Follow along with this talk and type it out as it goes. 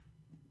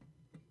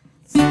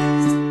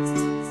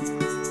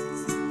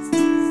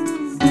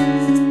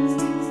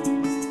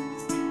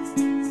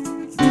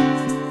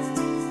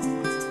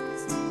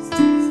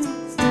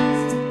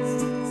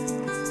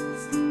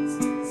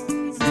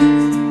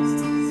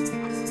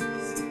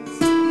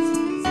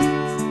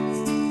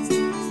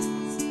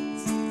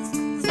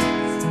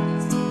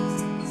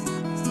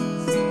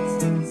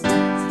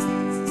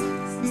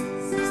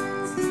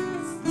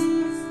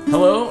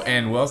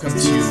welcome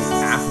to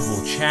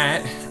Affable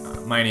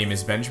Chat. My name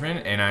is Benjamin,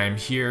 and I'm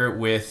here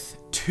with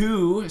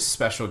two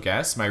special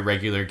guests. My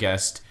regular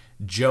guest,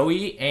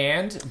 Joey,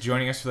 and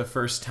joining us for the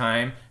first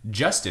time,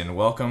 Justin.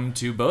 Welcome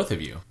to both of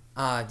you.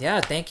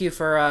 Thank you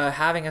for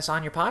having us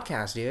on your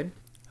podcast, dude.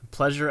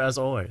 Pleasure as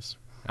always.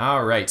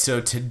 All right,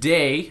 so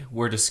today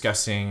we're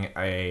discussing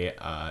a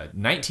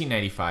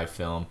 1995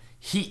 film,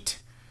 Heat,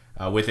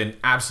 with an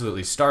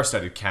absolutely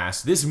star-studded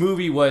cast. This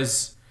movie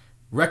was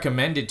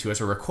recommended to us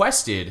or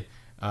requested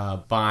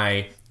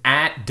by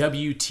at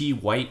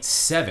WT White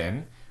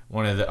 7,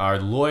 one of our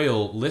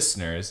loyal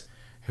listeners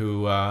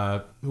who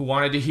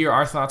wanted to hear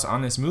our thoughts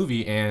on this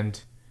movie,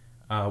 and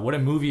what a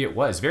movie it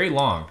was. Very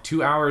long,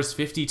 2 hours,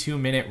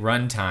 52-minute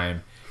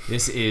runtime.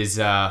 This is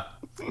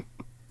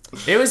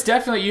it was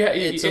definitely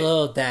It's a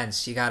little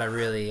dense. You gotta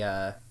really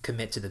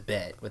commit to the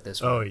bit with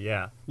this one. Oh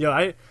yeah.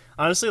 I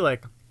honestly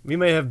we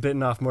may have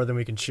bitten off more than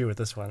we can chew with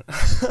this one.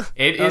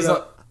 It is.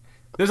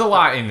 There's a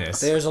lot in this.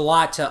 There's a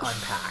lot to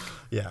unpack.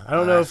 Yeah, I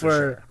don't know if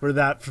we're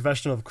that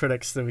professional of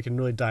critics that we can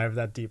really dive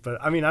that deep, but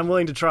I mean, I'm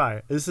willing to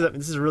try. This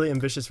is a really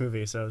ambitious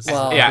movie, so it's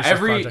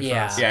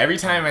every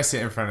time I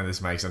sit in front of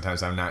this mic,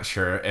 sometimes I'm not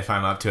sure if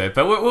I'm up to it,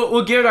 but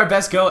we'll give it our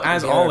best go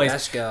as always.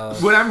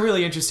 What I'm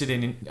really interested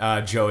in,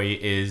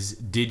 Joey,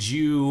 is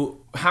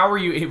how were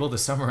you able to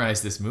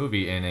summarize this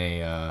movie in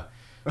a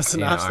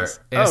synopsis?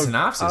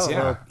 Synopsis,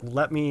 yeah. Well,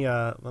 let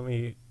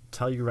me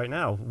tell you right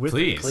now with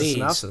the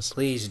synopsis.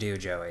 Please do,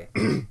 Joey.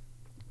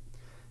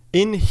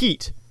 In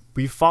Heat,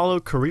 we follow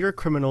career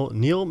criminal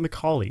Neil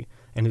McCauley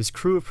and his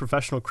crew of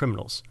professional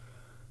criminals.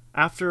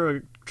 After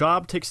a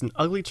job takes an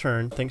ugly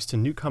turn thanks to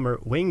newcomer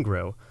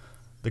Waingro,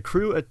 the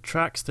crew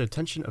attracts the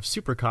attention of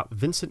super cop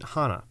Vincent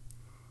Hanna.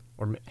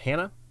 Or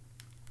Hannah?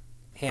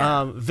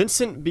 Hannah.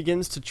 Vincent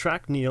begins to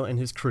track Neil and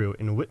his crew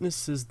and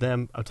witnesses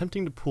them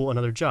attempting to pull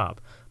another job,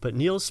 but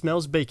Neil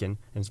smells bacon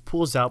and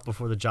pulls out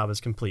before the job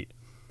is complete.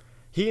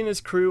 He and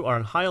his crew are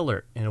on high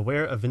alert and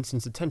aware of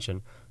Vincent's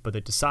attention, but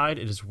they decide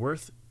it is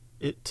worth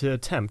it to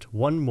attempt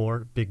one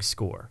more big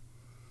score.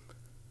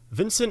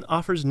 Vincent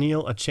offers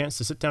Neil a chance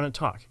to sit down and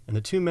talk, and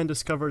the two men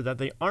discover that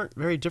they aren't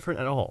very different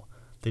at all.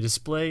 They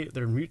display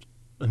their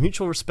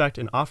mutual respect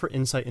and offer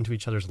insight into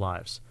each other's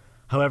lives.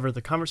 However,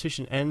 the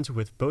conversation ends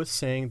with both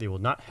saying they will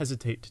not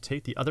hesitate to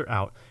take the other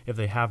out if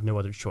they have no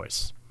other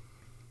choice.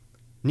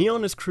 Neil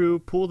and his crew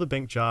pull the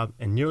bank job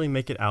and nearly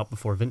make it out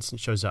before Vincent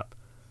shows up.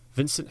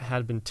 Vincent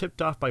had been tipped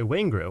off by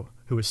Waingro,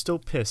 who was still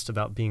pissed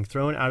about being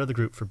thrown out of the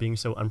group for being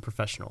so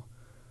unprofessional.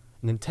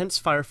 An intense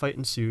firefight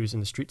ensues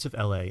in the streets of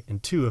LA,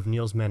 and two of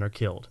Neil's men are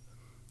killed.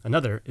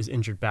 Another is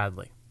injured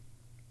badly.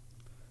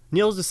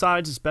 Neil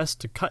decides it's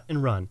best to cut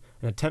and run,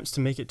 and attempts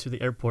to make it to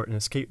the airport and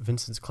escape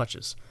Vincent's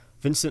clutches.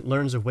 Vincent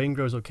learns of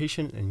Waingro's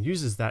location and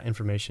uses that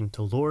information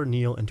to lure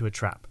Neil into a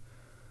trap.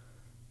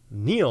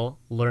 Neil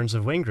learns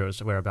of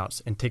Waingro's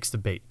whereabouts and takes the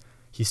bait.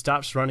 He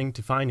stops running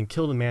to find and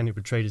kill the man who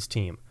betrayed his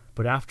team.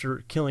 But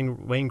after killing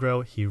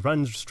Waingro, he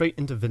runs straight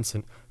into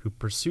Vincent, who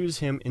pursues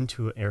him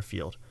into an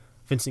airfield.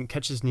 Vincent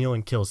catches Neil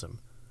and kills him.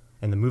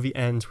 And the movie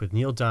ends with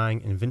Neil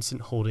dying and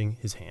Vincent holding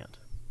his hand.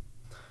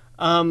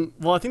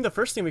 Well, I think the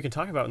first thing we can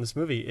talk about in this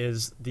movie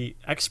is the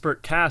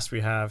expert cast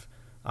we have.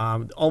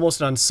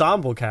 Almost an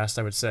ensemble cast,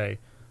 I would say,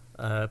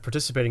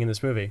 participating in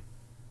this movie.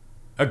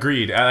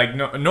 Agreed.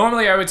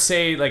 Normally I would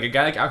say a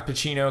guy like Al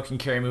Pacino can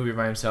carry a movie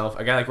by himself.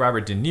 A guy like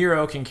Robert De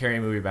Niro can carry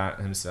a movie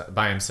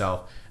by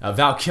himself.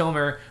 Val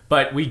Kilmer.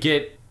 But we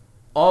get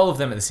all of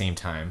them at the same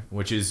time,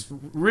 which is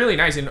really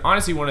nice. And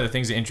honestly, one of the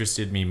things that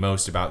interested me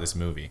most about this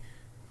movie.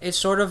 It's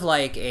sort of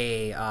like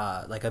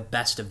a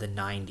best of the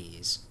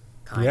 90s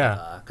kind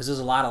of. Because there's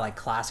a lot of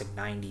classic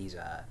 90s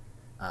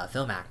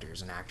film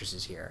actors and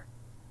actresses here.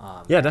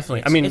 Yeah,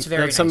 definitely. I mean, it's a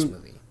very nice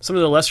movie. Some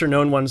of the lesser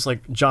known ones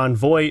like John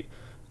Voight,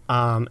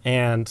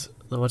 and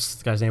what's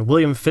the guy's name?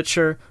 William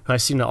Fitcher, who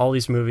I've seen in all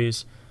these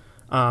movies.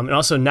 And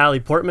also Natalie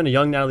Portman, a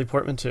young Natalie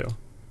Portman too.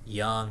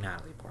 Young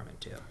Natalie Portman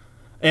too.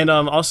 And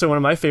also one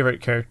of my favorite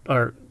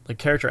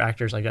character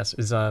actors, I guess,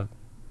 is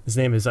his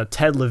name is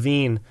Ted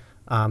Levine.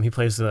 He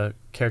plays the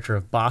character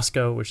of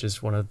Bosco, which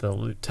is one of the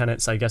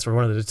lieutenants, I guess, or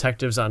one of the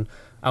detectives on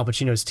Al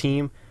Pacino's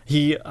team.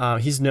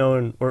 He's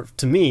known, or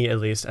to me at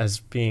least, as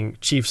being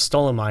Chief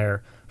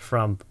Stollmeyer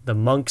from the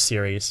Monk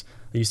series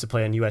they used to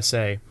play on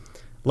USA.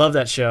 Love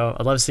that show.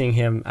 I love seeing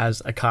him as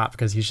a cop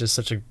because he's just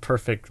such a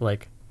perfect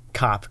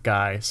cop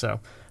guy. So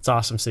it's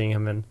awesome seeing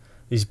him in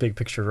these big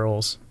picture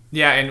roles.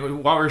 Yeah,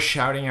 and while we're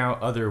shouting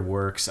out other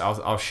works,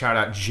 I'll shout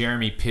out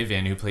Jeremy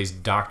Piven, who plays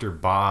Dr.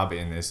 Bob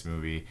in this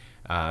movie.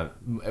 A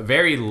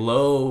very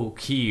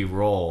low-key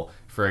role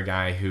for a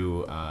guy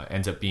who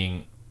ends up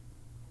being...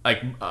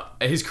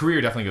 his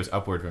career definitely goes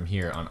upward from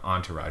here on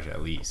Entourage,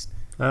 at least.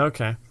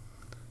 Okay.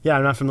 Yeah,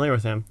 I'm not familiar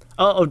with him.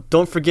 Oh,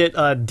 don't forget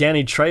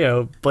Danny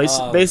Trejo,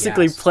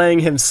 basically playing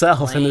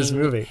himself in this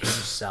movie.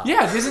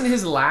 Yeah, isn't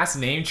his last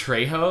name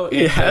Trejo?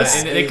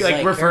 Yes. And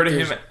they refer to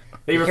him...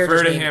 They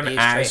refer to him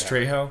as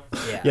Trejo.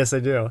 Yeah. Yes, I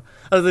do.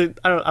 I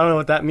don't know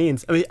what that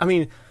means. I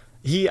mean,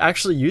 he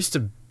actually used to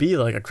be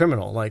a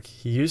criminal.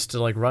 He used to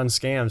run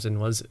scams and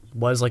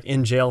was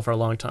in jail for a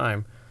long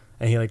time.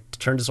 and he like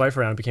turned his life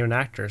around and became an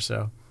actor.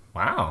 So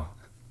Wow.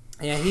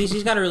 Yeah,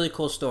 he's got a really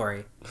cool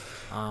story.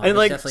 And, It's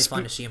like, definitely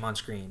fun to see him on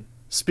screen.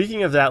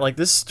 speaking of that, like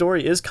this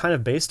story is kind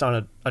of based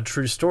on a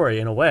true story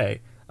in a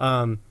way.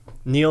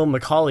 Neil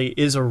McCauley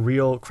is a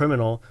real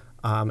criminal,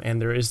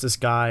 and there is this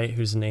guy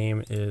whose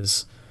name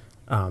is,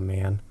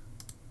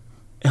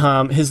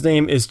 his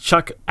name is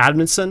Chuck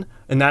Adamson,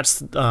 and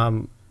that's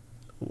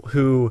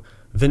who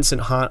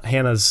Vincent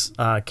Hanna's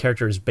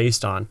character is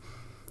based on.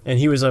 And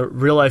he was a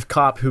real life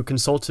cop who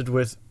consulted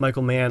with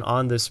Michael Mann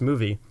on this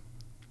movie,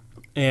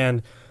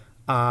 and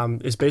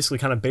is basically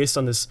kind of based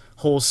on this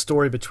whole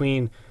story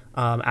between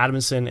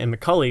Adamson and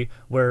McCauley,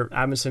 where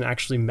Adamson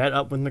actually met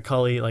up with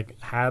McCauley, like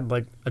had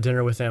like a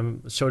dinner with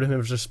him, showed him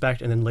his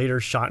respect, and then later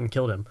shot and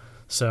killed him.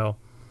 So,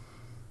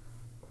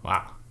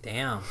 Wow.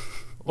 Damn.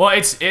 Well,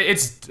 it's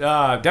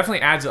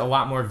definitely adds a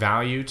lot more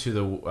value to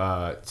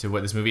the to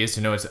what this movie is,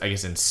 to know it's, I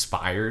guess,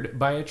 inspired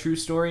by a true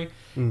story.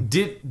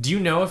 Do you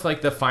know if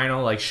like the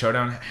final like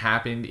showdown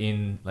happened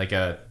in like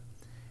a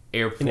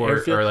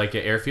airport or like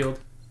an airfield?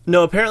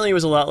 no, apparently it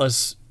was a lot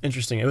less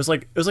interesting. It was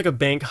like a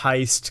bank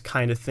heist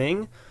kind of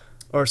thing,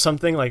 or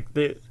something like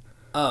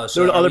Oh, so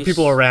there were are other we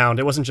people around.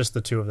 It wasn't just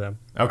the two of them.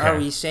 Okay. Are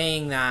we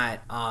saying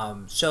that?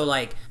 So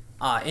like,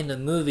 in the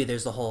movie,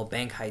 there's the whole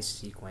bank heist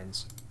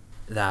sequence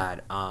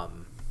that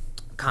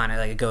kind of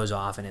like it goes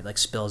off and it like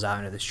spills out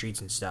into the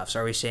streets and stuff. So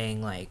are we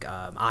saying like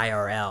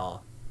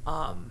IRL?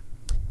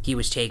 He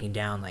was taken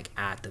down like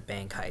at the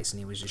bank heist and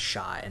he was just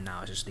shot and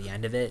that was just the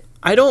end of it.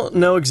 I don't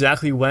know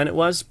exactly when it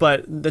was,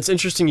 but that's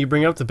interesting you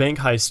bring up the bank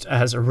heist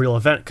as a real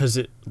event because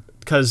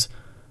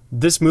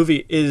this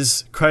movie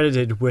is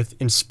credited with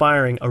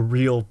inspiring a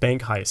real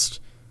bank heist,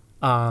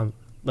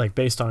 like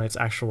based on its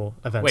actual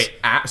events. Wait,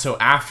 so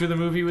after the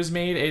movie was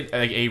made,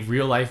 like a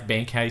real life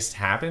bank heist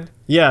happened?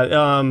 Yeah,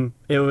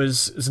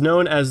 it's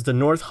known as the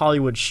North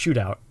Hollywood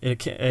Shootout,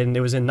 and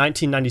it was in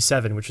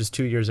 1997, which was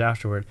 2 years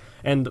afterward.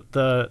 And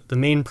the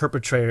main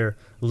perpetrator,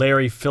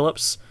 Larry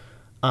Phillips,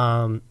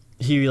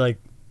 he like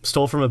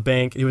stole from a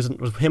bank. It was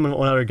him and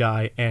one other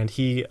guy, and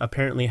he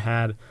apparently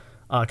had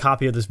a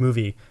copy of this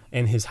movie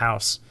in his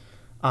house.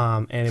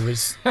 And it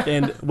was,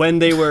 and when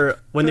they were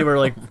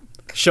like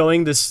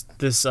showing this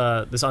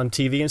on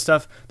TV and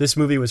stuff, this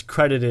movie was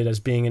credited as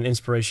being an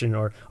inspiration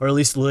or at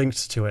least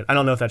linked to it. I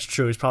don't know if that's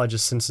true. It's probably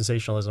just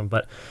sensationalism,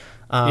 but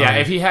Yeah,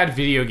 if he had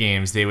video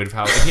games, they would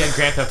probably. If he had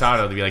Grand Theft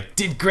Auto, they'd be like,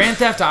 "Did Grand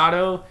Theft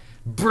Auto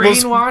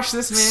brainwash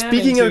this man?"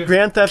 Speaking into- of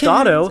Grand Theft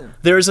Auto,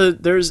 there's a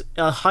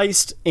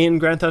heist in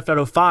Grand Theft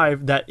Auto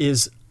 5 that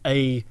is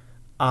a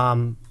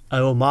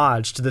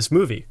homage to this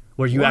movie,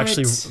 where you What?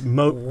 actually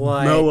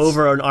What? mow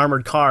over an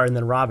armored car and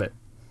then rob it.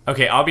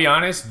 Okay, I'll be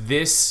honest,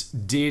 this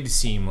did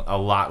seem a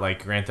lot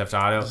like Grand Theft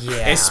Auto.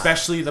 Yeah.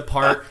 Especially the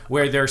part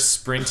where they're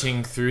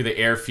sprinting through the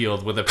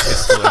airfield with a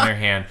pistol in their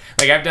hand.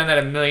 Like, I've done that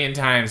a million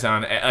times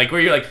on, like,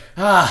 where you're like,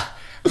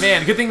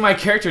 man, good thing my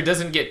character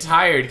doesn't get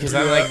tired because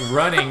I'm, like,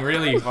 running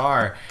really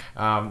far.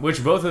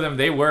 Which both of them,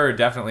 they were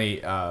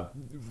definitely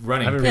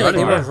running I mean, pretty Yeah, like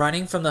they far. were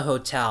running from the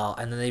hotel,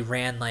 and then they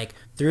ran like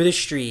through the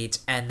streets,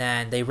 and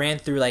then they ran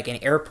through like an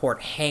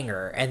airport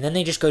hangar, and then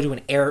they just go to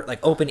an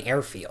open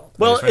airfield.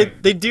 Well, That's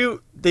right. they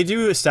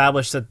do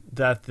establish that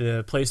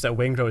the place that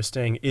Waingro is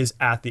staying is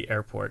at the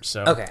airport.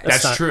 So Okay.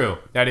 That's not- true.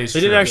 That is They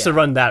true. didn't actually Yeah.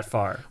 run that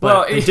far, but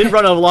Well, they did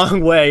run a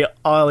long way,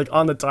 like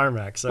on the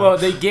tarmac. So Well,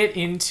 they get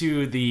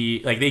into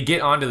they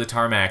get onto the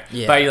tarmac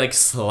Yeah. by like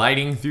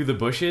sliding through the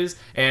bushes,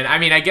 and I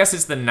mean, I guess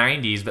it's the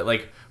 '90s, but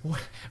like,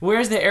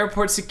 where's the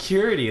airport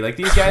security? Like,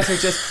 these guys are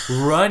just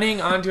running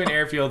onto an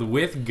airfield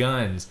with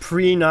guns.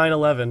 pre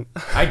 9/11.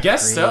 I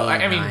guess so.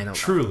 I mean, 9/11.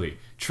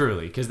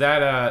 truly, because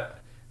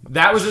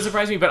that was a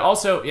surprise to me, but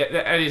also yeah,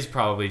 that is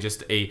probably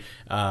just a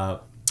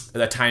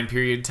time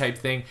period type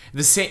thing.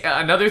 The same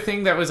another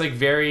thing that was like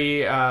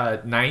very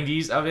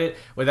 90s of it,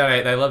 what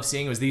that I love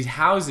seeing was these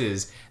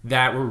houses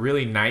that were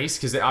really nice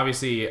because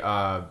obviously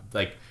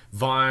like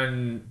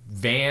Von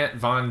Zant,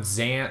 Von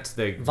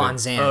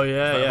Zandt. Oh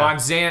yeah. Von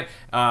Zant,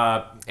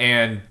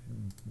 and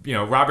you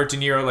know Robert De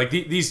Niro. Like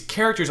these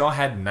characters all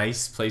had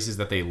nice places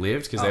that they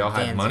lived because they all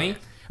had Van money. Zandt.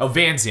 Oh,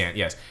 Van Zant,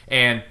 yes,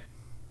 and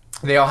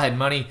they all had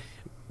money,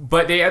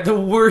 but they had the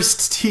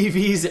worst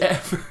TVs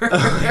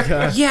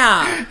ever.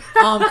 Yeah.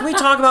 Can we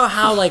talk about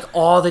how like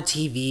all the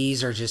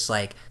TVs are just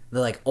like the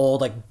like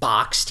old like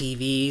box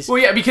TVs? Well,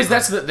 yeah, because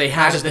that's what they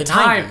had at Just the the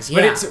time. 90s,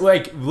 But yeah. it's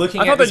like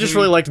looking I at thought they this just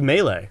movie- really liked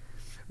Melee.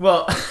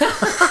 Well,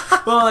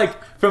 like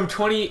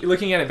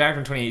looking at it back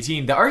from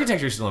 2018, the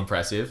architecture is still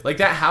impressive. Like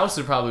that house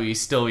would probably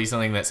still be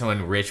something that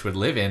someone rich would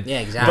live in.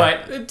 Yeah, exactly.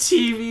 But the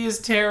TV is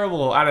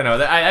terrible. I don't know.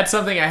 That's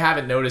something I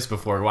haven't noticed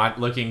before.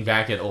 Looking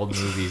back at old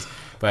movies,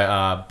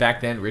 but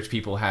back then, rich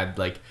people had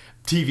like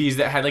TVs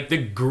that had like the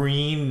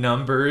green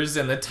numbers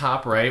in the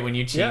top right when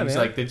you change man.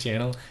 like the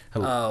channel.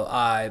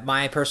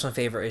 My personal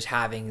favorite is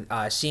having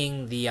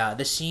seeing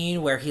the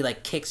scene where he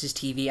like kicks his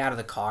TV out of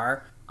the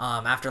car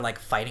after like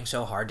fighting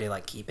so hard to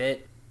like keep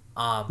it.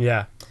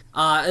 Yeah.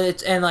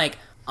 It's and like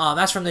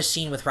that's from this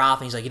scene with Ralph,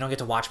 and he's like, "You don't get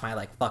to watch my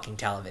like fucking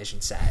television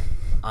set."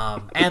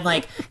 And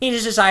like he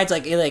just decides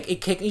he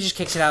just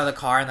kicks it out of the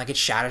car and like it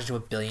shatters to a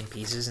billion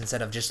pieces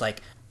instead of just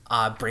like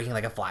breaking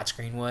like a flat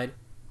screen would.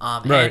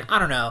 Right. And I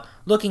don't know,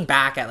 looking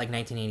back at like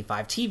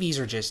 1985, TVs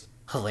are just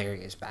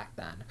hilarious back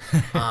then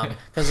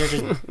because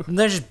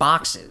they're just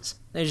boxes.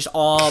 They're just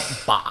all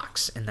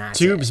box and that's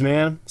Tubes, it.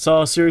 man. It's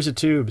all a series of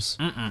tubes.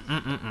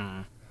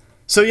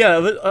 So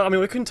yeah, I mean,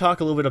 we can talk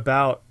a little bit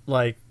about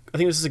like I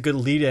think this is a good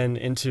lead-in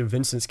into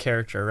Vincent's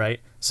character, right?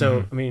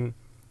 So I mean,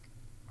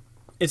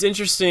 it's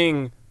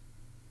interesting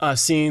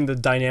seeing the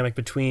dynamic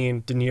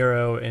between De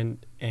Niro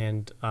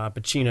and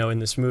Pacino in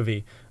this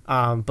movie,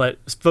 but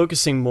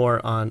focusing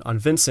more on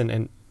Vincent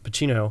and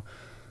Pacino.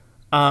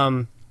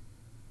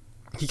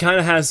 He kind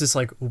of has this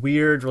like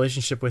weird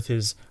relationship with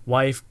his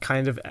wife,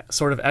 kind of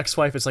sort of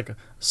ex-wife. It's like a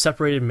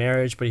separated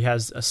marriage, but he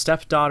has a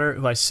stepdaughter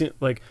who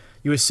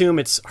you assume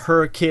it's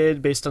her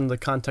kid based on the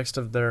context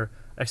of their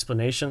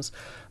explanations.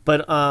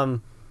 But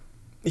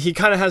he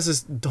kind of has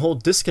this whole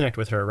disconnect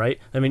with her, right?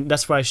 I mean,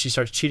 that's why she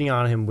starts cheating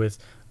on him with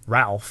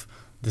Ralph,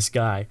 this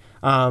guy.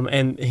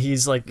 And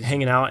he's like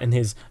hanging out in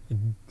his,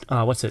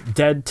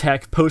 dead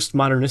tech,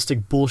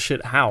 postmodernistic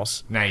bullshit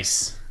house.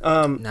 Nice.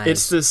 Nice.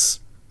 It's this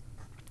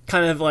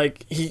kind of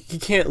like he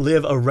can't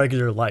live a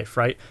regular life,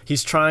 right?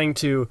 He's trying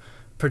to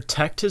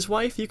protect his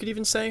wife, you could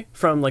even say,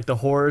 from like the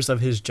horrors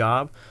of his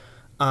job.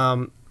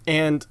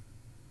 And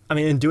I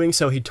mean, in doing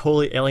so, he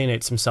totally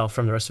alienates himself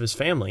from the rest of his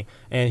family,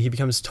 and he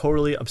becomes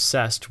totally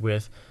obsessed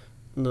with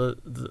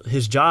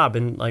his job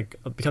and like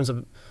becomes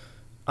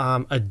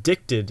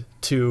addicted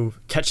to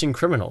catching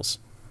criminals.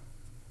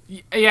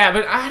 Yeah,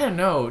 but I don't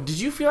know. Did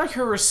you feel like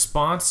her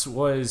response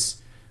was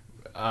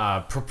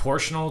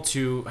proportional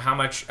to how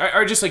much,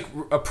 or just like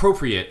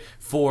appropriate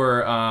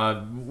for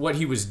what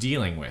he was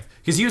dealing with?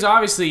 Because he was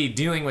obviously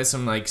dealing with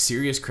some like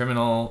serious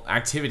criminal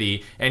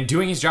activity and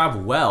doing his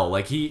job well.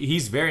 Like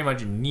he's very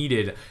much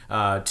needed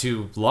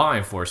to law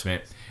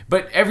enforcement.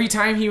 But every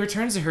time he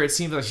returns to her, it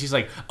seems like she's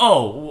like,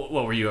 "Oh,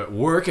 what were you at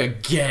work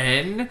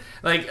again?"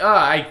 Like,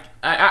 I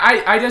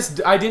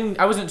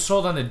wasn't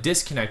sold on the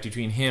disconnect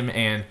between him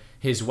and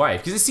his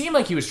wife, because it seemed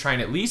like he was trying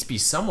to at least be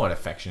somewhat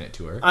affectionate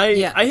to her.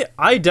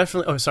 I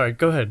definitely. Oh, sorry.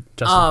 Go ahead,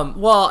 Justin.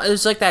 Well, it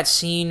was like that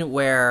scene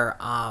where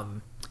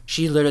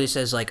she literally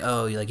says like,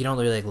 "Oh, like you don't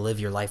really like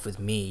live your life with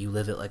me. You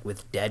live it like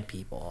with dead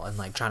people and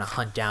like trying to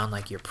hunt down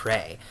like your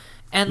prey."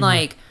 And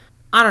like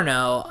I don't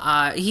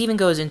know. He even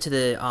goes into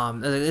the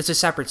it's a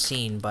separate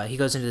scene, but he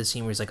goes into the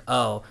scene where he's like,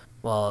 "Oh,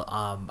 well,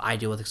 I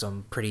deal with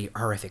some pretty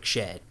horrific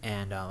shit,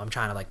 and I'm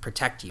trying to like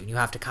protect you, and you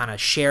have to kind of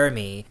share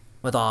me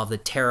with all of the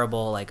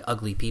terrible, like,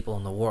 ugly people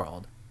in the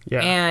world."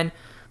 Yeah. And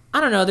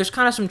I don't know, there's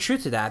kind of some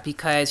truth to that,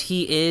 because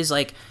he is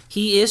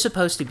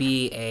supposed to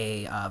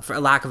be for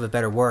lack of a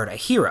better word, a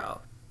hero.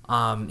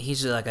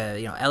 He's like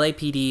a,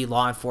 LAPD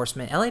law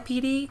enforcement,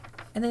 LAPD?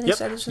 And then they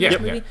said this in this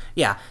movie?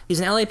 Yeah. He's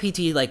an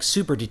LAPD, like,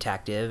 super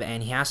detective,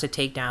 and he has to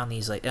take down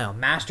these, like,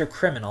 master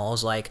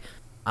criminals, like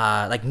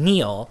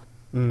Neil,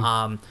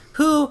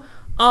 who,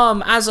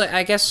 as, like,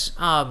 I guess,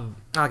 I'll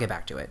get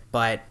back to it,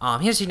 but,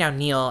 he has to take down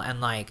Neil, and,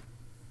 like,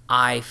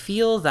 I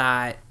feel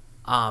that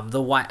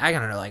the wife, I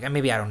don't know, like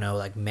maybe I don't know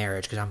like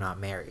marriage because I'm not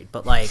married,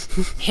 but like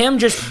him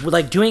just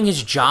like doing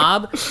his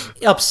job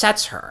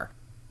upsets her,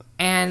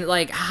 and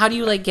like how do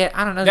you like get,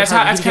 I don't know. That's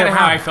kind of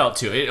how I felt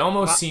too. It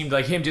almost seemed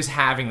like him just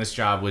having this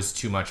job was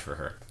too much for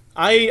her.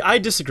 I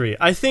disagree.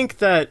 I think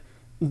that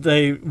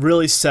they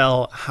really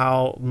sell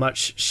how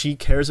much she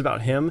cares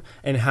about him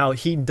and how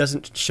he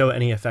doesn't show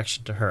any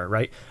affection to her,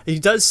 right? He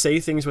does say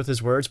things with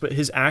his words, but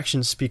his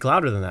actions speak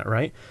louder than that,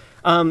 right?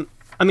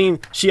 I mean,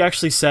 she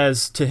actually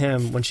says to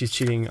him when she's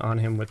cheating on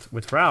him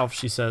with Ralph,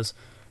 she says,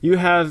 you've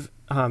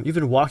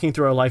been walking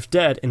through our life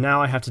dead, and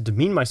now I have to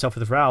demean myself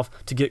with Ralph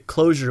to get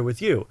closure with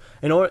you.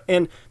 And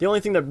the only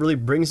thing that really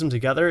brings them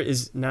together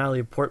is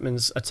Natalie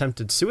Portman's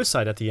attempted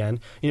suicide at the end.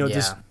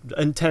 This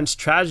intense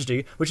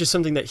tragedy, which is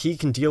something that he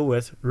can deal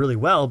with really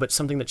well, but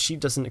something that she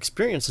doesn't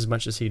experience as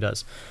much as he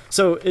does.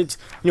 So it's,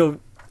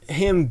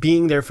 him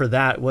being there for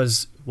that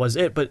was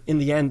it, but in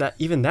the end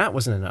that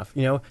wasn't enough.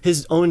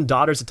 His own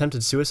daughter's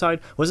attempted suicide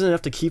wasn't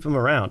enough to keep him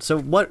around. So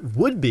what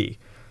would be?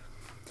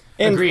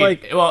 And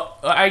agreed. Well,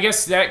 I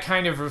guess that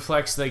kind of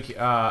reflects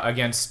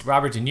against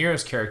Robert De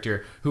Niro's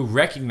character, who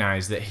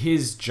recognized that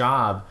his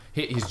job,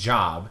 his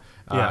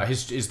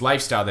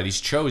lifestyle that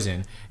he's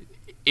chosen,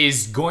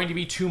 is going to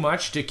be too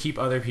much to keep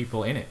other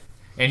people in it.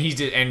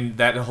 And and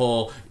that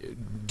whole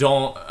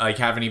don't like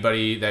have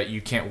anybody that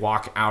you can't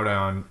walk out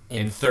on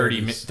in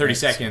 30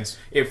 seconds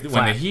when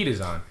the heat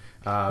is on.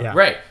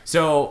 Right.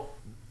 So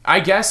I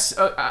guess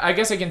I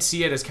can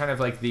see it as kind of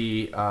like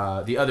the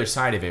other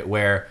side of it,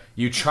 where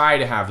you try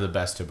to have the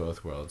best of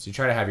both worlds. You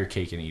try to have your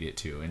cake and eat it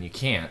too, and you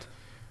can't.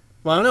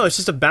 Well, I don't know. It's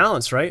just a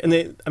balance, right? And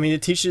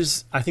it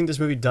teaches. I think this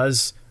movie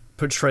does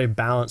portray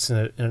balance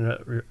in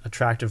an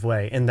attractive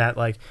way, in that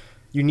like,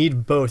 you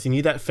need both. You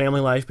need that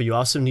family life, but you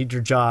also need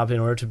your job in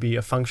order to be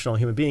a functional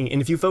human being.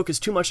 And if you focus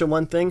too much on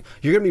one thing,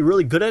 you're going to be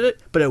really good at it,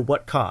 but at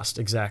what cost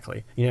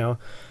exactly?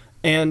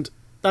 And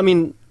I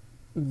mean,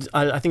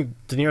 I think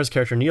De Niro's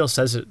character Neil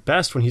says it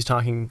best when he's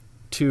talking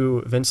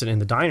to Vincent in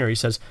the diner. He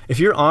says, if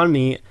you're on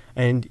me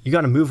and you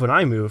got to move when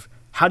I move,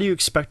 how do you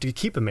expect to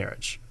keep a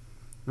marriage?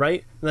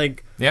 Right?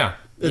 Like, Yeah.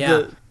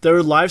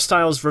 Their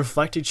lifestyles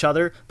reflect each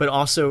other, but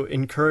also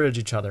encourage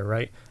each other,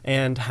 right?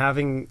 And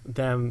having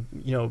them,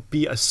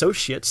 be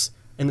associates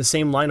in the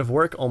same line of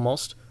work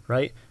almost,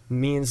 right,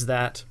 means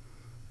that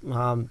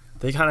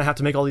they kind of have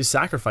to make all these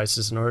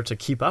sacrifices in order to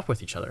keep up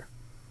with each other.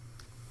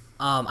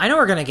 I know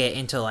we're gonna get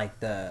into like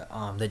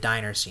the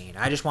diner scene.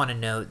 I just want to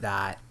note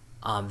that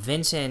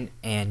Vincent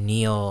and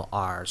Neil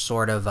are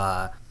sort of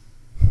I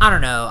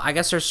don't know. I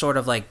guess they're sort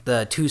of like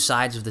the two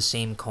sides of the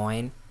same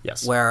coin.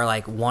 Yes. Where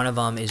like one of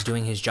them is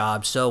doing his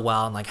job so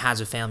well and like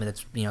has a family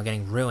that's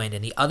getting ruined,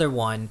 and the other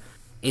one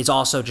is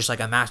also just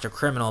like a master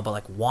criminal but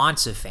like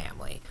wants a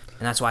family,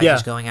 and that's why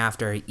he's going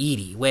after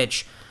Edie.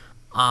 Which,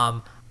 I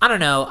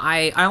don't know.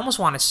 I almost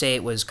want to say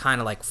it was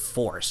kind of like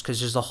forced, because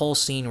there's the whole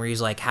scene where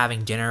he's like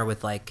having dinner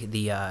with like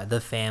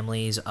the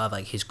families of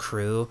like his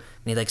crew,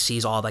 and he like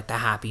sees all like the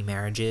happy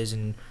marriages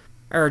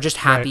or just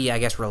happy I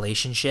guess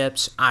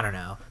relationships. I don't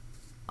know.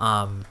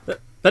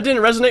 That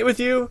didn't resonate with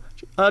you,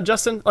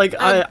 Justin? Like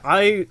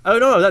I don't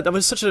know. That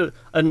was such it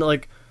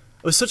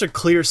was such a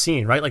clear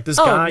scene, right? Like this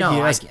guy, he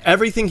has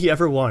everything he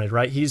ever wanted,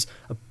 right? He's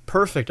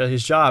perfect at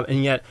his job,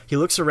 and yet he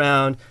looks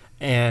around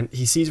and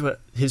he sees what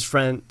his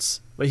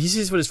friends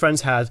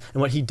have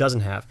and what he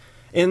doesn't have,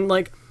 and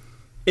like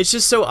it's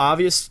just so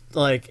obvious,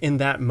 like in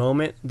that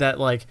moment, that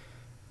like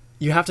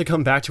you have to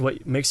come back to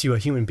what makes you a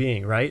human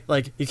being, right?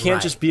 Like you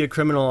can't just be a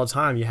criminal all the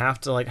time. You have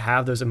to like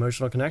have those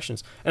emotional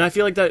connections. And I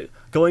feel like that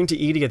going to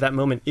Edie at that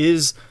moment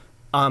is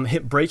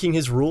breaking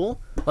his rule,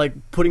 like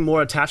putting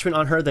more attachment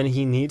on her than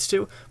he needs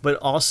to, but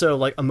also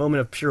like a moment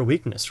of pure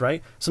weakness,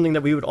 right? Something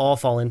that we would all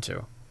fall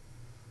into.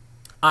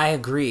 I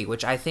agree,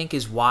 which I think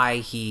is why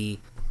he,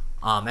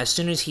 as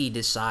soon as he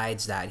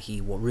decides that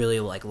he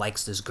really like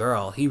likes this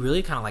girl, he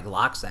really kind of like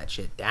locks that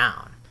shit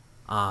down.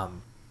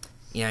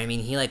 You know what I mean?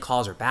 He like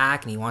calls her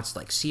back and he wants to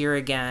like see her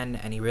again,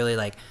 and he really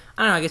like,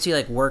 I don't know, I guess he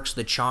like works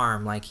the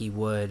charm like he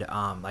would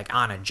like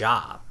on a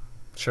job.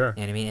 Sure.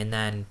 You know what I mean? And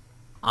then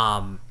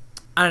I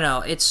don't know,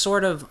 it's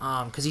sort of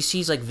because he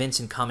sees like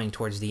Vincent coming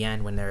towards the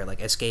end when they're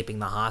like escaping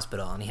the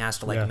hospital, and he has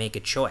to like make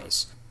a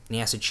choice. And he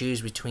has to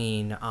choose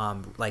between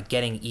like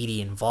getting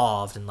Edie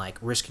involved and like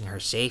risking her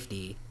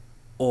safety,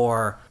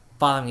 or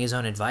following his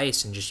own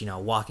advice and just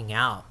walking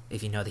out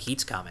if the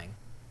heat's coming.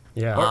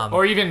 Yeah.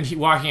 Or even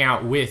walking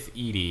out with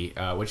Edie,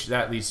 which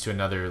that leads to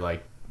another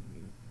like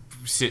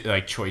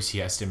choice he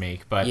has to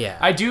make. But yeah.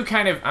 I do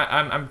kind of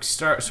I'm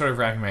sort of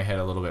wrapping my head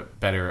a little bit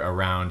better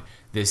around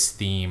this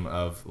theme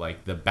of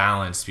like the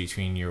balance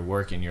between your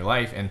work and your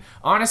life. And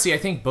honestly, I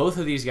think both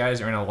of these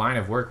guys are in a line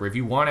of work where if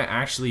you want to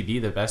actually be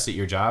the best at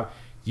your job,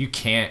 you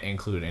can't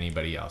include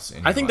anybody else in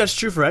your I think life. that's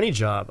true for any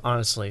job,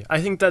 honestly.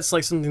 I think that's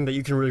like something that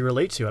you can really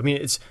relate to. I mean,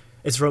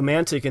 it's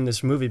romantic in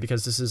this movie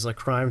because this is a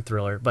crime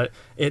thriller, but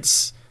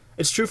it's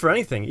true for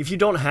anything. If you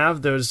don't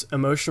have those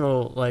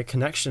emotional like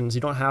connections,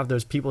 you don't have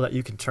those people that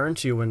you can turn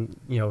to when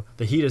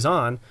the heat is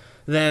on,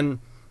 then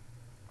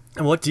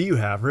what do you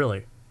have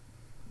really?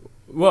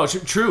 Well,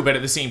 true, but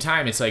at the same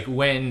time, it's like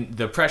when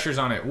the pressure's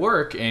on at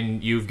work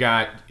and you've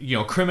got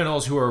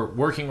criminals who are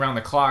working around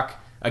the clock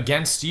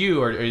against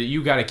you, or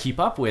you got to keep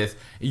up with,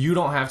 you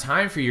don't have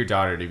time for your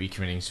daughter to be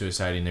committing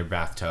suicide in their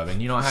bathtub,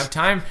 and you don't have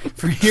time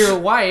for your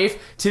wife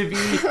to be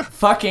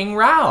fucking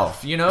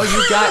Ralph. You've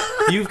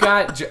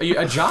got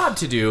a job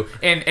to do,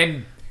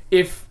 and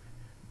if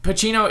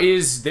Pacino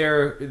is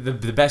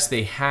the best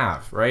they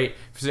have, right?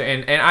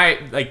 And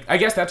I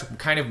guess that's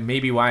kind of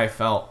maybe why I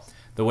felt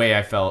the way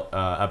I felt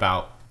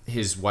about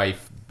his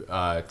wife,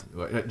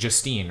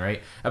 Justine,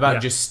 right?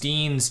 About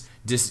Justine's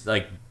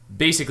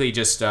basically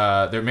just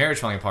their marriage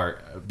falling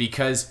apart,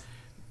 because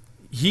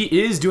he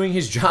is doing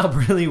his job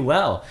really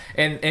well,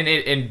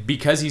 and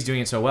because he's doing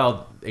it so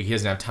well, he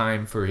doesn't have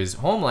time for his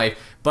home life.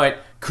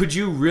 But could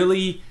you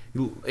really?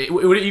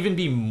 Would it even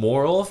be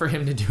moral for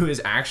him to do his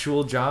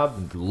actual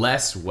job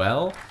less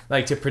well,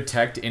 like to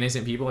protect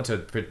innocent people and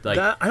to like?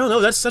 I don't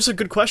know. That's such a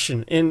good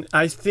question, and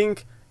I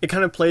think it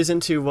kind of plays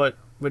into what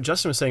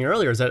Justin was saying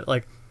earlier, is that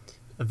like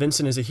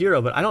Vincent is a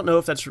hero, but I don't know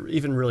if that's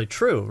even really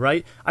true,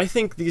 right? I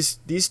think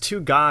these two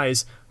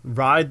guys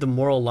ride the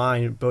moral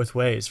line both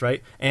ways,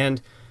 right?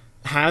 And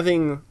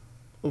having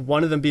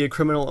one of them be a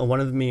criminal and one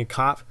of them be a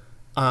cop,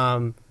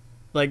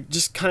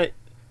 just kind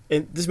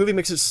of, this movie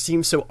makes it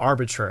seem so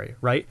arbitrary,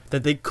 right?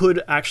 That they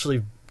could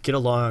actually get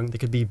along, they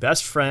could be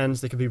best friends,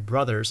 they could be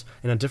brothers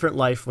in a different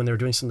life when they were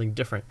doing something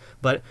different.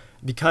 But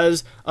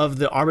because of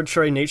the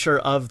arbitrary nature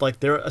of like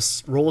their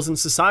roles in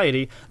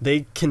society,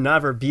 they can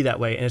never be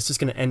that way, and it's just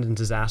going to end in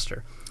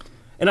disaster.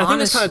 And I think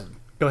that's kind of...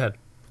 Go ahead.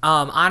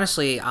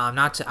 Honestly, I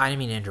didn't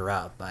mean to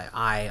interrupt, but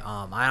it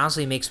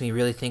honestly makes me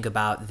really think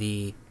about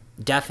the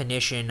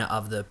definition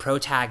of the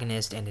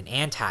protagonist and an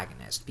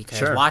antagonist,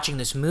 because watching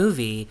this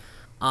movie,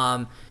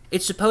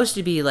 it's supposed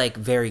to be like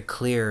very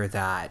clear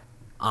that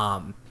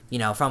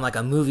from like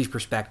a movie's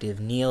perspective,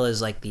 Neil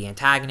is like the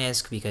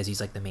antagonist because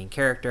he's like the main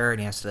character and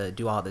he has to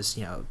do all this,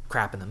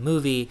 crap in the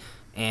movie.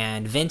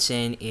 And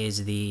Vincent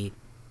is the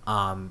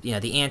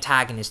the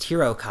antagonist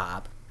hero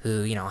cop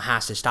who,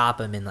 has to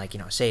stop him and, like,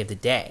 save the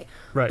day.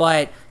 Right.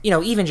 But,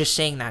 even just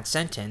saying that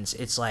sentence,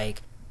 it's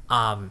like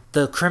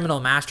the criminal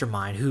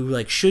mastermind who,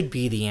 like, should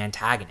be the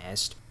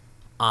antagonist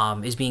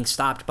is being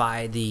stopped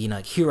by the,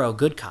 hero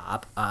good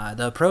cop,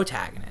 the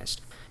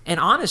protagonist. And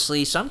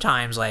honestly,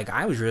 sometimes, like,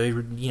 I was really,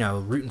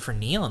 rooting for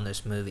Neil in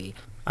this movie.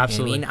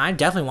 Absolutely. You know what I mean, I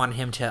definitely wanted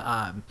him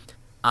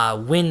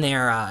to win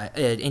their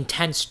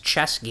intense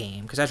chess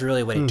game, because that's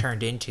really what it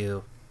turned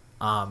into.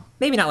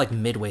 Maybe not like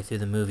midway through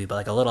the movie, but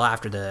like a little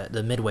after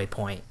the midway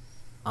point.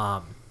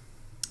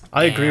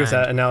 I agree with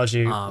that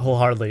analogy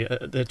wholeheartedly,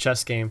 the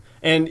chess game.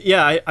 And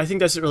yeah, I think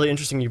that's really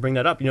interesting you bring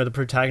that up. The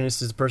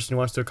protagonist is the person who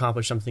wants to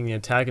accomplish something. The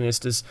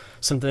antagonist is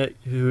something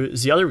who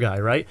is the other guy,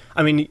 right?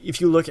 I mean,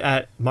 if you look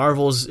at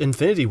Marvel's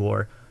Infinity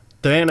War,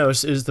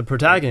 Thanos is the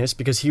protagonist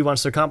because he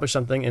wants to accomplish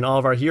something, and all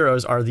of our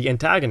heroes are the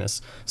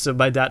antagonists. So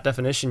by that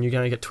definition, you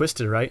kind of get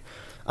twisted, right?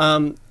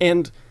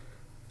 And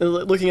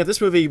looking at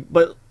this movie,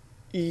 but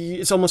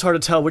it's almost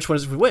hard to tell which one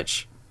is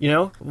which.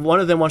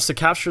 One of them wants to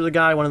capture the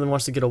guy, one of them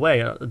wants to get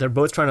away. They're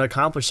both trying to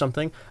accomplish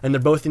something, and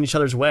they're both in each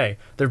other's way.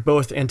 They're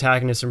both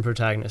antagonists and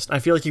protagonists. I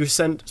feel like you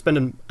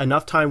spend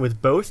enough time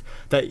with both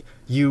that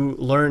you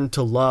learn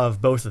to love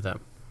both of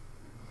them.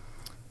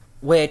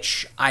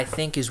 Which I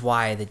think is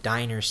why the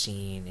diner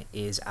scene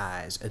is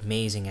as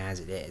amazing as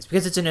it is.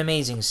 Because it's an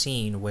amazing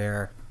scene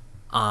where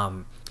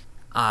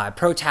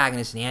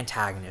protagonist and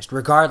antagonist,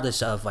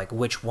 regardless of like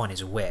which one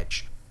is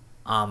which,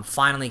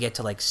 finally get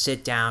to like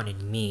sit down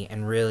and meet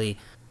and really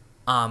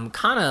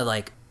kind of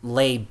like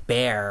lay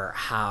bare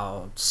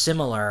how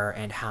similar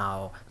and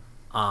how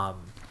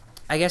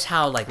I guess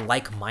how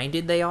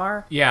like-minded they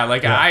are. Yeah,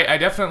 I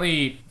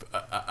definitely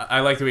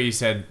I like the way you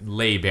said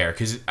lay bare,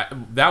 because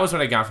that was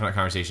what I got from that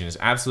conversation, is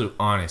absolute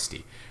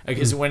honesty.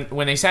 Because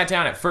when they sat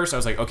down at first, I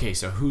was like, okay,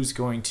 so who's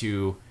going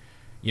to,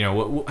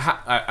 how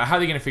are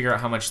they going to figure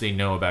out how much they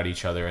know about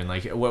each other, and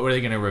like what are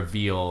they going to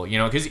reveal?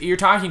 Because you're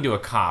talking to a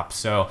cop,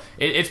 so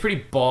it's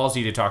pretty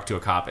ballsy to talk to a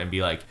cop and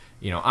be like,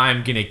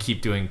 I'm gonna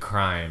keep doing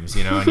crimes,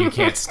 and you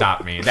can't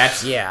stop me. That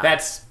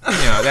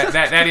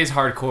is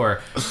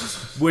hardcore,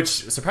 which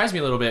surprised me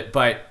a little bit.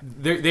 But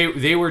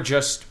they were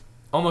just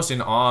almost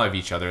in awe of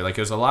each other. Like,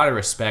 there was a lot of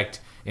respect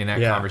in that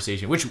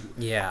conversation, which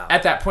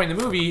at that point in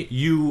the movie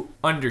you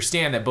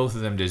understand that both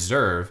of them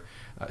deserve.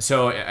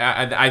 So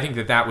I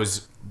think that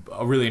was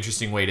a really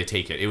interesting way to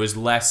take it. It was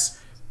less,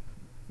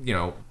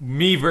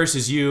 me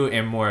versus you,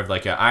 and more of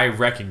like I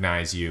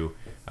recognize you.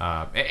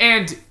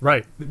 And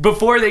right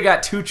before they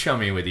got too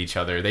chummy with each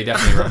other, they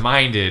definitely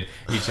reminded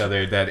each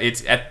other that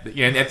it's at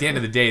the end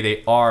of the day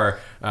they are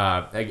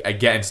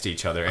against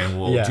each other and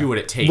will do what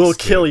it takes. We'll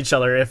kill each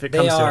other if it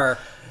comes to it. They are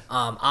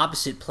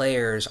opposite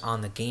players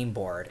on the game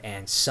board,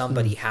 and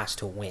somebody has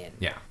to win.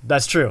 Yeah,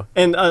 that's true.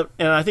 And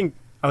I think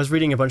I was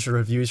reading a bunch of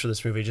reviews for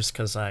this movie just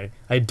because I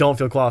don't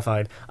feel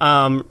qualified.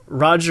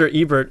 Roger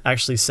Ebert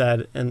actually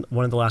said in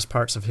one of the last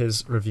parts of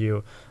his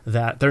review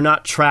that they're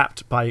not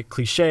trapped by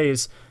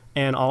cliches.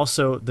 And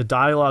also, the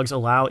dialogues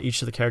allow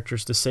each of the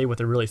characters to say what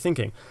they're really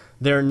thinking.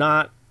 They're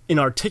not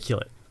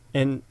inarticulate.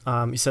 And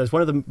he says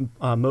one of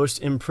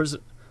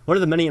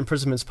the many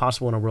imprisonments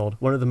possible in a world,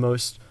 one of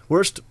the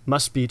worst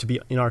must be to be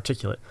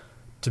inarticulate,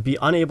 to be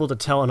unable to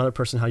tell another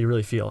person how you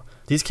really feel.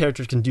 These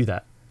characters can do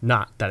that,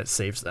 not that it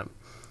saves them.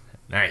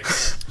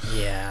 Nice.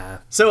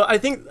 Yeah. So I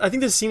think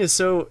this scene is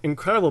so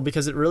incredible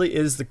because it really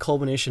is the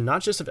culmination,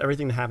 not just of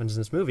everything that happens in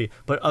this movie,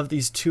 but of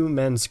these two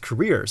men's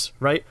careers,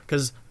 right?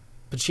 Because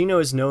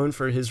Pacino is known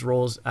for his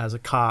roles as a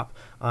cop,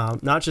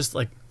 not just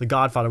like The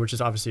Godfather, which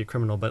is obviously a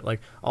criminal, but like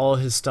all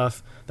his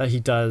stuff that he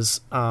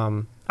does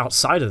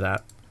outside of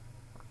that.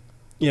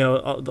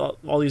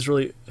 All these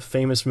really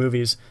famous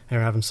movies. Here,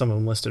 I have some of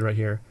them listed right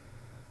here.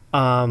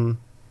 Hold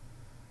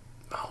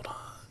on.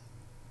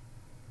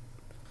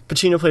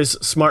 Pacino plays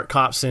smart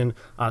cops in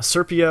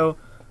Serpico,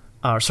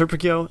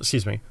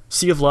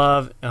 Sea of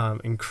Love,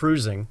 and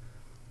Cruising,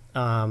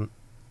 and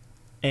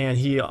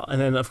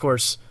then of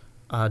course.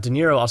 De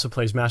Niro also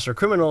plays master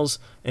criminals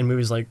in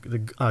movies like the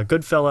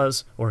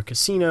Goodfellas or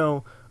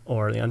Casino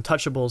or The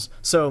Untouchables.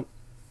 So,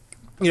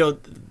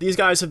 these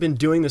guys have been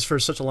doing this for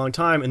such a long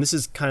time, and this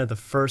is kind of the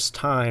first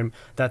time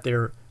that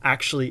they're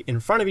actually in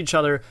front of each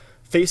other,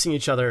 facing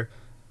each other,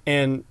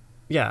 and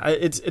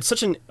it's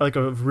such a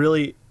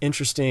really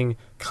interesting,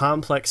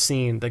 complex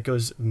scene that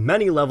goes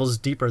many levels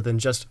deeper than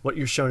just what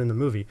you're shown in the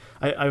movie.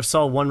 I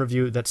saw one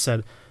review that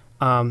said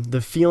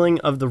the feeling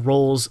of the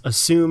roles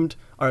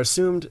are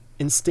assumed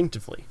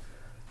instinctively,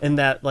 and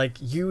that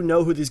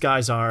who these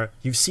guys are,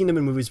 you've seen them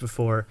in movies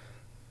before,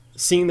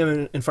 seeing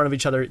them in front of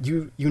each other,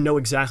 you know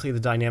exactly the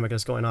dynamic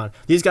that's going on.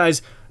 These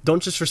guys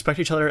don't just respect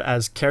each other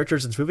as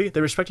characters in this movie,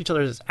 they respect each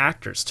other as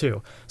actors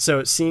too.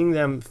 So seeing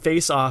them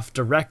face off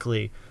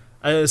directly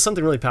is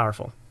something really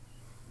powerful.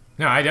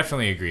 No, I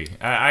definitely agree.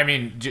 I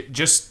mean,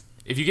 just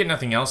if you get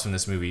nothing else from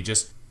this movie,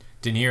 just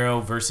De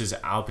Niro versus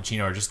Al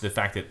Pacino, or just the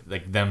fact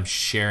that them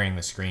sharing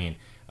the screen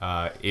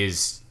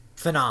is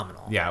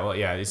phenomenal. Yeah, well,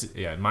 it's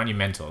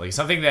monumental. Like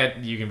something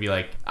that you can be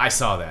like, I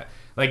saw that.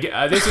 Like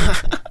this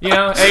is,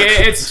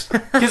 it's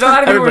because a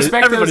lot of people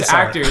respect those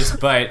actors,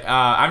 but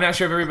I'm not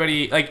sure if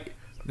everybody like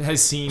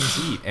has seen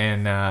Heat,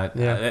 and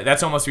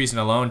that's almost reason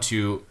alone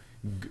to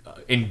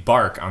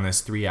embark on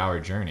this 3-hour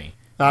journey.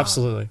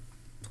 Absolutely.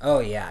 Oh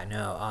yeah,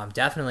 no,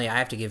 definitely. I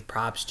have to give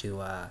props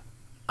to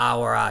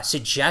our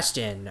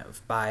suggestion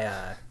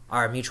by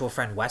our mutual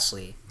friend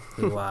Wesley,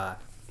 who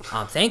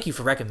thank you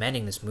for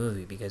recommending this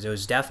movie, because it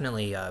was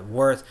definitely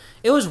worth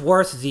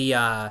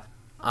the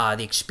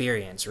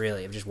experience,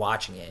 really, of just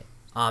watching it.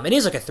 It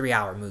is like a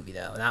 3-hour movie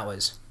though, and that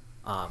was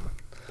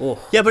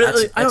yeah,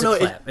 but I don't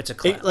know. It's a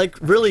clip.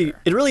 It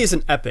really is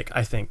an epic,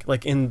 I think.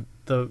 Like in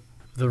the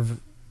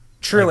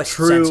truest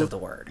sense of the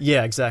word.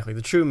 Yeah, exactly.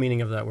 The true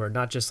meaning of that word,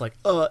 not just like,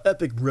 oh,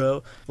 epic,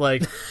 bro.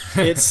 Like,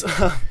 it's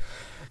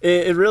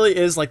it really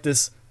is like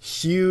this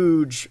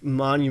huge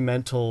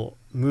monumental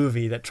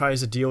movie that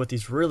tries to deal with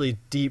these really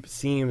deep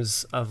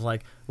themes of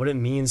like what it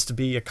means to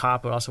be a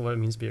cop, but also what it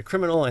means to be a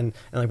criminal, and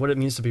like what it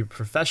means to be a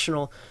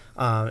professional,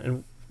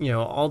 and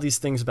all these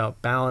things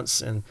about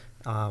balance, and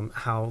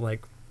how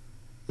like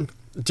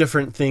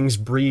different things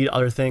breed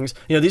other things.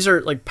 These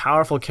are like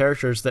powerful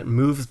characters that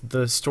move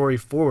the story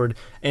forward,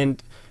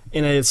 and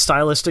in a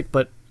stylistic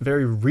but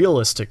very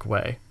realistic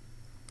way.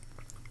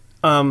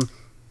 One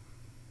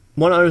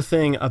other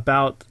thing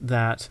about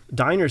that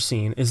diner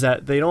scene is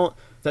that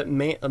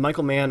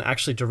Michael Mann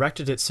actually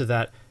directed it so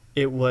that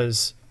it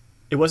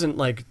wasn't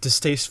like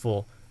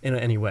distasteful in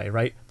any way,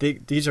 right?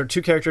 These are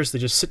two characters. They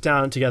just sit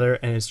down together,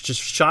 and it's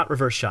just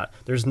reverse shot.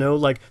 There's no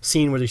like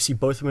scene where you see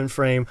both of them in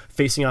frame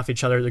facing off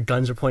each other. Their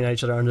guns are pointing at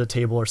each other under the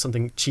table or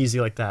something cheesy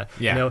like that.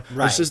 Yeah,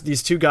 right. It's just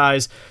these two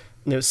guys,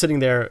 sitting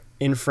there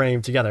in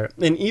frame together.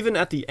 And even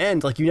at the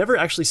end, like you never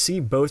actually see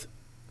both,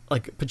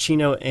 like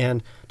Pacino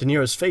and De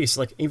Niro's face,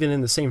 like even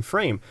in the same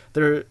frame.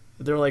 They're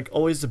like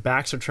always the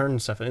backs are turned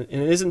and stuff. And it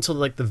isn't until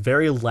like the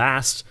very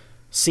last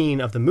scene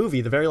of the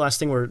movie, the very last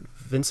thing where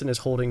Vincent is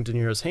holding De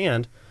Niro's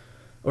hand.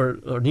 Or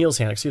Neil's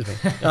hand, excuse me.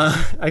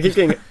 I keep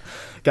getting,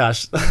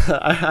 gosh,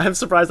 I'm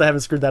surprised I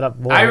haven't screwed that up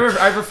more. I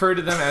refer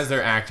to them as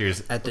their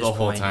actors at this the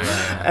whole point, time.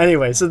 yeah.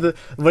 Anyway, so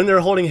when they're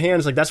holding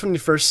hands, like that's when you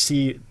first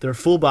see their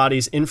full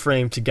bodies in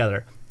frame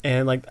together,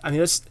 and like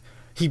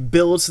he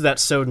builds that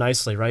so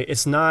nicely, right?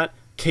 It's not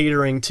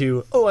catering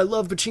to, oh, I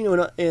love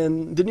Pacino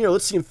and De Niro,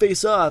 let's see them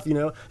face off.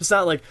 It's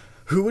not like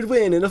who would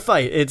win in a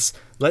fight. It's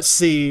let's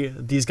see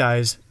these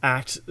guys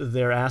act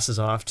their asses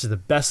off to the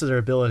best of their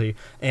ability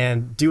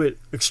and do it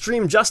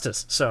extreme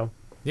justice. So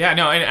yeah,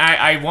 no, and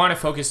I want to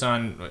focus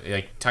on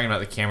like talking about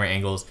the camera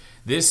angles.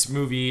 This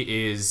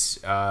movie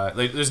is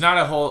like there's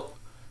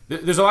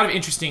a lot of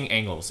interesting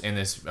angles in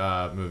this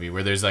movie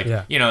where there's like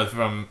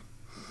from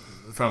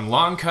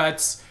long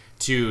cuts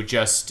to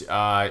just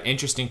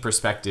interesting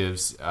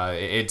perspectives.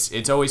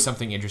 It's always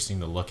something interesting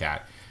to look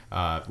at,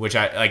 which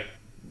I like.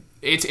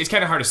 It's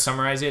kind of hard to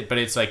summarize it, but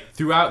it's like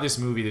throughout this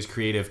movie, there's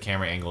creative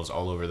camera angles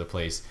all over the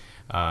place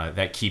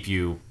that keep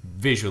you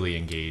visually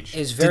engaged.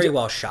 It's very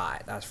well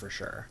shot, that's for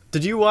sure.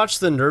 Did you watch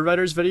the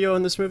Nerdwriters video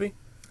in this movie?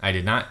 I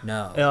did not.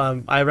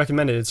 No. I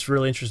recommend it. It's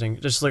really interesting.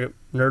 Just look at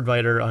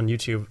Nerdwriter on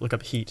YouTube. Look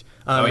up Heat.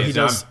 I'm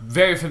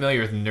very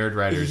familiar with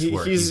Nerdwriter's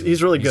work.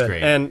 He's really good.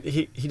 Great. And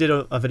he did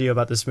a video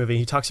about this movie.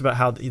 He talks about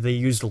how they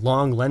used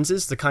long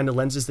lenses, the kind of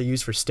lenses they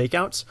use for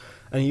stakeouts,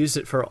 and he used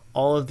it for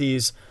all of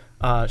these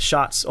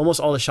shots, almost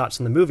all the shots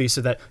in the movie,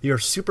 so that you're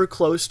super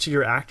close to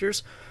your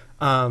actors,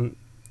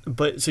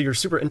 but so you're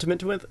super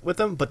intimate with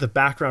them, but the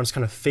backgrounds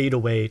kind of fade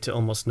away to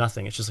almost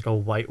nothing. It's just like a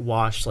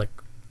whitewashed like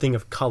thing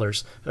of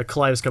colors, a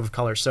kaleidoscope of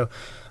colors. So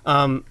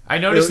I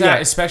noticed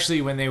that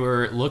especially when they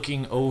were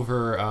looking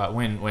over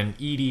when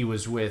Edie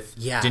was with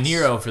De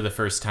Niro for the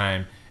first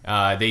time.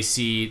 They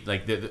see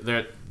like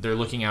they're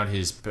looking out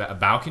his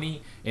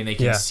balcony, and they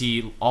can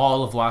see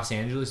all of Los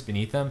Angeles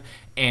beneath them,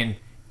 and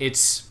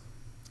it's.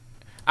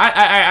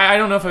 I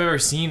don't know if I've ever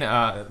seen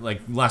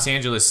like Los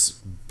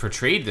Angeles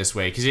portrayed this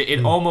way, because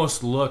it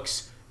almost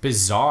looks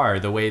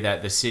bizarre the way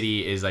that the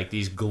city is like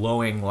these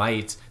glowing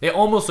lights. They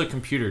almost look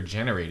computer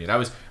generated. I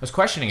was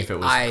questioning if it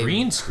was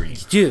green screen.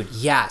 Dude,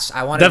 yes,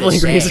 I wanted definitely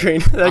to say, green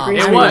screen. That green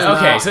it screen was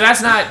okay. So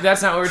that's not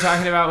what we're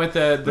talking about with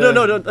the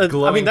no.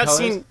 glowing I mean that colors?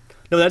 scene.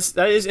 No,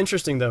 that is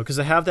interesting though, because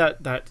they have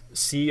that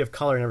sea of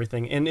color and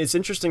everything, and it's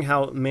interesting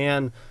how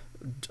Mann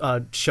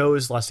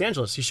shows Los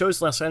Angeles. He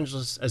shows Los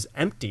Angeles as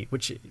empty,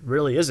 which it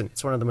really isn't.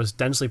 It's one of the most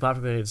densely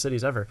populated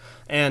cities ever,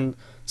 and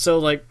so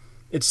like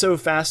it's so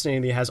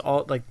fascinating that he has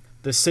all like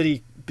the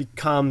city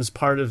becomes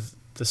part of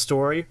the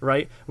story,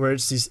 right? Where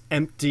it's these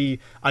empty,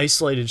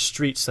 isolated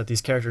streets that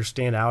these characters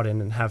stand out in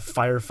and have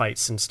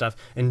firefights and stuff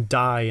and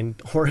die in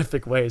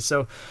horrific ways.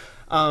 So,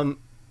 I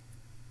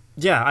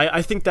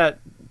think that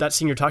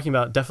scene you're talking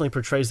about definitely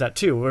portrays that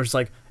too, where it's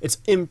like it's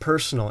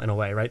impersonal in a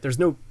way, right? There's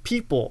no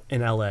people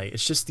in LA.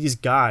 It's just these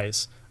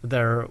guys that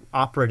are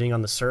operating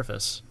on the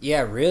surface.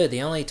 Yeah, really.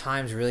 The only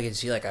times we really get to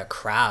see like a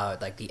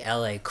crowd, like the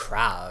LA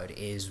crowd,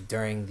 is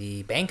during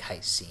the bank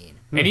heist scene.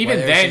 And even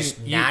then,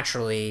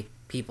 naturally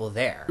people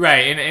there.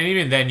 Right, and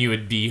even then you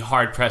would be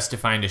hard pressed to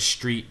find a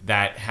street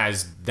that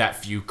has that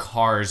few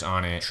cars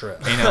on it. True.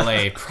 In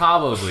LA.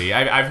 Probably.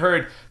 I've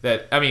heard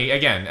that. I mean,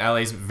 again,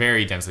 LA's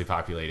very densely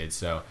populated,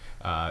 so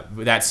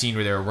that scene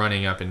where they were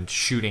running up and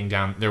shooting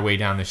down their way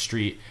down the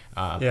street.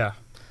 Yeah.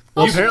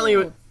 Well,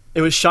 apparently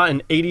it was shot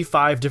in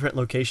 85 different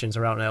locations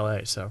around LA.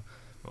 So.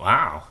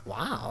 Wow.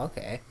 Wow.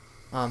 Okay.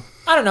 I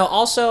don't know.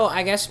 Also,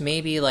 I guess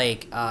maybe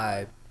like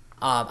I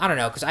don't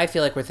know, because I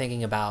feel like we're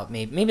thinking about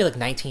maybe like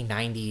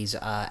 1990s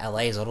LA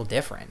is a little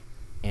different.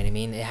 You know what I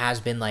mean? It has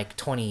been like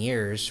 20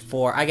 years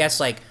for, I guess,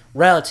 like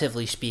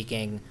relatively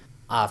speaking,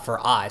 for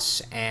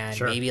us, and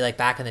Sure. maybe like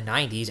back in the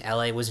 90s,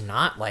 LA was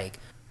not like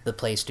the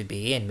place to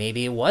be, and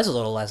maybe it was a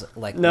little less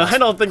like. No, less I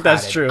don't think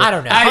that's crowded. true. I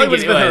don't know. I think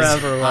Hollywood's it been was. around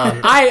for a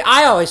while.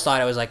 I always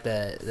thought it was like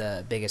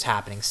the biggest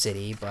happening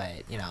city, but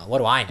you know, what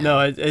do I know? No,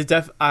 it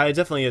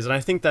definitely is, and I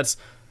think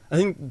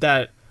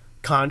that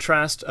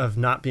contrast of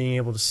not being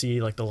able to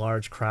see like the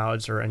large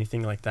crowds or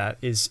anything like that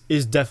is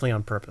definitely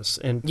on purpose,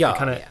 and Yeah, it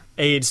kind of yeah.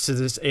 aids to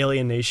this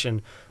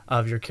alienation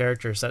of your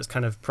characters that's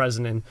kind of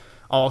present in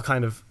all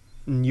kind of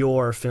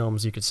your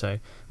films, you could say,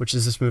 which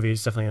is this movie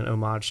is definitely an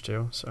homage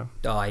to. So.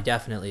 Oh, I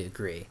definitely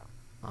agree.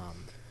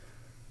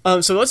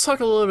 So let's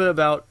talk a little bit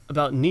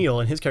about Neil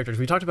and his characters.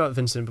 We talked about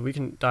Vincent, but we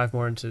can dive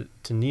more into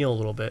Neil a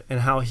little bit and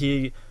how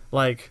he,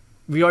 like,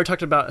 we already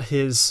talked about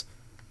his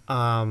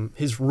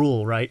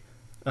rule, right?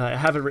 I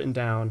have it written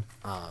down.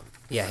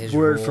 Yeah, his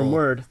Word rule- from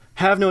word.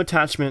 Have no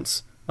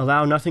attachments.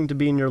 Allow nothing to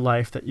be in your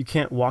life that you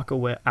can't walk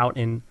away out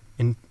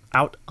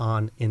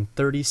on in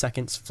 30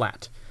 seconds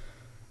flat.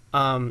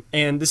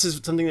 And this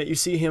is something that you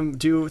see him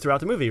do throughout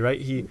the movie,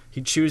 right? He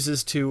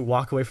chooses to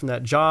walk away from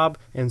that job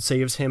and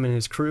saves him and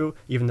his crew,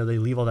 even though they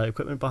leave all that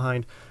equipment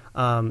behind.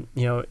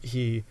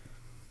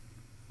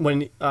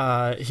 When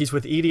he's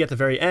with Edie at the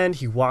very end,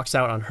 he walks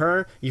out on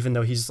her, even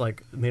though he's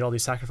like made all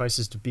these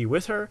sacrifices to be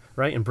with her,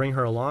 right, and bring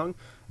her along,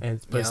 but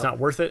it's Yep. not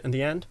worth it in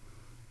the end.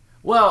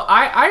 Well,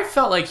 I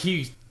felt like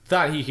he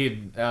thought he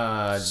could.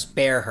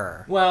 spare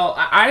her. Well,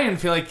 I didn't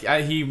feel like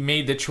he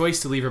made the choice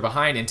to leave her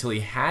behind until he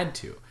had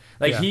to.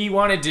 Like, Yeah. he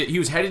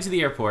was headed to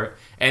the airport,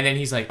 and then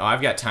he's like, oh,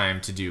 I've got time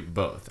to do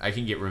both. I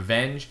can get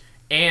revenge,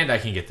 and I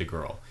can get the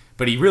girl.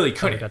 But he really I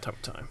couldn't. got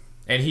tough time.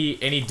 And he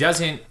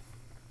doesn't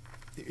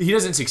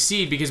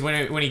succeed because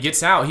when he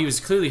gets out, he was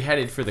clearly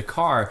headed for the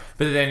car.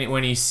 But then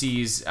when he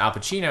sees Al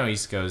Pacino, he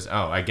goes,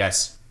 oh, I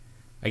guess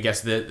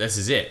this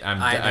is it.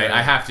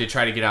 I have to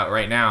try to get out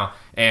right now.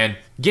 And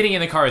getting in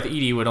the car with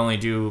Edie would only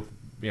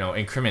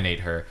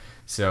incriminate her.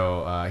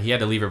 So he had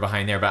to leave her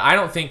behind there. But I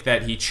don't think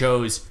that he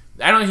chose.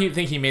 I don't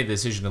think he made the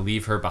decision to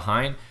leave her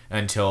behind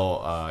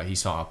until he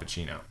saw Al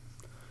Pacino.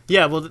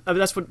 Yeah, well, I mean,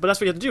 that's what you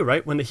have to do,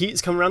 right? When the heat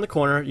is coming around the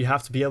corner, you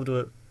have to be able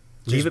to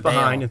leave Just it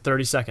behind bail. in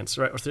 30 seconds,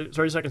 right? Or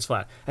 30 seconds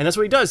flat. And that's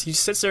what he does. He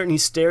sits there and he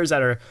stares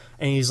at her,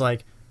 and he's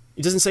like,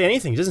 he doesn't say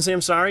anything. He doesn't say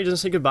I'm sorry. He doesn't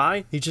say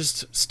goodbye. He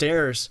just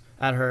stares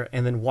at her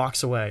and then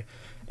walks away.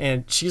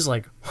 And she's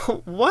like,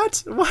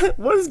 what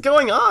is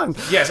going on?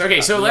 Yes.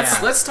 Okay. So Yeah.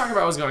 let's talk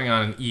about what's going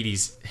on in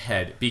Edie's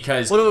head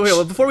because.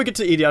 Wait, before we get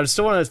to Edie, I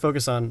still want to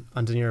focus on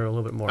De Niro a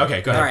little bit more.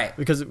 Okay. Go ahead. All right.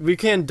 Because we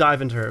can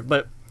dive into her,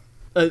 but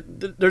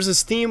there's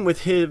this theme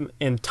with him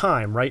and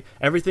time, right?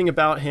 Everything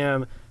about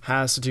him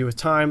has to do with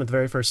time. At the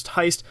very first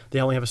heist, they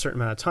only have a certain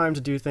amount of time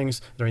to do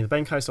things. During the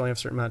bank heist, they only have a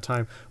certain amount of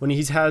time. When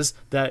he's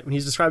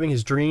describing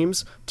his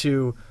dreams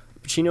to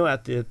Pacino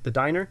at the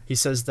diner, he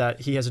says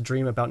that he has a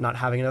dream about not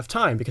having enough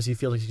time because he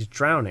feels like he's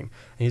drowning,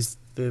 and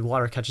the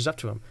water catches up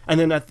to him. And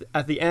then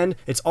at the end,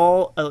 it's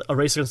all a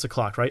race against the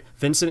clock, right?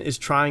 Vincent is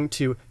trying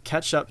to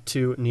catch up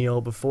to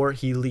Neil before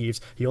he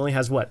leaves. He only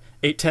has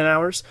 8-10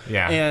 hours.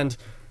 Yeah.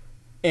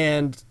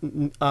 And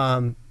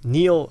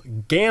Neil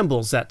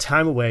gambles that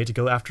time away to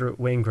go after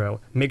Waingro,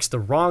 makes the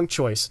wrong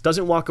choice,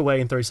 doesn't walk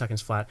away in 30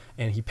 seconds flat,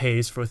 and he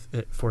pays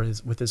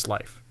with his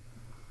life.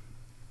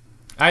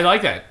 I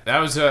like that. That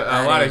was a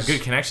lot of is-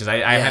 good connections. I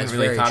yeah, hadn't it's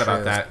really very thought about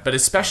true. that, but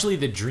especially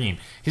the dream,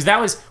 because that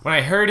was when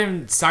I heard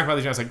him talk about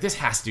the dream. I was like, this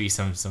has to be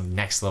some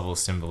next level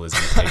symbolism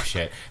type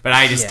shit, but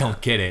I just Yeah.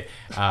 don't get it.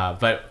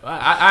 But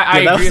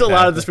I That agree was a with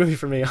lot that. of this movie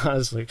for me,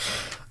 honestly.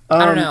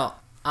 I don't know.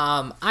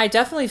 I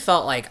definitely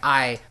felt like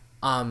I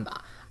don't know.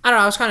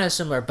 I was kind of in a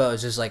similar boat.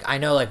 It's just like I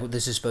know like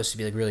this is supposed to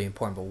be like really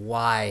important, but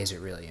why is it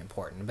really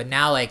important? But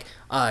now like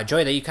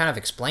Joy, that you kind of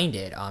explained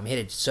it, hit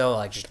it so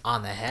like just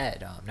on the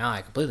head. Now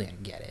I completely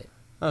get it.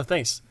 Oh,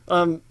 thanks.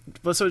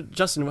 But so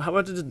Justin,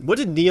 what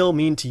did Neil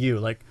mean to you?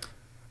 Like,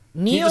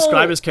 can you Neil,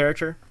 describe his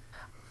character?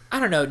 I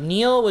don't know.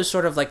 Neil was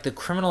sort of like the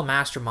criminal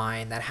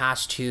mastermind that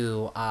has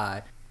to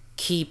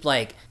keep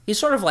like he's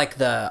sort of like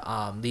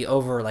the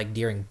over like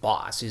daring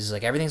boss. He's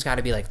like everything's got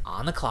to be like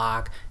on the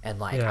clock and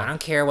like Yeah. I don't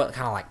care what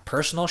kind of like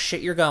personal shit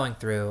you're going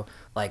through.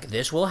 Like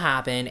this will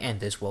happen and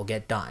this will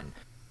get done.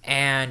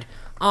 And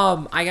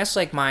I guess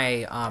like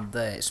my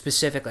the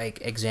specific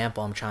like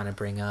example I'm trying to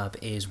bring up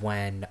is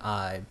when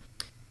De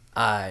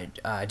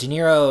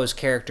Niro's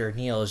character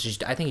Neil is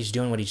just I think he's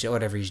doing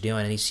whatever he's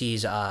doing and he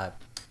sees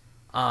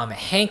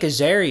Hank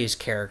Azaria's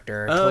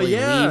character Oh, totally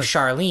yeah. leave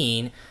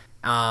Charlene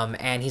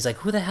and he's like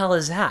who the hell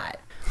is that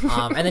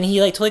And then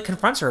he like totally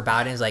confronts her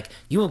about it and is like,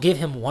 you will give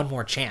him one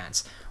more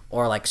chance,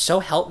 or like, so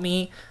help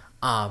me.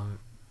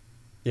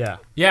 Yeah.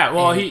 Yeah,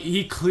 well,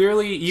 he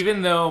clearly,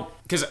 even though,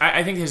 because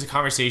I think his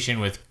conversation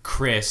with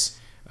Chris,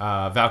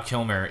 Val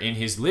Kilmer, in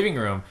his living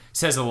room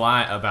says a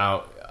lot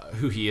about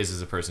who he is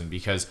as a person.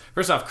 Because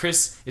first off,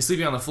 Chris is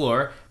sleeping on the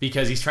floor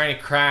because he's trying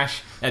to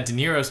crash at De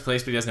Niro's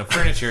place, but he has no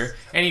furniture.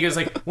 And he goes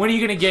like, when are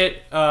you gonna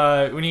get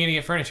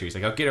furniture? He's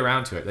like, I'll get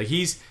around to it. Like,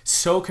 he's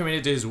so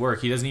committed to his work,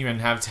 he doesn't even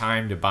have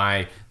time to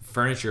buy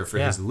furniture for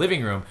his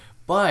living room.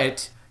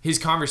 But his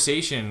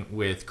conversation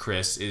with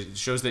Chris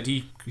shows that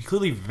he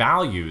clearly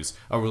values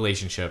a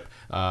relationship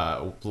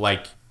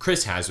like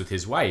Chris has with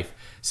his wife.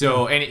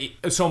 So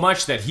so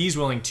much that he's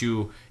willing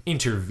to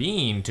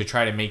intervene to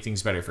try to make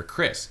things better for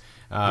Chris.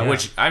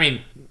 Which, I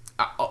mean,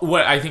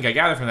 what I think I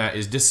gather from that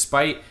is,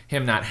 despite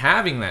him not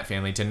having that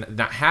family, to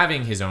not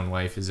having his own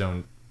wife, his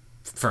own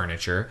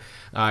furniture,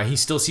 he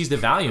still sees the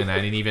value in that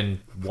and even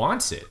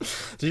wants it.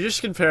 Did you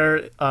just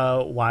compare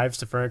wives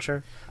to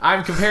furniture?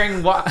 I'm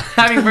comparing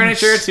having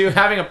furniture to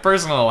having a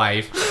personal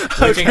life,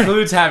 which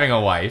includes having a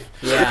wife.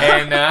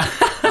 Yeah.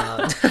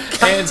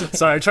 And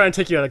Sorry, I'm trying to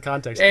take you out of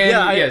context. And,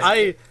 yeah,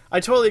 yes. I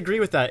totally agree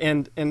with that,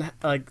 and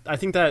like I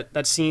think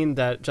that scene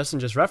that Justin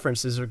just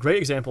referenced is a great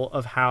example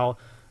of how,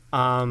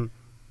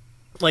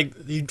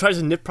 like, he tries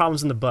to nip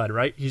problems in the bud.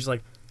 Right? He's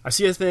like, I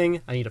see a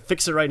thing, I need to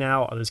fix it right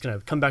now, or it's gonna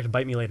come back to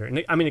bite me later.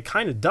 And I mean, it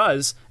kind of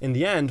does in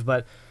the end,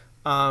 but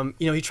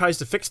he tries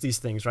to fix these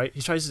things. Right?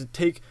 He tries to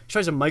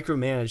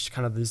micromanage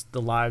kind of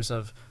the lives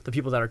of the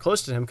people that are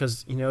close to him,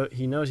 because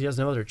he knows he has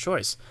no other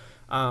choice.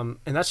 And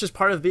that's just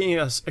part of being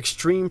an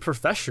extreme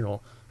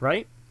professional,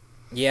 right?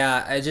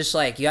 Yeah, I just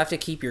like, you have to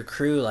keep your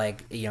crew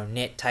like,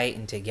 knit tight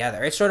and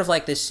together. It's sort of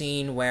like this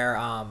scene where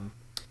I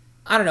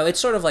don't know, it's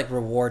sort of like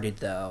rewarded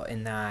though,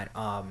 in that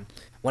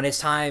when it's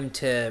time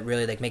to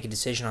really like make a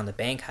decision on the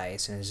bank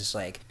heist, and it's just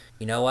like,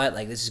 you know what,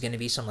 like, this is going to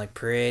be some like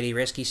pretty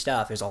risky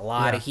stuff. There's a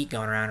lot of heat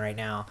going around right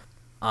now.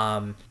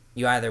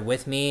 You either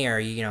with me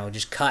or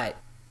just cut.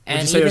 And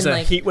Would you say even there's a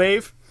like heat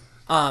wave?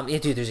 yeah,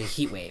 dude, there's a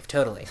heat wave,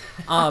 totally.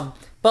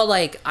 But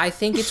like, I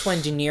think it's when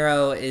De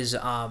Niro is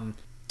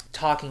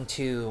talking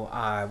to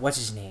what's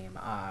his name?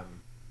 I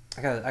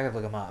gotta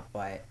look him up,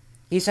 but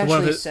he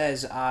essentially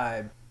says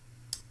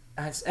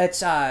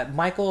it's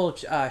Michael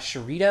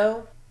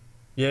Cheritto,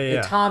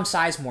 Yeah. Tom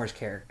Sizemore's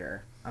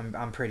character.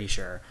 I'm pretty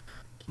sure,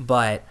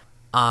 but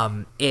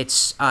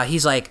it's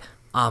he's like,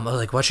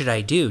 what should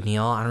I do,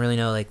 Neil? I don't really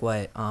know like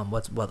what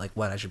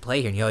I should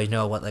play here. And you always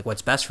know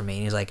what's best for me.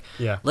 And he's like,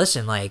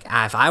 listen, like,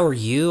 if I were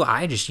you,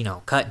 I just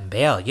cut and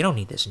bail. You don't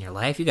need this in your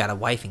life. You got a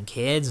wife and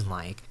kids, and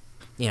like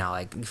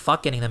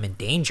fuck getting them in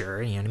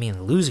danger. You know what I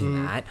mean?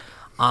 Losing that,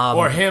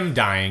 or him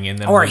dying in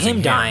them, or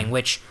him dying,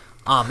 which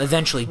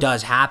eventually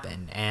does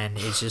happen. And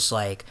it's just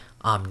like,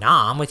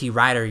 nah, I'm with you,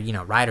 ride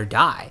or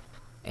die.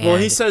 And well,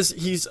 he says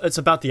it's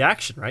about the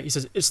action, right? He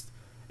says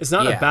it's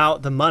not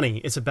about the money.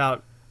 It's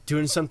about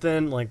doing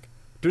something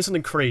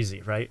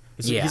crazy, right?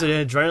 He's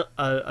an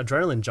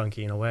adrenaline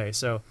junkie in a way.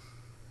 So,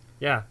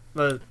 yeah,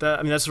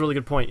 that's a really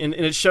good point. And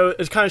it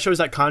kind of shows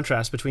that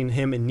contrast between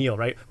him and Neil,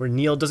 right? Where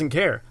Neil doesn't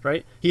care,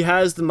 right? He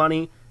has the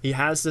money, he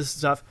has this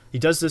stuff, he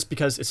does this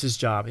because it's his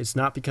job. It's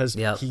not because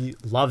he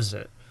loves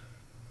it.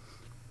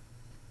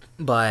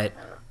 But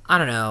I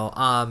don't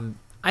know.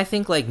 I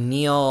think like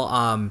Neil.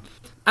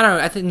 I don't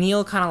know. I think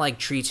Neil kind of like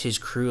treats his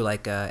crew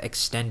like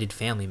extended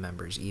family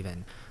members,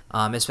 even.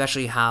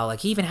 Especially how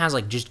like he even has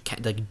like just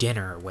like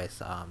dinner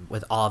with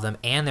all of them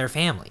and their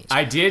families.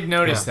 I did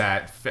notice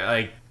that,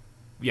 like,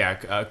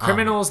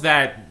 criminals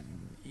that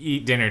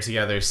eat dinner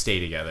together stay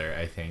together.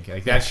 I think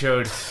like that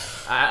showed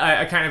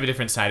a kind of a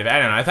different side of it. I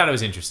don't know. I thought it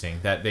was interesting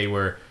that they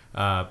were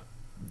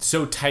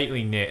so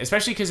tightly knit,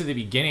 especially because at the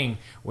beginning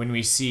when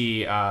we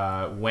see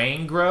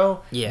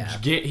Waingro,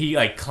 he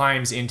like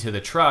climbs into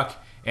the truck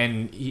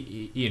and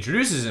he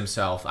introduces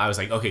himself. I was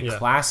like, okay,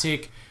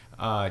 classic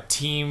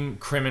team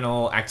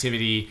criminal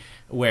activity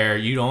where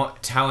you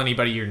don't tell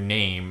anybody your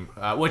name,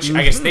 which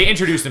I guess they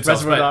introduce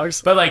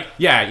themselves, but like,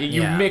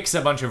 you mix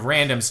a bunch of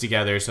randoms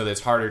together so that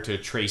it's harder to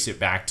trace it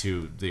back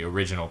to the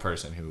original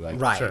person who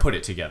put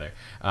it together.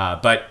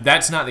 But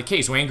that's not the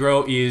case.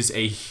 Waingro is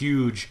a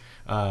huge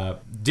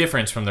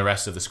difference from the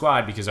rest of the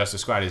squad, because the rest of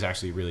the squad is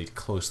actually really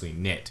closely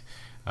knit.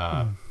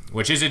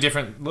 Which is a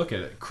different look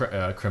at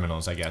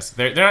criminals, I guess.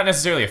 They're not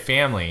necessarily a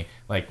family,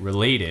 like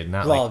related,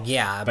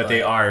 but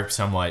they are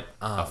somewhat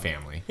a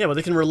family. Yeah, but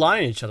they can rely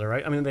on each other,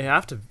 right? I mean, they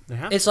have to.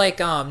 It's like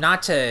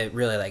not to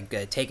really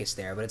like take us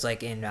there, but it's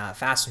like in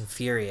Fast and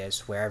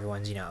Furious, where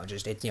everyone's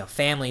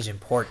family's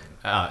important.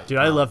 Dude,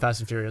 I love Fast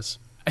and Furious.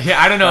 Yeah,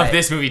 I don't know if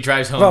this movie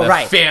drives home the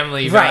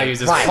family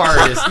values as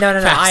hard as no,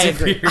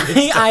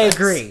 I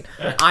agree.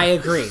 I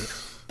agree.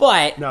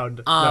 But no,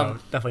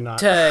 definitely not.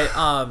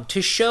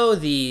 To show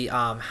the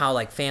how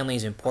like family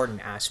is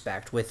important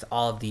aspect with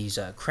all of these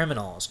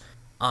criminals,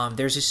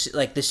 there's this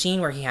like the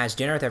scene where he has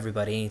dinner with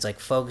everybody and he's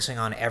like focusing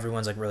on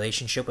everyone's like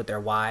relationship with their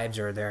wives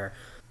or their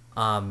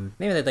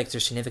maybe like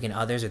their significant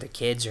others or their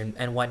kids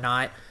and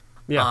whatnot.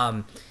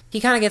 Yeah. He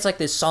kind of gets like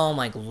this solemn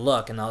like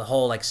look, and the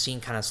whole like scene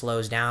kind of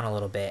slows down a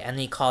little bit, and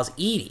then he calls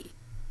Edie.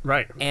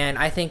 Right. And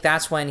I think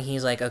that's when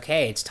he's like,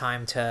 okay, it's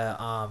time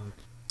to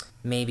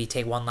maybe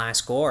take one last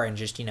score and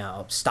just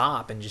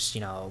stop and just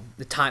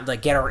the time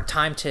like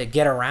time to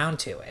get around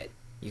to it.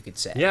 You could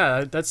say.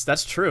 Yeah,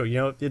 that's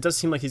true. It does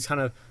seem like he's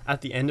kind of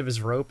at the end of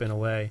his rope in a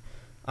way,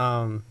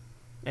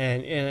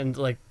 and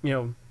like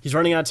he's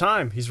running out of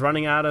time. He's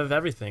running out of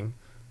everything,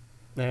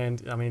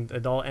 and I mean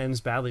it all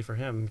ends badly for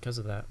him because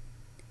of that.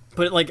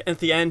 But like at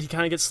the end, he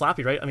kind of gets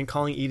sloppy, right? I mean,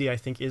 calling Edie, I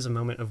think, is a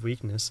moment of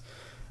weakness,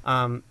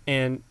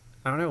 and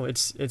I don't know.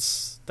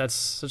 That's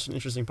such an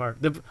interesting part.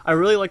 I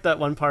really like that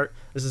one part.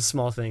 This is a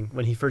small thing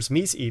when he first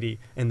meets Edie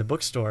in the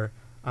bookstore.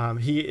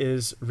 He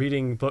is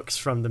reading books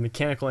from the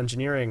mechanical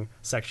engineering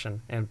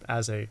section, and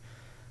as a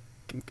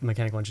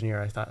mechanical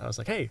engineer, I was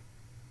like, hey,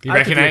 You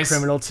I could be a recognize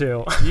criminal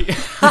too. You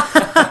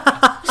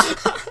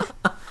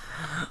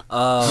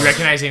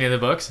recognize any of the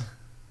books?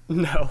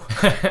 No.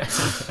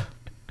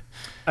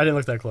 I didn't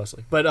look that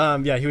closely.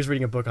 But yeah, he was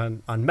reading a book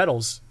on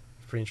metals.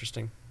 Pretty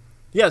interesting.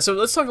 Yeah, so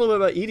let's talk a little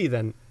bit about Edie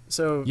then.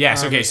 So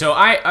Yes, okay. So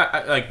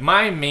I like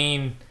my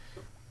main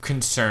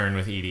concern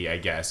with Edie, I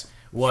guess,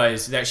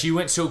 was that she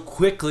went so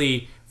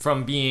quickly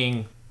from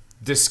being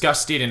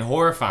disgusted and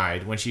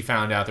horrified when she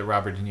found out that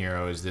Robert De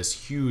Niro is this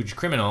huge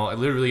criminal,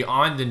 literally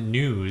on the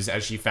news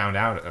as she found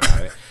out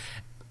about it.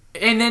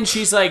 And then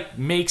she's like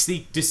makes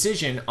the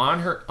decision on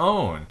her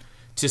own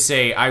to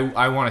say,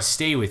 I want to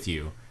stay with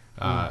you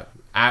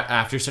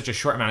after such a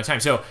short amount of time.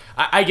 So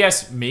I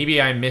guess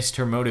maybe I missed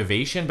her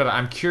motivation, but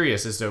I'm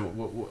curious as to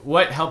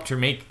what helped her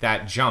make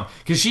that jump.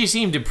 Because she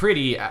seemed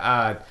pretty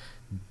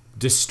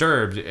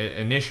disturbed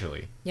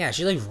initially. Yeah,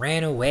 she like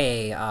ran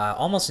away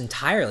almost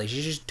entirely.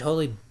 She just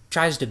totally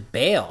tries to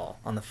bail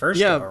on the first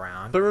go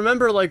around. But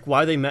remember, like,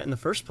 why they met in the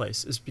first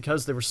place is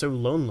because they were so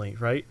lonely,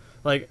 right?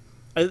 Like,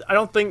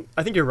 I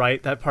think you're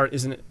right. That part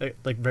isn't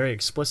like very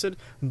explicit,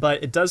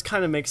 but it does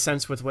kind of make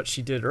sense with what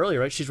she did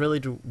earlier, right? She's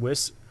ready to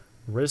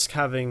risk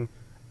having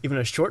even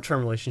a short-term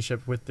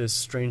relationship with this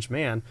strange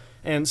man,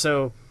 and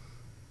so,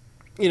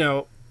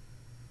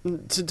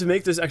 to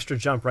make this extra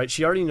jump, right?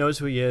 She already knows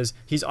who he is.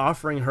 He's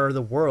offering her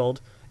the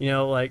world.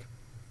 Like,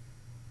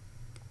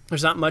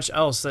 there's not much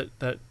else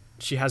that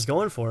she has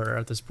going for her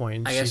at this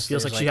point. I She guess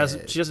feels like there's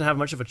she doesn't have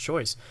much of a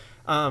choice.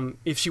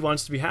 If she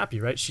wants to be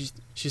happy, right? She's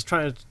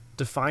trying to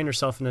define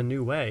herself in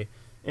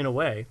a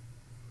way,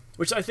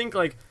 which I think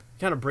like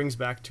kind of brings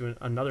back to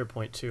another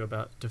point too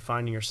about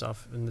defining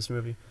yourself in this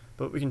movie.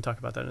 But we can talk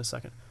about that in a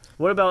second.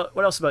 What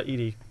else about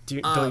Edie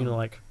don't you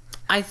like?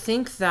 I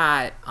think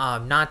that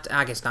not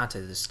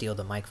to steal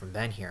the mic from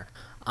Ben here.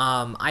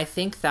 I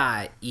think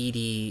that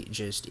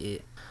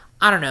Edie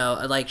I don't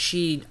know, like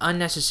she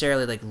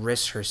unnecessarily like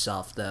risks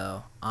herself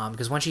though,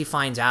 because when she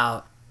finds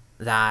out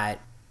that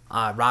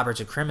Robert's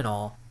a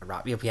criminal,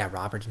 Robert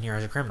De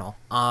Niro's a criminal.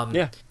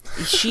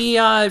 She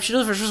first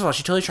of all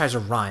she totally tries to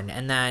run,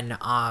 and then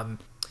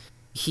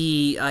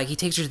he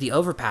takes her to the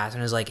overpass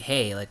and is like,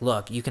 hey, like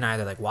look, you can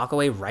either like walk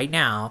away right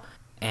now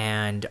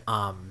and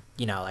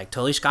like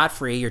totally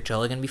scot-free, you're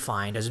totally gonna be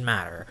fine, doesn't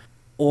matter,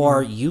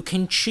 or you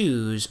can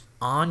choose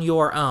on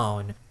your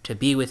own to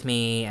be with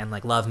me and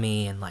like love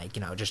me and like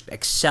just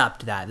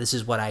accept that this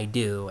is what I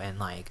do and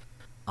like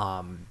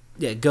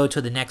go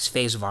to the next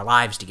phase of our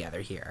lives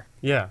together here.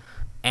 Yeah.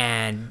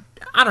 And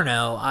I don't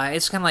know,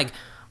 it's kind of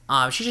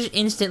like she just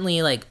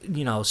instantly like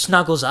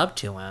snuggles up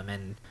to him,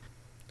 and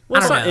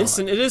well, it's not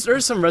instant.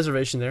 There's some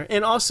reservation there,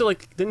 and also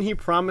like didn't he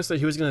promise that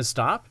he was going to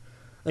stop,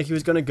 like he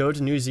was going to go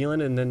to New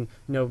Zealand and then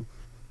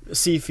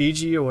see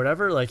Fiji or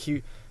whatever, like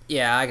he.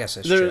 Yeah, I guess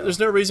that's true. There's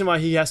no reason why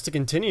he has to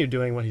continue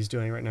doing what he's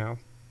doing right now.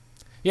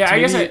 Yeah, I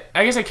guess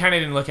I kind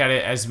of didn't look at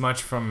it as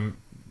much from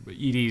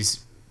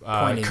Edie's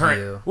point current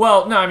of view.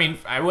 Well, no, I mean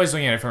I was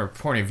looking at it from her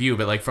point of view,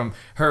 but like from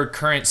her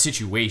current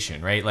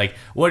situation, right? Like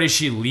what is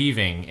she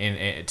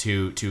leaving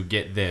to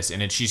get this?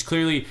 And she's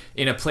clearly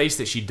in a place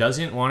that she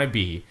doesn't want to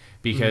be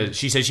because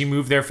she says she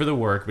moved there for the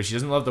work, but she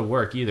doesn't love the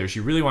work either. She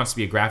really wants to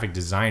be a graphic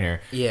designer.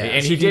 Yeah,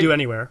 and she can do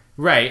anywhere.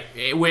 Right,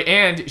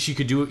 and she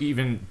could do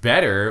even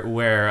better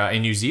where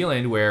in New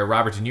Zealand, where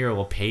Robert De Niro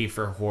will pay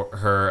for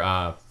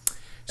her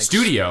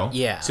studio,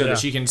 so that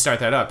she can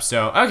start that up.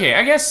 So, okay,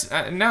 I guess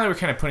now that we're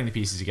kind of putting the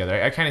pieces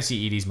together, I kind of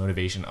see Edie's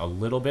motivation a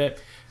little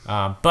bit.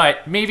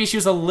 But maybe she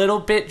was a little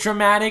bit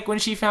dramatic when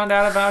she found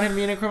out about him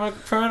being a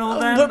criminal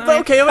then.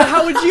 But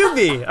how would you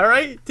be? All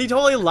right? He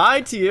totally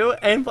lied to you,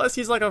 and plus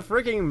he's like a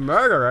freaking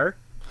murderer.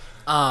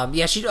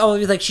 Yeah, she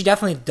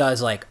definitely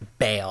does like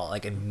bail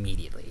like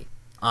immediately.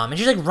 And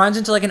she like runs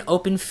into like an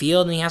open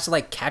field and he has to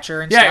like catch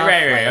her and stuff.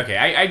 Right. Okay,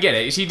 I get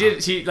it.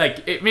 She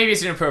like maybe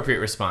it's an appropriate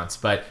response,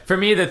 but for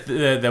me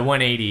the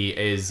 180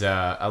 is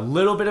a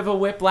little bit of a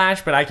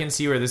whiplash, but I can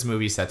see where this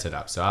movie sets it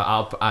up. So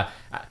I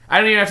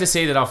don't even have to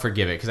say that I'll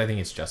forgive it because I think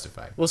it's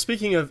justified. Well,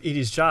 speaking of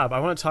Edie's job, I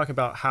want to talk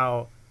about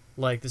how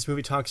like this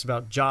movie talks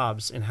about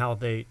jobs and how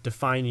they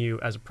define you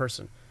as a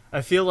person.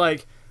 I feel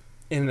like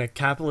in a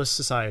capitalist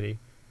society,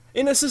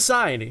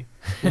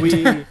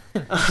 we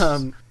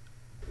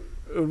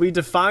we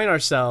define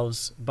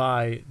ourselves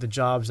by the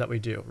jobs that we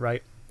do,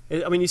 right?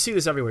 I mean, you see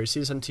this everywhere. You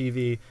see this on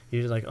TV.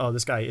 You're like, oh,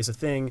 this guy is a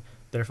thing,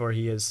 therefore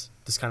he is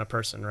this kind of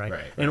person, right?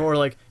 And or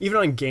like even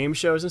on game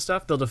shows and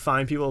stuff, they'll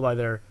define people by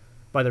their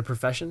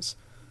professions.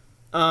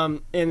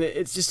 And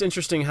it's just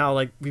interesting how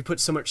like we put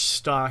so much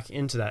stock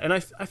into that, and I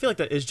feel like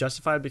that is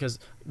justified because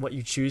what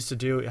you choose to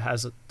do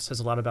says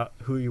a lot about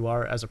who you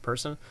are as a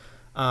person.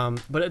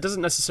 But it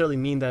doesn't necessarily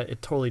mean that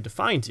it totally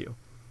defines you.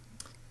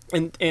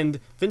 And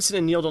Vincent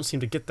and Neil don't seem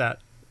to get that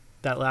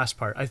last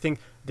part. I think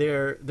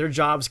their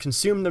jobs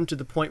consume them to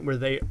the point where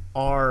they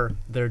are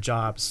their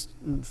jobs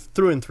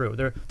through and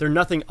through. They're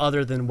nothing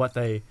other than what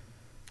they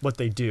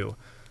do.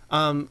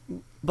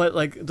 But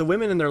like the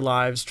women in their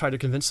lives try to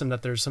convince them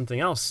that there's something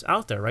else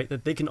out there, right?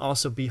 That they can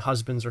also be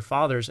husbands or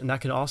fathers, and that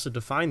can also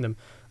define them.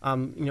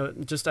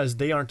 Just as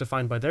they aren't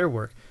defined by their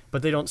work,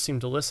 but they don't seem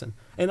to listen.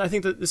 And I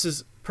think that this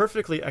is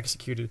perfectly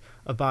executed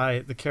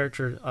by the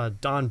character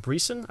Don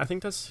Breeson. I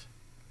think that's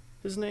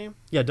his name.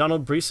 Yeah,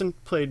 Donald Breeson,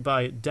 played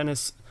by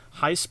Dennis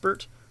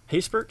Haysbert,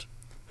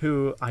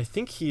 who I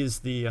think he is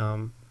the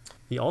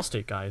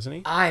Allstate guy, isn't he?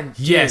 He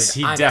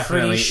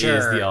definitely is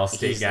the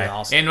Allstate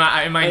guy. In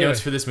my Anyway. notes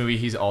for this movie,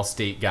 he's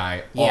Allstate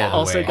guy. Yeah.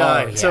 all the way. Allstate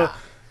guy. Oh, yeah.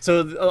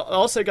 So the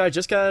Allstate guy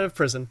just got out of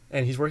prison,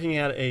 and he's working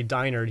at a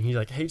diner, and he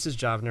like hates his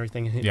job and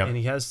everything, and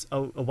he has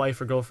a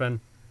wife or girlfriend,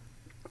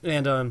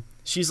 and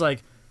he's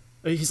like,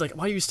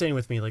 why are you staying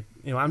with me? Like,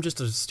 I'm just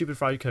a stupid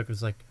fried cook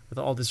who's like with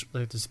all this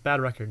this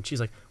bad record. And she's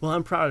like, well,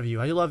 I'm proud of you.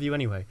 I love you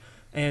anyway.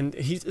 And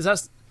he's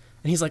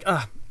like,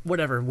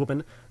 whatever,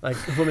 woman, like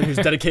a woman who's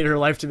dedicated her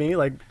life to me.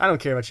 Like, I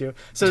don't care about you.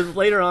 So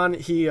later on,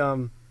 he's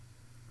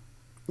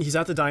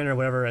at the diner or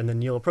whatever, and then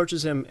Neil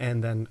approaches him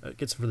and then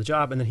gets him for the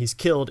job, and then he's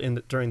killed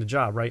during the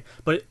job, right?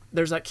 But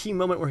there's that key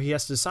moment where he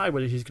has to decide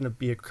whether he's going to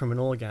be a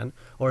criminal again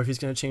or if he's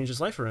going to change his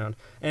life around.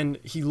 And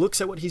he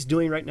looks at what he's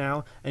doing right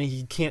now, and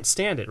he can't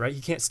stand it, right? He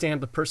can't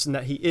stand the person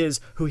that he is,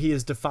 who he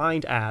is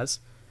defined as,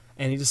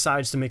 and he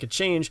decides to make a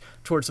change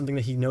towards something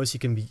that he knows he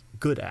can be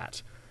good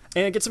at.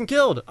 And it gets him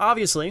killed,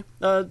 obviously.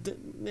 And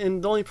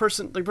the only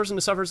person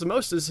who suffers the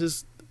most is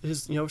his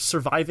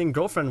surviving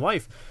girlfriend,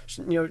 wife.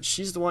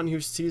 She's the one who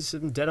sees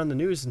him dead on the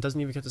news and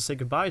doesn't even get to say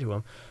goodbye to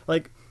him.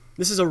 Like,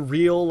 this is a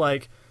real,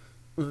 like,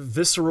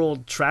 visceral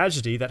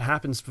tragedy that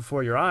happens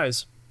before your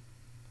eyes.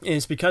 And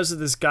it's because of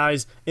this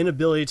guy's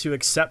inability to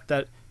accept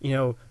that,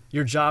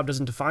 your job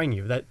doesn't define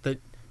you, that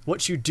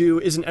what you do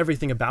isn't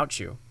everything about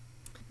you.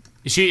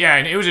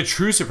 And it was a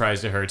true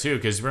surprise to her too,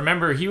 because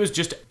remember, he was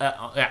just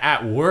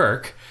at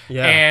work,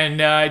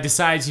 and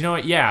decides, you know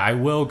what, I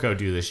will go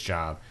do this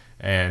job,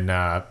 and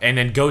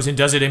then goes and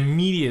does it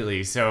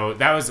immediately. So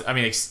that was, I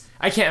mean,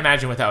 I can't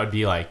imagine what that would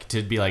be like,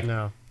 to be like,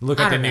 No. look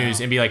at the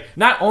news and be like,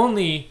 not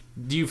only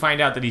do you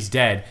find out that he's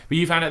dead, but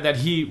you find out that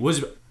he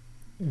was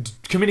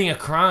committing a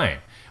crime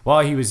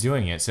while he was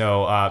doing it.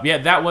 So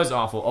that was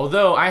awful.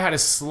 Although I had a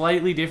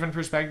slightly different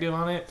perspective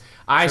on it.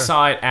 I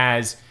saw it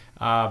as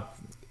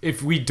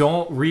if we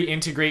don't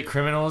reintegrate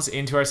criminals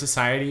into our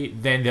society,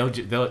 then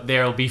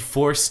they'll be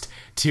forced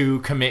to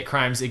commit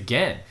crimes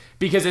again.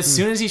 Because as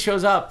soon as he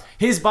shows up,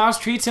 his boss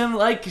treats him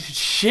like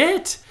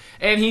shit.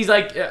 And he's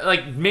like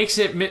makes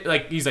it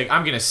like, he's like,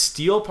 I'm gonna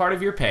steal part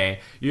of your pay.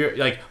 You're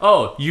like,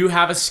 oh, you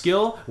have a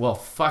skill? Well,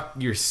 fuck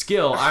your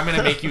skill. I'm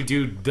gonna make you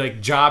do like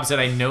jobs that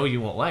I know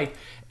you won't like.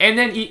 And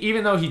then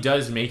even though he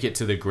does make it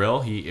to the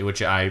grill,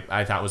 which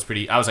I thought was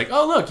pretty, I was like,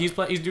 oh look, he's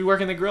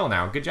working the grill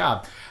now. Good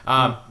job.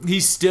 He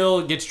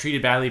still gets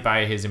treated badly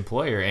by his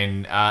employer,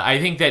 and I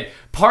think that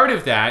part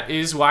of that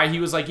is why he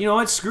was like, you know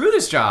what, screw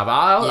this job.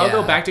 I'll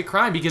go back to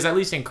crime, because at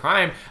least in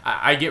crime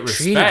I get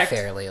respect. Treated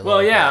fairly a little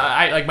bit.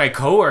 I like my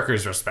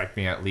coworkers respect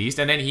me at least.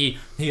 And then he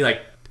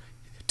like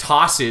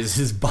tosses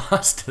his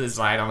boss to the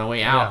side on the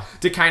way out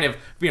to kind of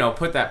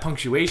put that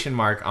punctuation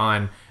mark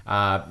on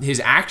his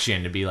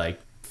action, to be like,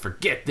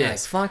 forget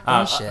this. Like,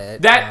 fuck this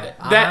shit.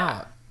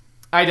 That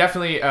I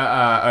definitely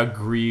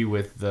agree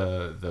with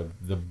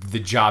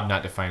the job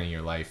not defining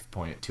your life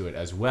point to it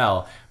as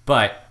well.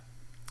 But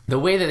the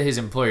way that his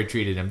employer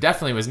treated him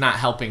definitely was not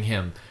helping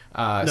him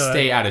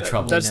stay out of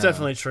trouble. That's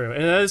definitely true,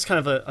 and that is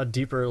kind of a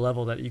deeper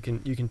level that you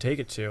can take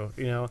it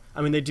to.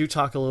 I mean, they do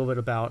talk a little bit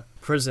about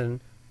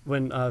prison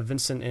when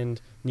Vincent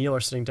and Neil are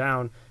sitting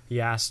down. He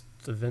asked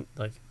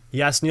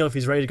Neil if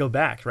he's ready to go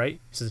back. Right?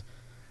 He says,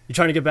 "You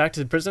trying to get back to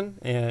the prison?"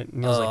 And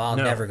Neil's like, I'll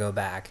 "No." never go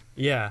back.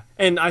 Yeah,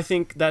 and I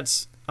think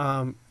that's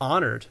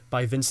honored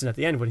by Vincent at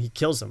the end when he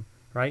kills him.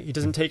 Right? He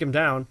doesn't take him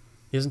down.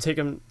 He doesn't take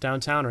him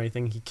downtown or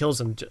anything. He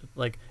kills him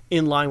like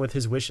in line with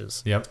his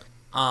wishes. Yep.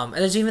 And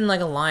there's even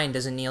like a line,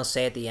 doesn't Neil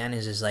say at the end,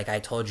 is just like, I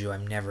told you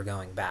I'm never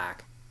going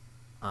back.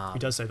 He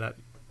does say that.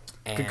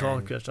 Good call,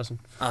 Justin.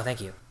 Oh,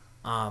 thank you.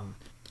 I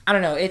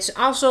don't know. It's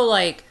also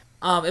like,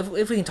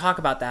 if we can talk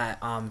about that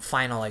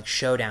final like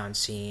showdown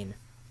scene,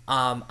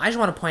 I just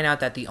want to point out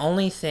that the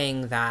only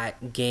thing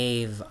that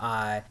gave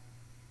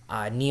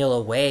Neil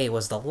away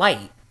was the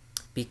light,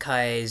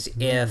 because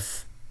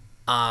if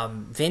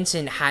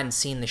Vincent hadn't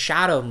seen the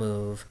shadow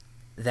move,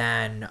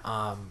 then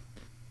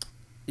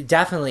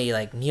definitely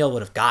like Neil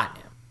would have gotten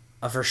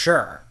him for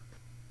sure.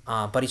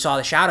 but he saw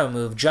the shadow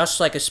move just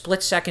like a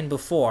split second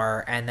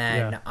before, and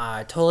then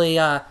totally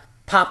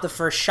popped the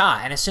first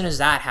shot. And as soon as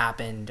that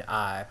happened,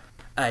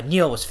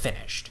 Neil was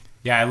finished.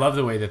 Yeah, I love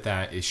the way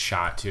that is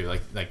shot too.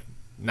 Like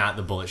not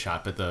the bullet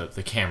shot, but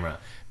the camera,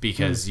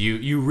 because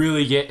you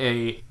really get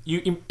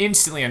you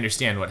instantly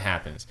understand what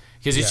happens,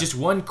 because it's just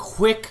one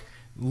quick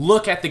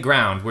look at the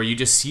ground where you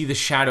just see the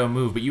shadow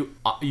move, but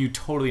you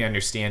totally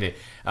understand it.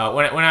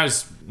 When I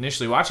was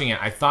initially watching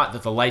it, I thought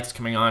that the lights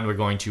coming on were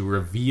going to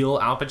reveal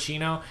Al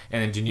Pacino,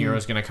 and then De Niro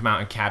was going to come out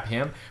and cap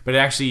him, but it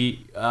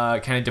actually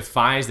kind of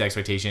defies the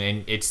expectation,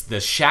 and it's the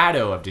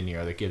shadow of De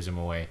Niro that gives him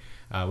away.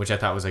 Which I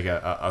thought was like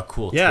a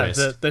cool twist.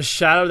 Yeah, the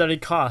shadow that he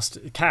cast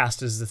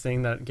is the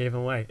thing that gave him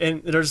away.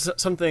 And there's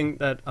something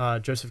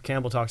that Joseph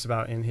Campbell talks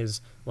about in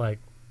his like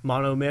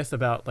monomyth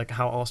about like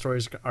how all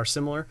stories are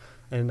similar,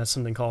 and that's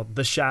something called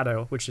the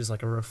shadow, which is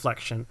like a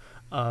reflection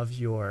of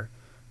your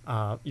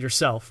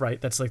yourself, right?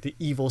 That's like the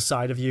evil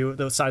side of you,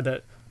 the side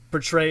that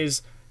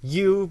portrays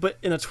you, but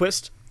in a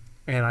twist.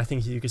 And I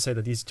think you could say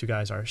that these two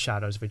guys are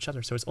shadows of each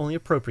other, so it's only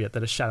appropriate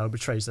that a shadow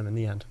betrays them in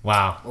the end.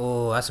 Wow.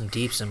 Oh, that's some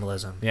deep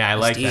symbolism. Yeah, I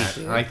like that.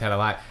 Dude. I like that a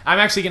lot. I'm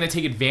actually going to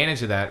take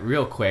advantage of that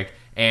real quick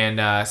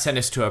and send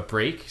us to a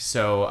break,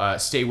 so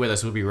stay with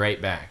us. We'll be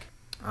right back.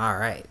 All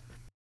right.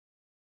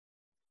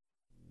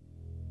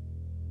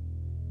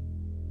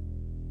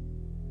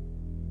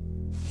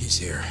 He's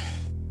here.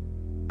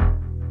 I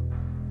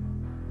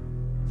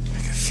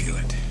can feel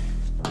it.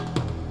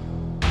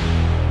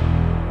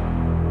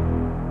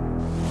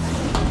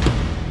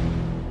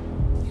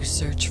 You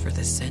search for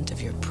the scent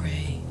of your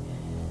prey,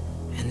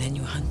 and then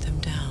you hunt them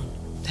down.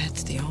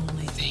 That's the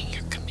only thing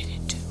you're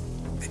committed to.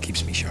 It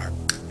keeps me sharp,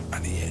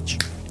 on the edge,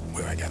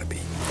 where I gotta be.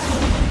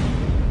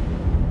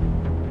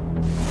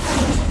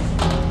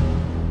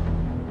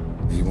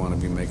 You want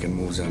to be making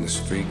moves on the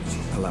street?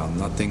 Allow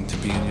nothing to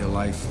be in your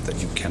life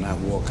that you cannot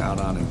walk out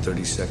on in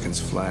 30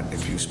 seconds flat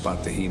if you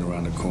spot the heat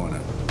around the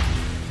corner.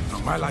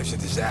 My life's a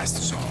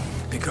disaster zone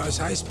because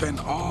I spend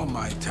all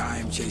my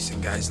time chasing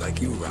guys like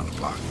you around the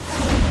block.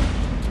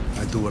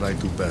 I do what I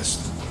do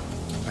best.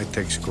 I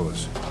take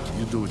scores.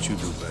 You do what you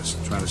do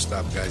best, trying to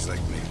stop guys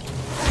like me.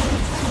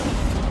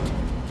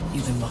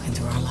 You've been walking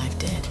through our life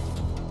dead.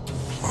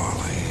 All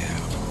I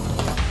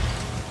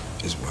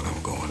am is what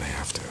I'm going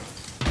after.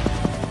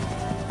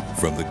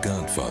 From The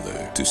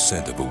Godfather to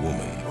Scent of a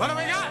Woman. What do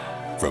we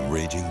got? From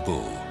Raging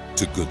Bull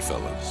to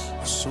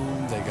Goodfellas.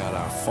 Assume they got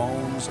our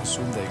phones,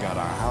 assume they got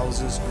our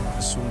houses,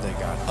 assume they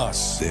got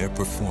us. Their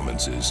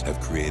performances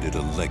have created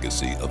a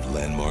legacy of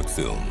landmark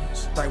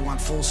films. I want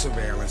full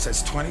surveillance.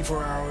 That's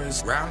 24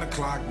 hours, round the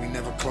clock. We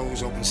never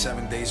close, open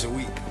 7 days a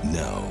week.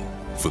 Now,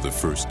 for the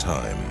first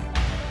time,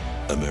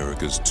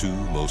 America's two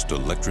most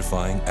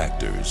electrifying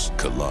actors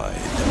collide.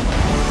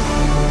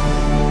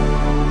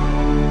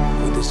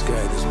 With this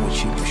guy, there's more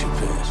cheap you should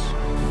pass.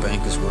 The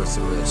bank is worth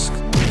the risk.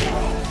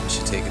 You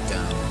should take it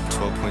down.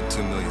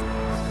 12.2 million.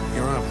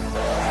 You're up.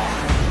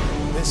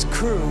 This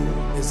crew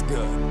is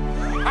good.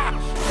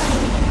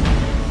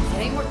 It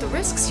ain't worth the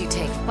risks you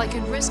take. Like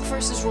in risk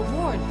versus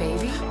reward,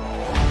 baby.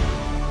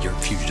 You're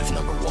fugitive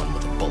number one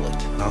with a bullet.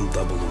 I'm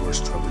double the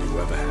worst trouble you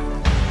ever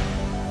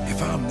had.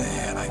 If I'm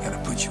there and I gotta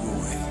put you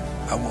away,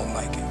 I won't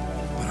like it.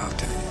 But I'll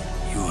tell you,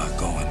 you are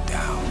going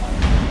down.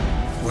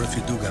 What if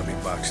you do got me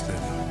boxed in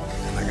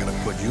and I gotta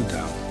put you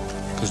down?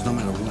 Because no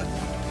matter what,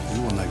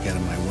 you will not get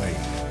in my way.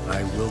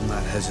 I will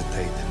not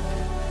hesitate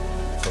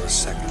for a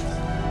second.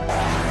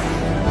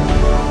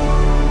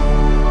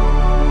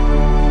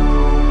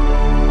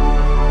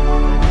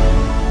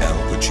 Al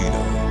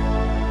Pacino,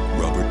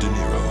 Robert De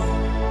Niro,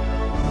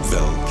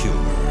 Val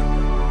Kilmer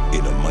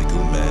in a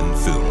Michael Mann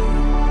film.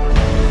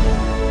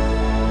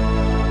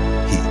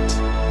 Heat.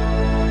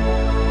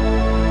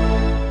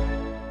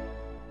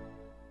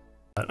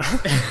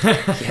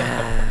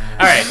 Yeah.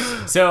 All right,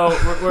 so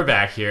we're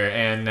back here,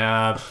 and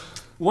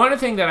one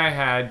thing that I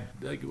had,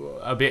 like,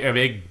 a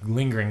big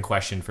lingering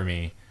question for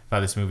me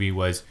about this movie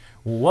was,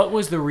 what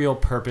was the real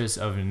purpose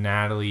of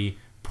Natalie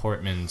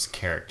Portman's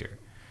character?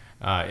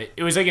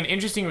 It was like an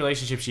interesting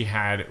relationship she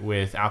had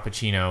with Al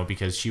Pacino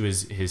because she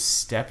was his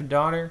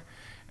stepdaughter,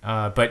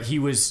 but he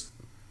was,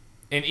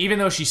 and even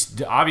though she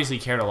obviously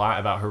cared a lot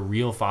about her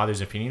real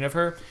father's opinion of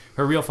her,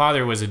 her real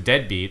father was a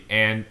deadbeat,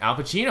 and Al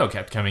Pacino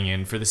kept coming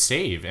in for the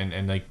save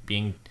and like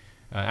being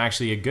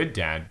actually a good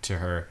dad to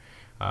her.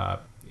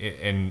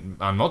 And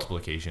on multiple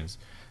occasions.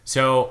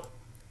 So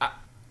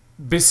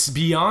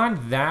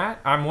beyond that,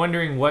 I'm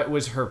wondering what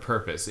was her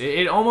purpose.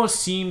 It almost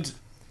seemed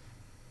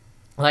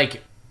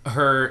like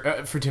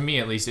her, to me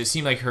at least, it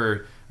seemed like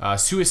her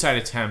suicide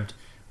attempt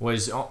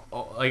was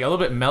like a little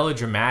bit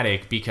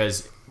melodramatic,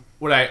 because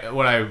what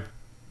I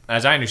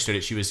as I understood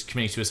it, she was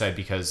committing suicide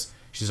because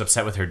she's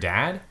upset with her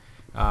dad.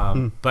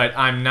 But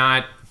I'm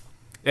not.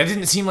 That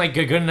didn't seem like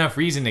a good enough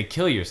reason to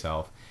kill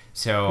yourself.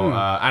 So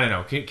I don't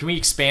know. Can we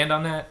expand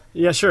on that?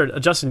 Yeah, sure.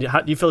 Justin, do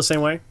you feel the same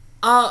way?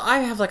 I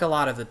have like a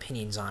lot of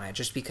opinions on it,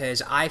 just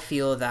because I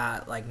feel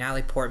that like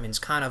Natalie Portman's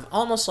kind of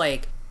almost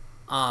like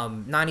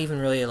not even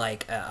really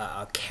like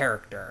a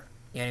character.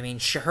 You know what I mean?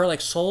 Her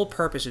like sole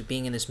purpose of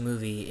being in this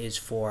movie is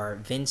for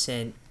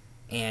Vincent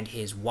and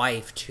his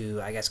wife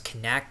to, I guess,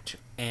 connect.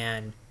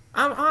 And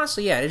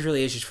honestly, yeah, it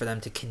really is just for them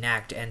to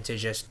connect and to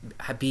just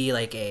be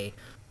like a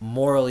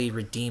morally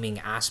redeeming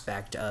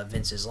aspect of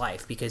Vince's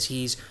life, because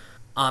he's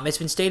it's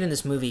been stated in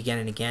this movie again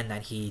and again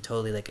that he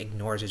totally like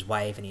ignores his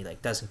wife and he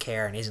like doesn't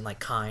care and isn't like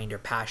kind or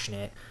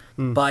passionate,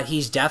 but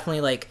he's definitely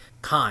like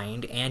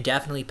kind and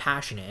definitely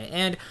passionate,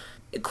 and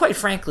quite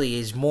frankly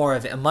is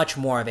much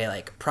more of a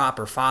like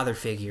proper father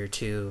figure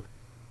to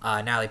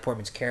Natalie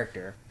Portman's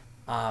character.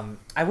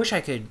 I wish I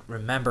could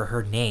remember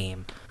her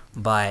name,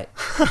 but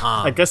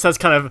I guess that's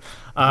kind of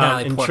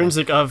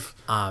intrinsic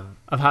Portman.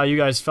 of how you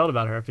guys felt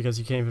about her, because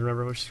you can't even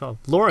remember what she's called.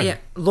 Lauren. Yeah,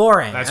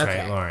 Lauren. That's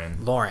okay. right,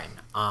 Lauren.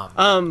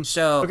 Lauren.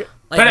 So, okay.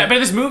 like, But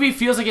this movie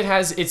feels like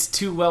it's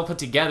too well put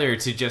together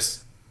to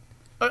just.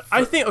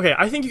 I think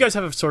you guys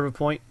have a sort of a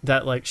point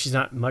that like she's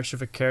not much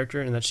of a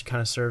character and that she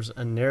kind of serves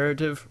a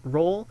narrative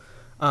role,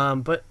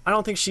 but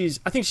I think she's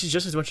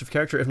just as much of a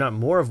character, if not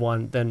more of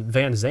one, than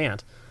Van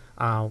Zandt,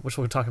 which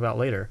we'll talk about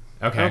later.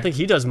 Okay. I don't think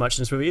he does much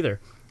in this movie either.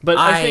 But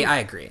I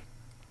agree.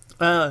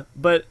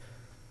 But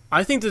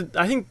I think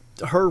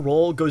her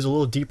role goes a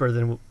little deeper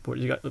than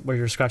where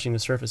you're scratching the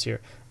surface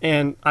here.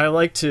 And I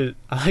like to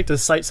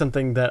cite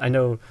something that I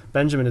know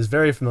Benjamin is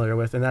very familiar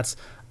with, and that's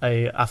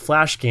a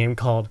Flash game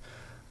called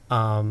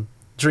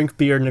Drink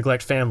Beer,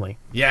 Neglect Family.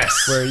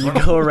 Yes. Where you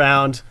go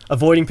around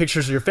avoiding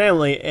pictures of your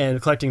family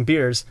and collecting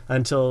beers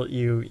until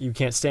you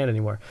can't stand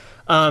anymore.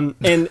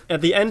 And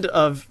at the end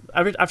of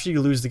after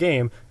you lose the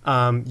game,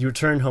 you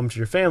return home to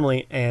your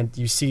family and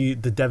you see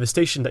the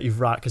devastation that you've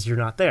wrought because you're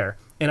not there.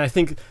 And I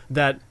think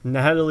that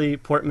Natalie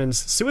Portman's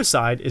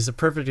suicide is a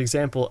perfect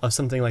example of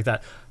something like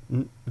that.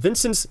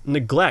 Vincent's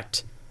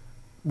neglect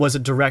was a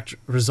direct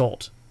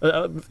result.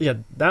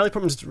 Natalie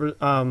Portman's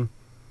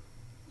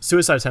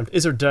suicide attempt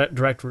is a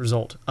direct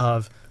result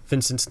of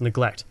Vincent's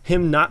neglect.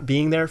 Him not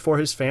being there for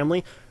his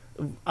family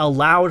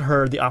allowed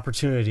her the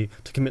opportunity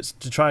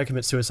to try to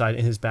commit suicide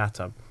in his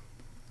bathtub.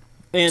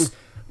 And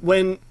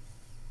when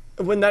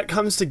that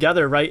comes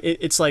together, right,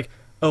 it's like,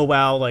 oh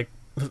wow, like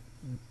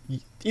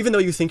even though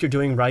you think you're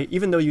doing right,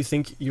 even though you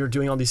think you're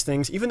doing all these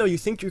things, even though you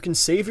think you can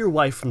save your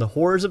wife from the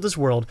horrors of this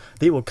world,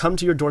 they will come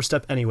to your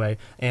doorstep anyway,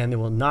 and they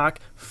will knock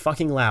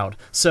fucking loud.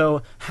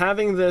 So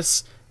having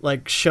this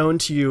like shown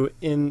to you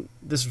in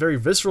this very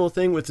visceral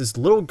thing with this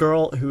little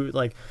girl who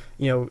like,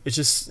 is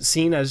just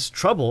seen as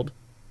troubled,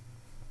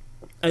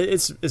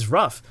 it's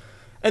rough.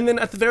 And then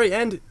at the very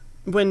end,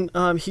 when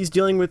he's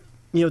dealing with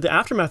the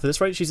aftermath of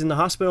this, right? She's in the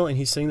hospital and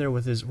he's sitting there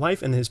with his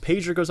wife, and his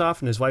pager goes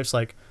off, and his wife's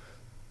like,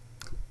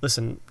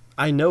 "Listen,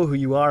 I know who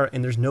you are,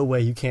 and there's no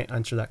way you can't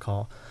answer that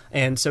call."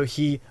 And so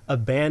he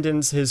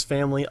abandons his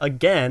family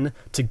again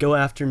to go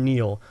after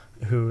Neil,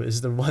 who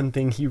is the one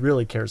thing he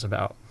really cares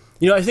about.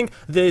 I think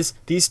these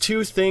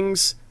two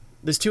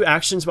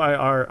actions by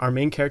our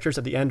main characters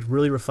at the end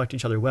really reflect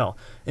each other well,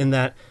 in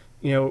that,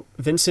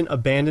 Vincent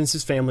abandons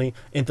his family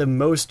in the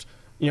most,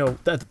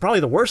 probably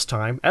the worst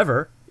time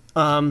ever,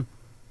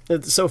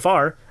 so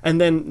far. And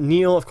then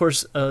Neil, of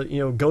course,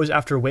 goes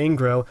after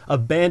Waingro,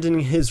 abandoning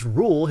his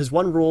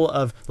one rule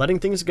of letting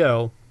things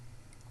go.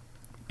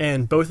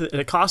 And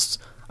it costs,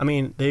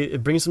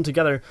 it brings them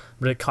together,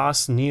 but it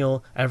costs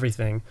Neil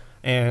everything.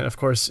 And of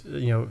course,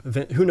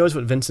 who knows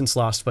what Vincent's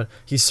lost, but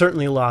he's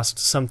certainly lost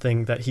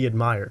something that he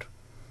admired.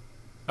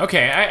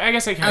 Okay, I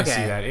guess I kind of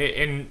see that.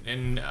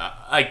 And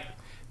like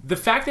the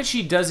fact that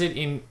she does it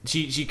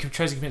she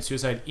tries to commit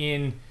suicide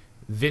in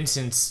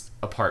Vincent's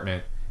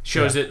apartment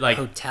shows it like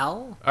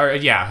hotel.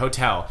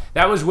 Hotel.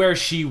 That was where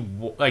she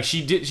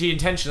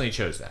intentionally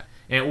chose that,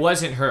 and it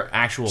wasn't her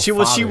actual.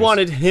 She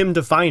wanted him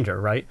to find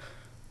her, right?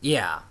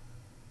 Yeah.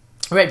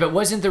 Right, but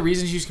wasn't the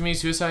reason she was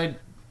committing suicide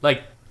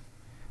like?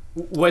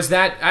 Was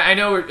that I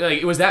know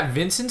like was that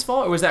Vincent's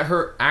fault, or was that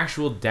her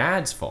actual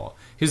dad's fault?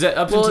 Because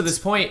up until this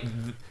point,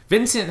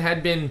 Vincent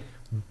had been,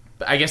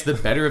 I guess, the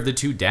better of the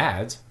two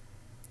dads.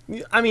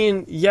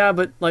 Yeah,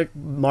 but like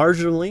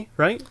marginally,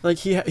 right? Like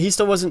he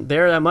still wasn't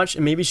there that much,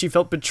 and maybe she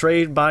felt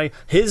betrayed by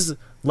his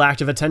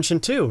lack of attention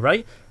too,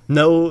 right?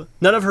 No,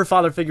 none of her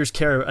father figures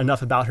care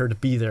enough about her to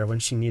be there when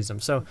she needs them.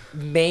 So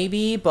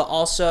maybe, but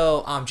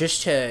also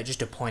just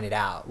to point it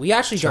out, we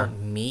actually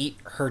don't meet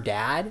her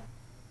dad.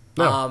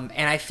 No.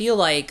 And I feel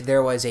like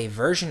there was a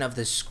version of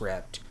the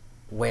script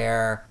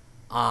where,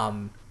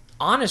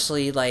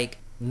 honestly, like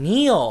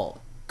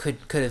Neil could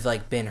have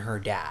like been her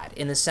dad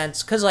in the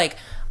sense, because like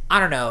I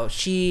don't know,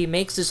 she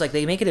makes this like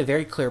they make it a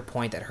very clear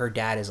point that her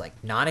dad is like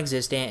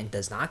non-existent and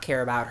does not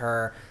care about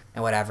her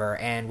and whatever.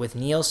 And with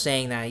Neil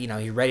saying that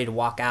he's ready to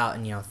walk out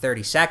in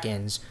 30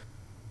 seconds,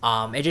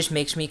 it just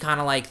makes me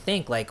kind of like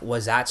think like,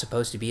 was that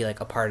supposed to be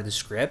like a part of the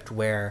script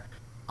where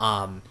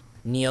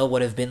Neil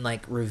would have been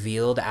like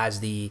revealed as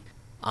the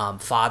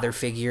father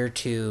figure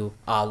to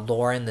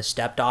Lauren, the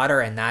stepdaughter,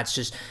 and that's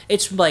just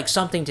it's like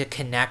something to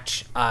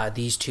connect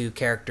these two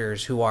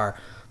characters who are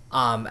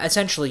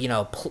essentially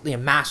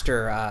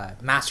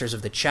masters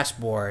of the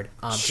chessboard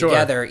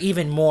together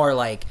even more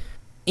like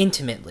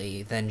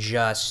intimately than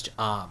just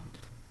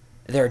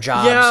their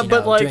jobs, Yeah,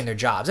 but, like, doing their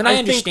jobs. And I I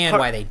think understand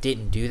why they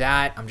didn't do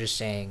that. I'm just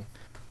saying.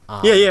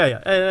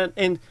 Yeah.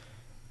 And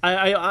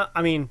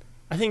I mean,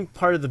 I think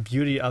part of the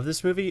beauty of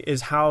this movie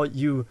is how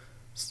you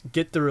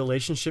get the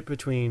relationship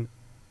between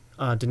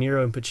De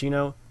Niro and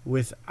Pacino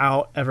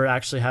without ever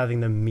actually having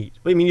them meet.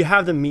 I mean, you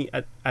have them meet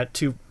at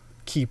two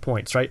key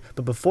points, right?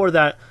 But before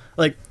that,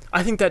 like,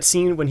 I think that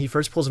scene when he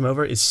first pulls him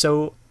over is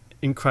so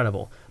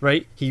incredible,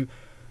 right? He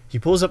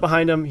pulls up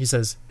behind him. He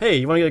says, "Hey,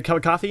 you want to get a cup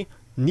of coffee?"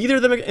 Neither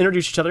of them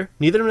introduce each other.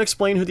 Neither of them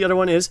explain who the other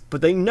one is, but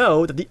they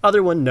know that the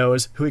other one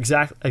knows who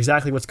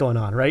exactly what's going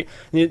on, right?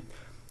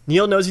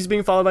 Neil knows he's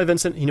being followed by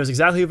Vincent. He knows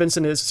exactly who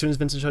Vincent is as soon as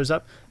Vincent shows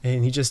up,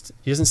 and he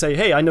doesn't say,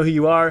 "Hey, I know who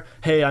you are.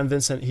 Hey, I'm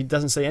Vincent." He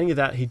doesn't say any of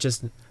that.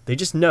 They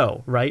just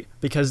know, right?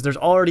 Because there's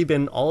already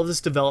been all of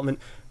this development,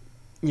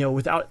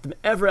 without them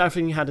ever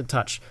having had to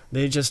touch.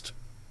 They just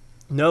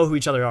know who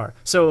each other are.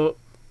 So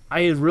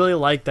I really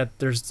like that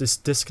there's this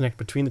disconnect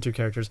between the two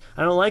characters.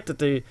 I don't like that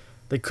they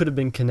could have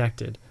been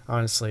connected,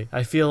 honestly.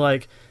 I feel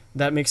like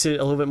that makes it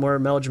a little bit more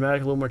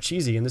melodramatic, a little more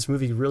cheesy, and this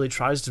movie really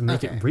tries to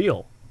make it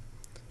real.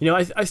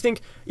 I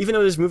think even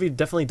though this movie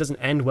definitely doesn't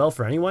end well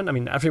for anyone, I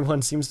mean,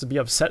 everyone seems to be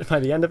upset by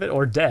the end of it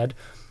or dead,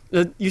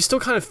 you still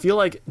kind of feel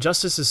like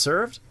justice is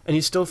served, and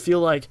you still feel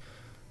like,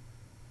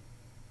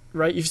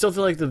 right, you still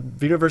feel like the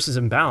universe is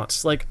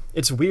imbalanced. Like,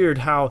 it's weird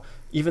how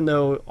even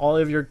though all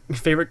of your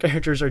favorite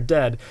characters are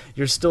dead,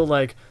 you're still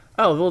like,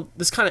 oh, well,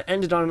 this kind of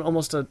ended on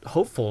almost a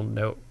hopeful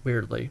note,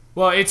 weirdly.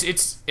 Well,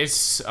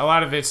 it's a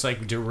lot of it's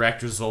like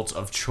direct results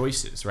of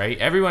choices, right?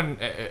 Everyone,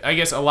 I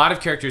guess, a lot of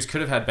characters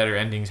could have had better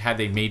endings had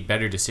they made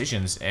better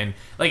decisions, and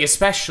like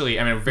especially,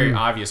 I mean, a very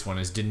obvious one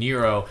is De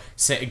Niro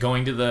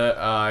going to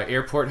the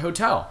airport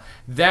hotel.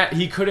 That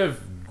he could have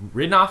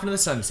ridden off into the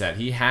sunset.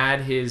 He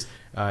had his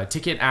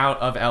ticket out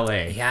of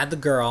L.A. He had the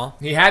girl.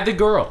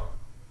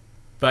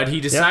 But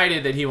he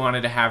decided that he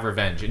wanted to have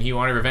revenge, and he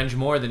wanted revenge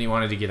more than he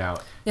wanted to get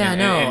out. Yeah,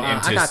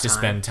 and to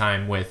spend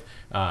time with,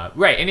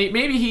 right. And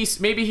maybe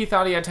he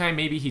thought he had time,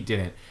 maybe he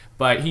didn't,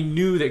 but he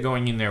knew that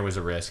going in there was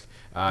a risk.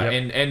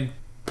 And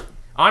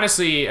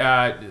honestly,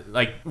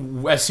 like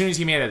as soon as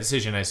he made that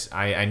decision,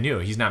 I knew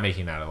he's not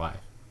making that alive.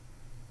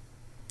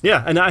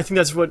 Yeah, and I think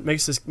that's what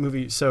makes this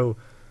movie so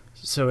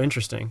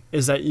interesting,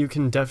 is that you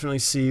can definitely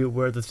see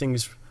where the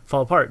things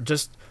fall apart.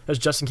 Just as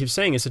Justin keeps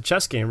saying, it's a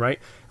chess game, right?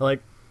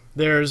 Like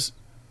there's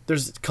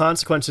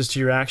consequences to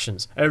your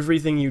actions.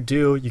 Everything you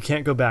do, you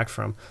can't go back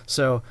from.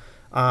 So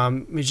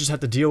you just have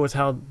to deal with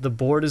how the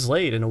board is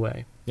laid in a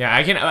way. Yeah,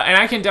 I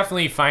can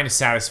definitely find a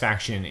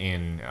satisfaction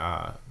in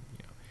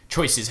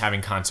choices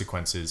having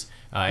consequences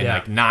and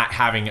like not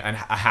having a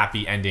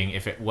happy ending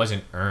if it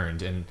wasn't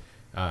earned. And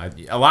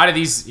a lot of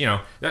these,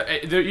 I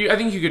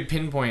think you could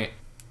pinpoint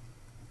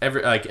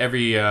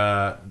every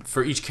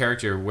for each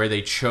character where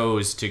they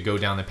chose to go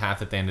down the path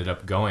that they ended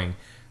up going,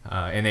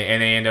 and they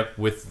end up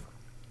with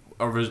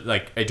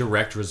a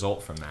direct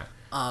result from that.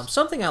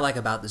 Something I like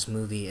about this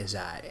movie is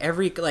that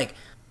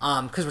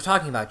because we're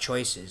talking about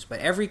choices, but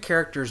every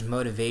character's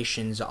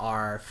motivations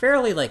are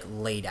fairly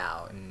laid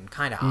out and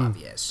kind of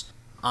obvious.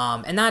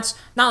 And that's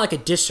not like a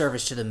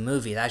disservice to the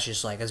movie. That's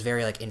just it's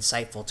very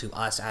insightful to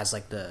us as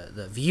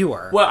the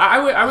viewer. Well,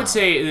 I would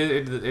say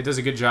it does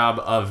a good job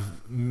of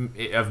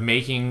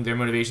making their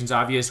motivations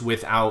obvious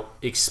without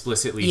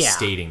explicitly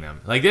stating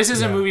them. Like this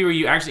is a movie where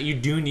you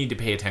do need to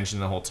pay attention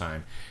the whole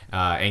time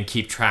and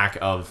keep track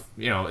of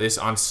this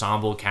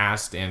ensemble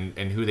cast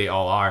and who they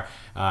all are.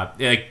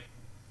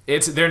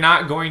 They're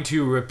not going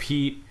to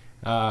repeat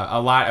a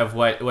lot of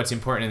what's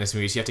important in this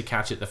movie, so you have to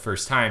catch it the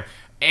first time.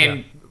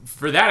 And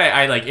for that,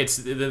 I like it's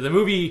the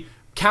movie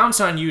counts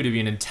on you to be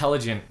an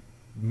intelligent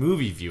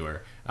movie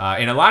viewer.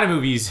 And a lot of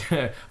movies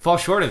fall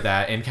short of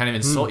that and kind of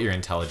insult your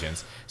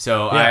intelligence.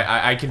 So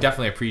I can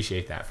definitely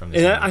appreciate that from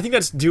this movie. I think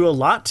that's due a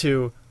lot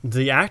to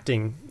the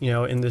acting,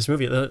 in this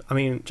movie. I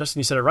mean, Justin,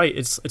 you said it right.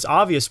 It's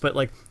obvious,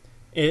 but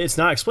it's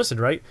not explicit,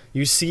 right?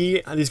 You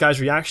see these guys'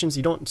 reactions.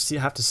 You don't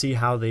have to see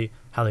how they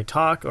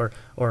talk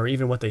or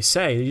even what they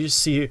say. You just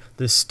see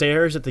the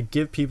stares that they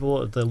give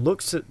people,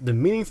 the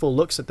meaningful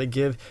looks that they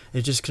give.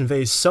 It just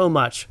conveys so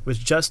much with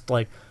just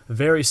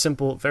very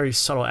simple, very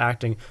subtle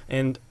acting.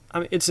 And I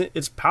mean,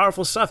 it's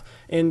powerful stuff,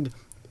 and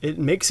it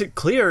makes it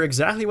clear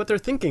exactly what they're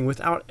thinking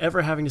without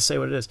ever having to say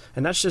what it is.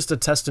 And that's just a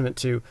testament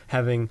to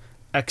having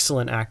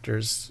excellent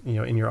actors,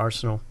 in your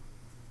arsenal.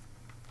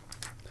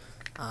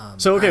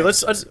 So okay,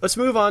 let's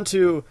move on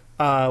to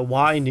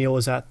why Neil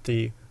was at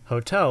the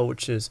hotel,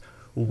 which is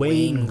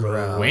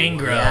Waingro.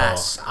 Waingro.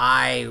 Yes,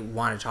 I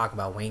want to talk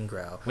about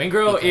Waingro.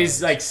 Waingro is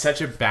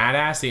such a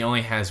badass. He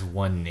only has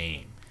one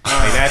name.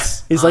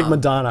 He's like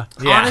Madonna.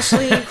 Yeah.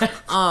 Honestly,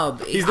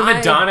 he's the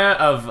Madonna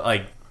of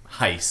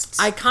heists.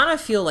 I kind of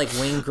feel like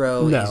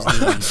Waingro is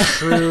the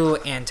true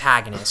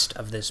antagonist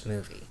of this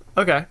movie.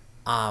 Okay.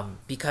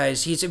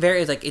 Because he's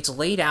very it's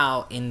laid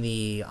out in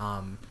the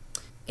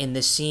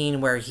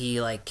scene where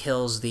he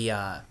kills the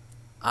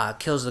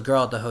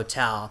girl at the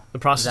hotel. The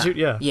prostitute,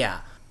 yeah. Yeah.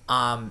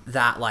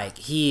 that like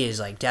he is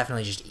like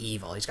definitely just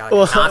evil. He's got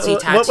like a Nazi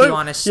tattoo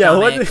on his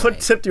stomach. Yeah, what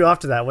tipped you off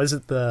to that? Was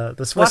it the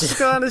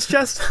swastika on his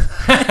chest?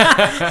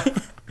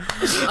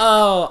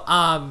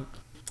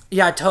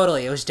 Yeah,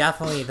 totally. It was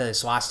definitely the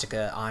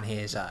swastika on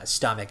his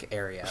stomach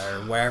area or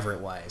wherever it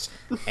was,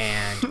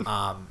 and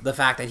the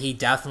fact that he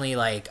definitely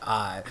like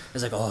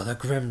was like, oh, the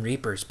Grim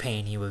Reaper's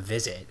paying you a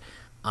visit,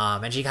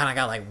 and she kind of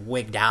got like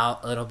wigged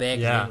out a little bit.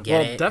 Yeah, didn't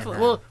get it.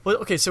 Definitely. Well,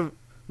 okay, so.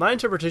 My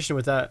interpretation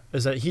with that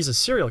is that he's a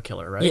serial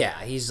killer, right?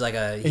 Yeah, he's like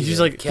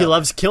he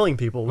loves killing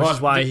people, which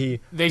is why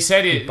they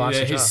said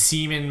his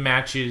semen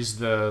matches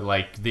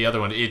the other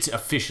one. It's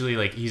officially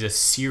like he's a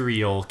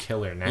serial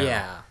killer now.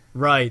 Yeah,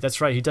 right.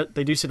 That's right.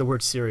 They do say the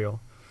word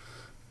serial.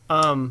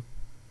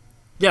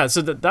 Yeah.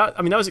 So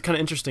that was kind of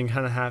interesting,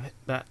 kind of have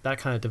that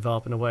kind of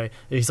develop in a way.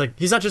 He's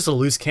not just a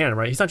loose cannon,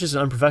 right? He's not just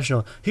an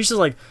unprofessional. He's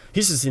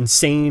this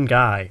insane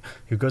guy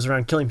who goes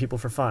around killing people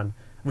for fun.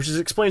 Which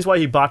explains why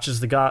he botches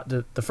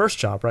the first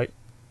job, right?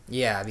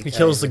 Yeah, because he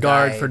kills the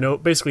guard for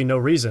basically no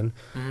reason.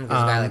 Because the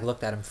guy like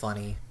looked at him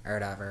funny or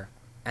whatever,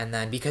 and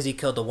then because he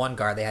killed the one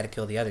guard, they had to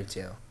kill the other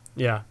two.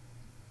 Yeah.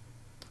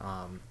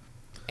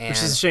 Which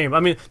is a shame.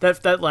 I mean,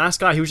 that last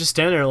guy, he was just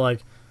standing there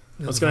like,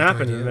 "What's gonna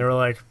happen?" And they were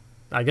like,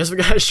 "I guess we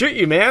gotta shoot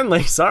you, man.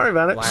 Like, sorry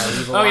about it."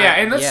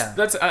 And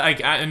that's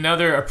like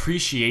another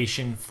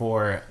appreciation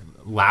for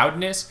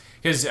loudness.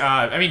 Because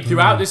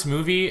throughout this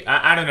movie,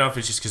 I don't know if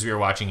it's just because we were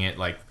watching it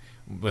like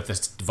with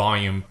this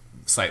volume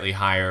slightly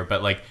higher,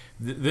 but like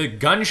the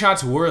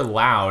gunshots were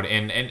loud,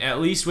 and at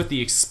least with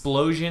the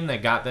explosion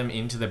that got them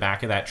into the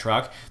back of that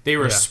truck, they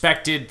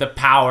respected the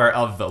power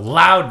of the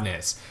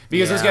loudness,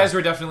 because those guys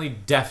were definitely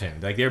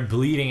deafened, like they're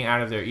bleeding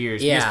out of their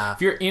ears. Yeah, because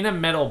if you're in a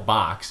metal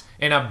box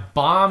and a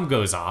bomb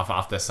goes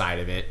off the side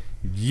of it,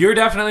 you're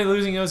definitely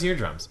losing those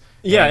eardrums.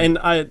 Yeah, and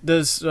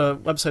there's a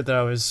website that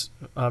I was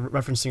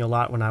referencing a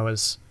lot when I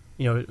was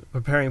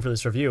preparing for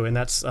this review, and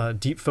that's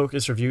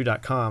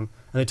deepfocusreview.com,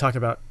 and they talk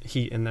about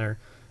heat in there,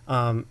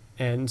 and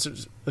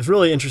it's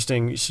really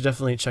interesting. You should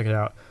definitely check it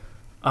out.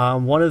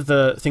 One of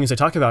the things they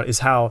talk about is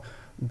how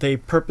they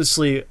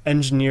purposely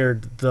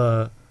engineered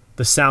the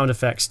sound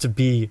effects to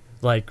be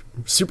like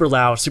super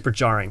loud, super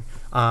jarring,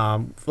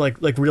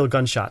 like real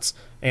gunshots,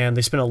 and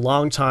they spent a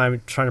long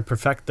time trying to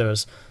perfect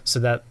those so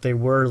that they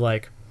were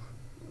like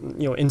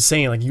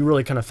insane. Like you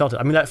really kind of felt it.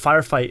 I mean, that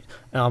firefight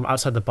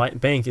outside the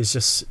bank is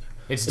just.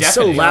 It's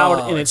so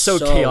loud and it's so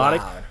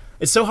chaotic. Loud.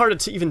 It's so hard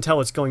to even tell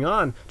what's going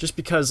on, just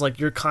because like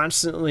you're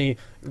constantly,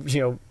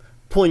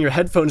 pulling your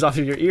headphones off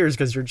of your ears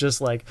because you're just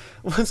like,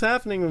 what's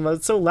happening?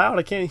 It's so loud,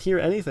 I can't hear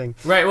anything.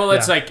 Right. Well,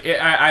 it's like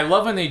I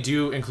love when they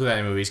do include that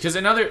in movies, because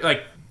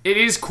it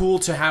is cool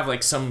to have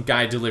like some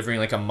guy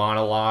delivering like a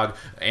monologue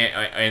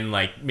and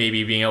like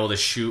maybe being able to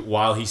shoot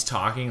while he's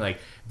talking. Like,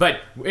 but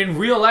in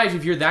real life,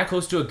 if you're that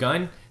close to a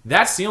gun,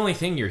 that's the only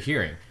thing you're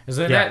hearing.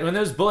 When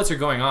those bullets are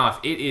going off,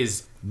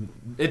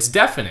 it's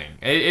deafening.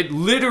 It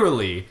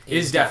literally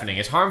is deafening.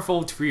 It's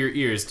harmful for your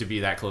ears to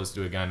be that close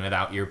to a gun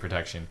without ear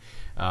protection.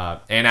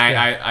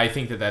 I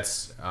think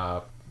that's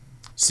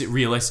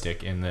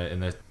realistic in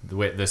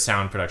the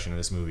sound production of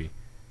this movie.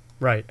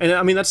 Right, and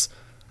I mean that's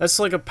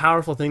like a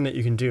powerful thing that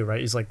you can do,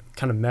 right? Is like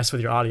kind of mess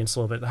with your audience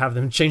a little bit, have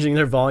them changing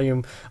their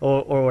volume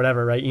or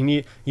whatever, right?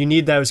 You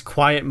need those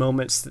quiet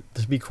moments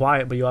to be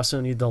quiet, but you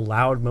also need the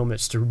loud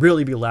moments to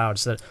really be loud,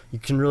 so that you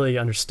can really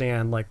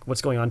understand like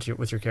what's going on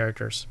with your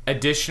characters.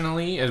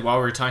 Additionally, while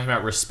we're talking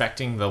about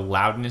respecting the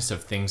loudness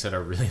of things that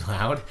are really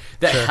loud,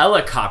 the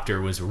helicopter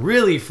was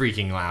really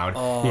freaking loud,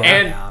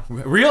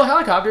 real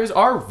helicopters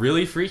are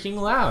really freaking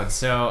loud.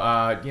 So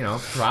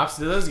props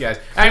to those guys.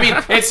 I mean,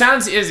 it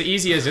sounds as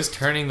easy as just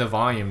turning the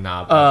volume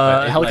knob.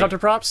 Helicopter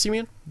props, you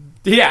mean?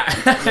 Yeah.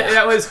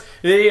 That was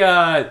they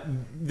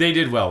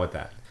did well with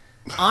that.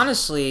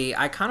 Honestly,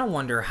 I kind of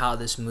wonder how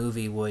this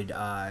movie would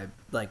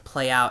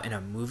play out in a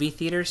movie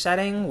theater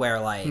setting where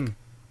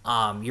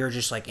you're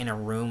just like in a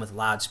room with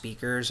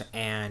loudspeakers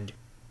and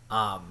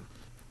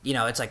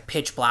it's like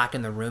pitch black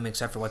in the room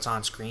except for what's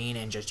on screen,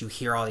 and just you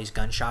hear all these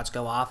gunshots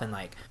go off, and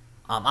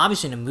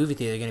obviously in a movie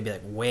theater you're going to be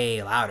like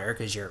way louder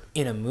because you're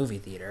in a movie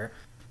theater.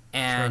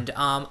 And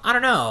I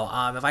don't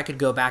know, if I could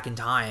go back in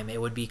time,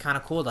 it would be kind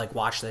of cool to like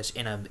watch this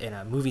in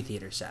a movie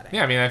theater setting.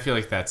 Yeah, I mean, I feel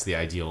like that's the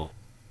ideal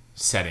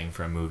setting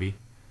for a movie.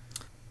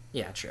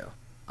 Yeah, true.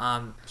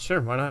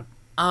 Sure, why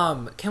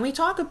not? Can we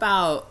talk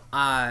about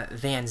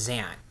Van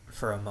Zandt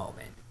for a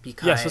moment?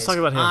 Because yes, let's talk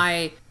about him.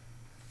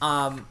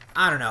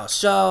 I don't know.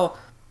 So,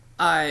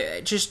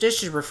 just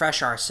to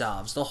refresh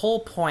ourselves, the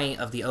whole point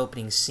of the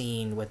opening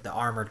scene with the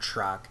armored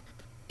truck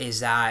is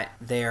that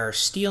they're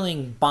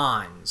stealing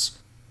bonds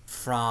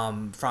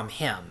from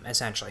him,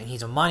 essentially, and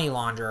he's a money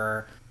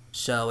launderer,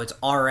 so it's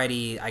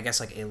already, I guess,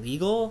 like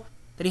illegal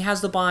that he has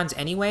the bonds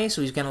anyway,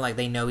 so he's gonna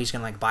they know he's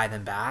gonna buy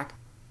them back.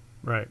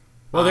 Right.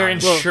 Well, they're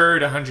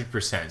insured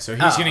 100%, so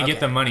he's gonna get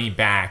the money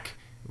back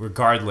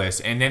regardless,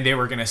 and then they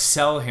were gonna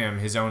sell him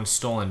his own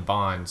stolen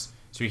bonds,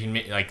 so he can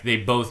make, they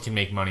both can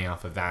make money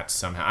off of that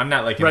somehow. I'm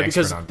not an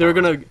expert on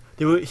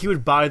because he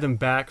would buy them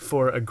back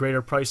for a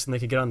greater price than they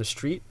could get on the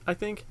street, I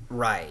think.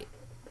 Right.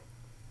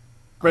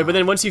 Right, but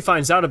then once he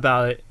finds out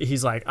about it,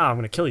 he's like, "Oh, I'm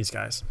gonna kill these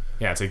guys."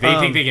 Yeah, it's like they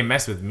think they can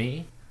mess with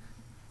me.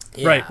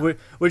 Yeah. Right,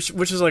 which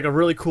is like a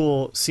really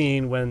cool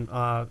scene when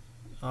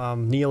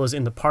Neil is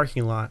in the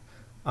parking lot,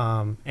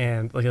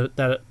 and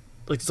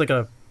it's like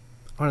a,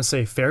 I want to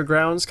say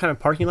fairgrounds kind of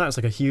parking lot. It's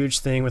like a huge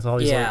thing with all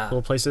these like,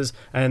 little places,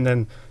 and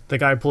then the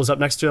guy pulls up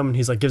next to him and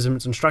he's like gives him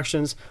his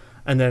instructions,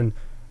 and then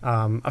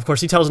of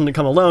course he tells him to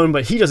come alone,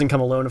 but he doesn't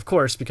come alone, of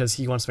course, because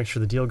he wants to make sure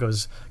the deal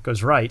goes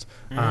right,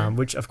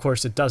 which of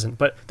course it doesn't.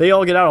 But they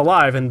all get out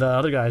alive, and the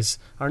other guys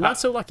are not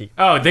so lucky.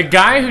 Oh, the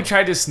guy who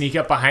tried to sneak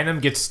up behind them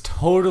gets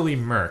totally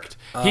murked.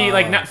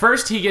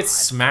 First he gets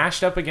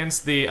smashed up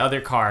against the other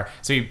car,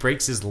 so he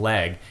breaks his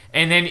leg,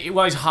 and then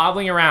while he's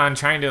hobbling around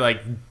trying to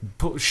like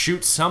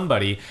shoot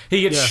somebody,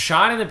 he gets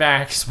shot in the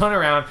back, spun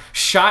around,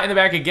 shot in the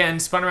back again,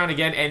 spun around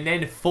again, and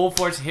then full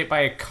force hit by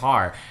a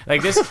car.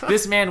 Like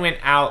this man went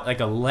out like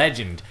a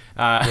legend.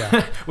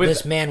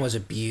 This man was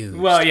abused.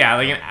 Well, yeah,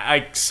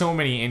 like so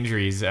many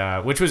injuries,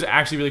 which was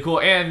actually really cool.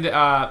 And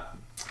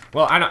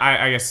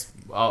I guess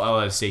I'll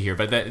let it stay here.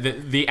 But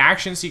the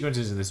action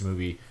sequences in this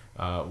movie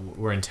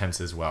were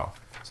intense as well.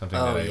 Something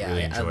that I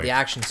really enjoyed. The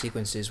action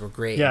sequences were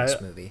great in this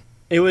movie.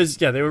 It was,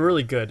 they were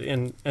really good,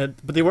 and but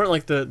they weren't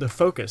like the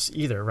focus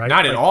either, right?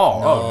 Not at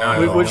all.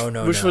 Not at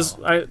all. Which was,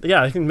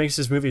 I think makes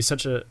this movie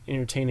such an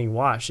entertaining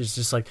watch. It's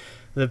just like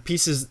the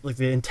pieces, like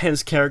the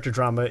intense character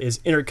drama is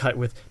intercut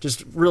with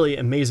just really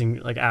amazing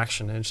like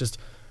action, and it's just,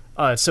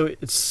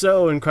 it's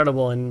so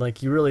incredible, and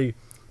like you really,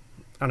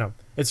 I don't know,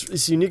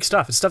 it's unique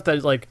stuff. It's stuff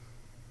that like,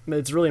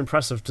 it's really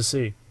impressive to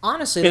see.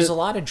 Honestly, there's a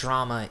lot of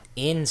drama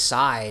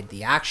inside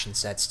the action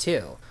sets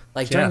too.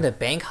 Like during the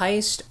bank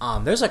heist,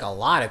 there's like a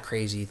lot of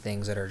crazy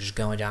things that are just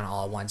going down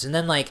all at once, and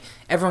then like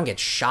everyone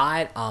gets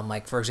shot.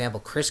 Like for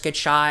example, Chris gets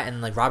shot,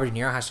 and like Robert De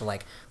Niro has to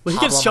like. Well,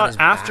 he gets shot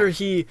after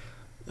he.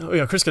 Oh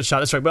yeah, Chris gets shot.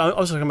 That's right. But I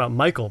was talking about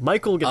Michael.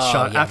 Michael gets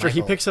shot after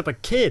he picks up a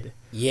kid.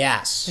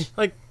 Yes.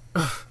 Like,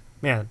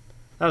 man,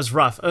 that was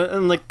rough.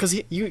 And like, cause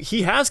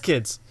he has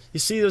kids.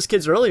 You see those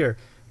kids earlier.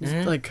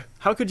 Like,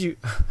 how could you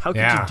do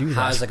that?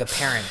 How, as like a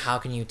parent, how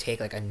can you take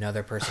like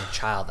another person's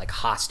child like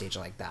hostage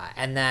like that?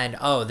 And then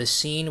the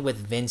scene with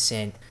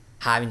Vincent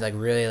having to like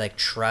really like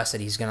trust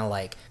that he's gonna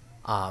like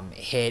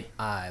hit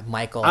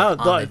Michael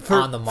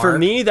on the mark. For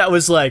me, that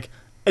was like,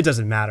 it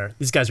doesn't matter.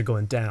 These guys are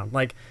going down.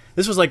 Like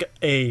this was like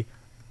a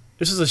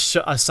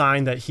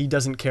sign that he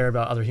doesn't care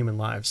about other human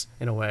lives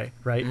in a way,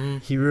 right?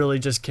 He really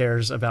just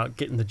cares about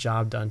getting the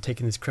job done,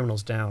 taking these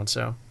criminals down.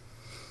 So.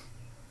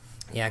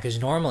 Yeah,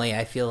 because normally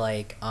I feel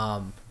like,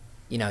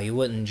 you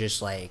wouldn't just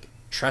like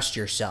trust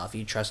yourself.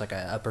 You trust like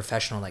a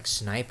professional like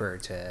sniper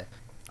to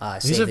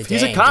save the day.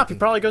 He's a cop. He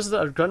probably goes to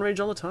the gun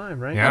range all the time,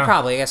 right? Yeah,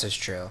 probably. I guess it's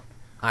true.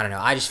 I don't know.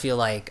 I just feel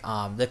like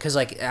because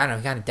like I don't know,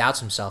 he kind of doubts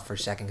himself for a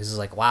second because it's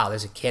like, wow,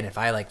 there's a kid. If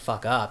I like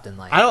fuck up, then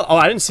like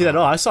I didn't see that at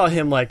all. I saw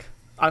him like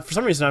for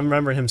some reason I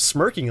remember him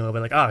smirking a little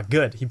bit, like,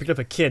 good, he picked up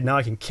a kid. Now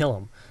I can kill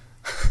him.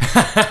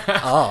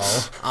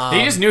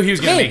 He just knew he was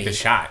gonna make the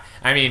shot.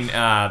 I mean,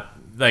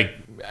 like.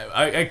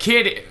 A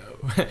kid,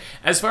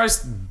 as far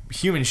as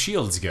human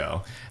shields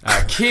go,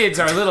 kids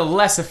are a little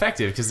less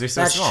effective because they're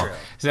so small. True.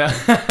 So, I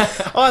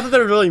thought they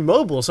were really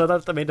mobile, so I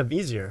thought that made them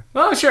easier.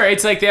 Well, sure.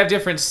 It's like they have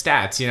different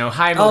stats,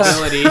 high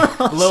mobility,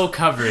 low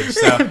coverage.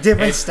 So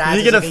different stats.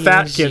 You get a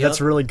fat kid,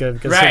 that's really good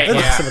because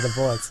some of the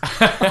bullets.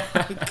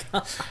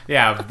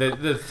 Yeah,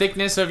 the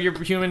thickness of your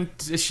human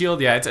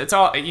shield. Yeah, it's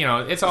all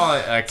it's all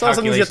a it's all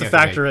something you have to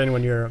factor in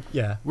when you're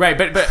right.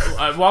 But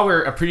while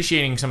we're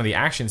appreciating some of the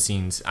action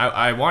scenes,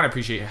 I want to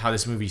appreciate how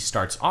this movie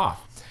starts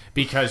off.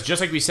 Because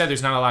just like we said,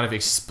 there's not a lot of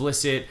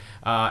explicit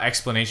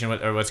explanation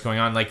or what's going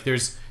on. Like they're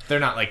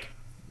not like,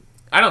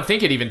 I don't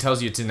think it even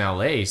tells you it's in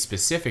LA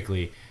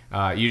specifically.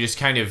 You just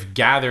kind of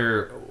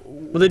gather.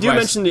 Well, they do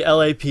mention the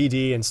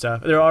LAPD and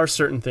stuff. There are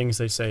certain things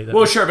they say.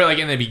 That sure, but like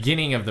in the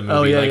beginning of the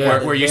movie,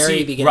 where you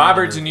see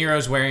Robert De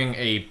Niro's wearing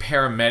a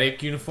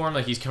paramedic uniform,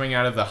 like he's coming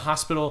out of the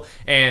hospital,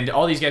 and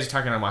all these guys are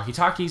talking on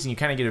walkie-talkies, and you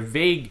kind of get a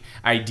vague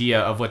idea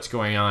of what's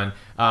going on.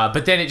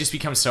 But then it just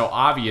becomes so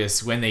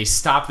obvious when they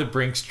stop the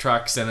Brinks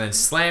trucks and then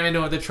slam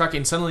into the truck,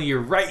 and suddenly you're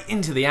right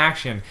into the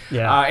action.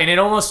 Yeah. And it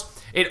almost...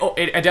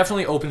 It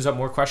definitely opens up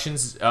more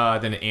questions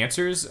than it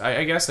answers,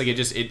 I guess. Like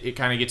it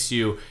kind of gets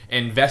you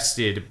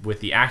invested with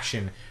the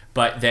action,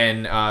 but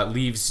then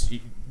leaves,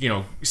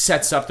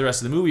 sets up the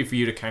rest of the movie for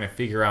you to kind of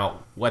figure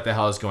out what the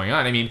hell is going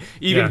on. I mean,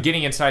 even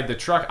getting inside the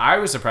truck, I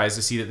was surprised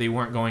to see that they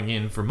weren't going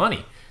in for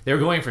money. They were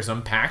going for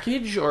some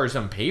package or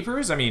some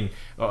papers. I mean,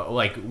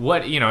 like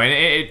what,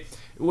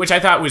 which I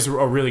thought was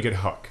a really good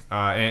hook.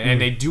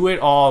 And they do it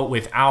all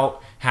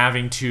without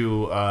having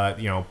to,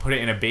 put it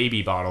in a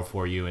baby bottle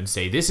for you and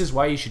say, this is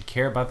why you should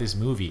care about this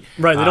movie.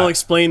 Right. They don't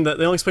explain that.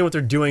 They don't explain what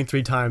they're doing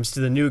 3 times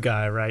to the new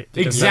guy, right?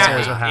 Because that's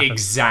always what happens.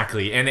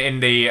 Exactly.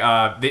 And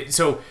they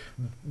so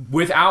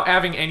without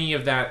having any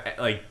of that,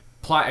 like,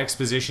 plot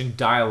exposition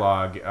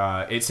dialogue,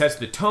 it sets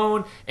the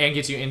tone and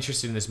gets you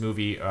interested in this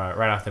movie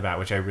right off the bat,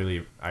 which I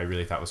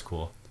really thought was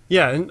cool.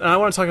 Yeah, and I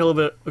want to talk a little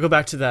bit. We'll go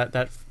back to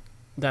that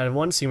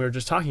one scene we were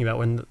just talking about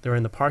when they're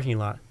in the parking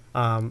lot.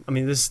 I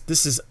mean, this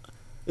is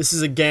this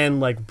is again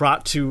like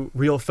brought to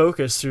real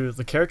focus through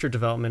the character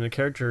development and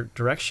character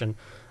direction.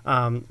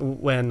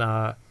 When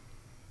De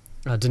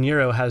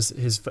Niro has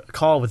his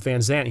call with Van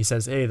Zant, he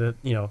says, "Hey, the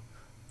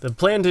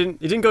plan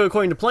didn't go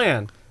according to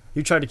plan.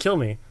 You tried to kill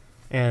me."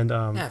 And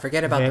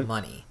forget about the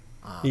money.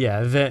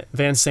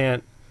 Van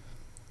Sant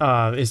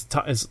is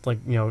like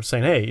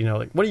saying, "Hey,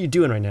 like what are you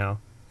doing right now?"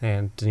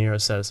 And De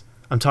Niro says,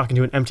 "I'm talking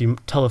to an empty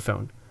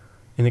telephone."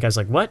 And the guy's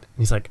like, "What?" And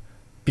he's like,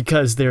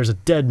 "Because there's a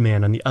dead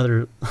man on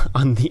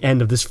the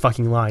end of this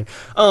fucking line."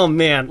 Oh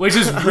man, which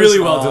is really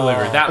well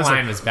delivered. That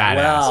line was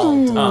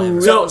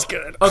badass. That was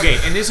good. Okay,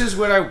 and this is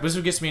what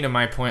gets me to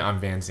my point on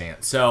Van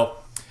Zant. So,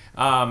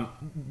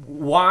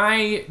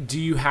 why do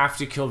you have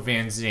to kill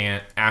Van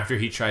Zant after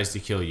he tries to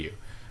kill you?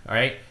 All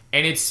right.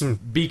 And it's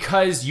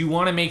because you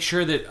want to make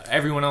sure that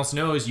everyone else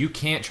knows you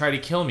can't try to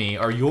kill me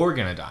or you're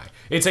going to die.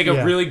 It's like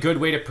a really good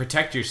way to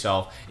protect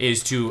yourself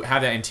is to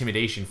have that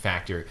intimidation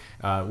factor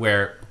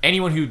where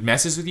anyone who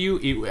messes with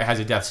you has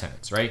a death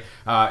sentence, right?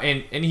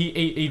 And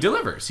he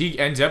delivers. He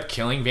ends up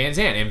killing Van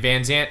Zant, and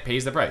Van Zant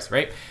pays the price,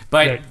 right?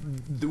 But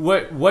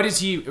what is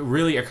he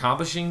really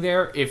accomplishing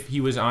there if he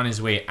was on his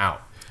way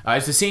out?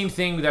 It's the same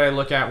thing that I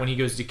look at when he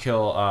goes to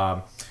kill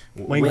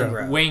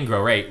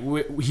Waingro, right?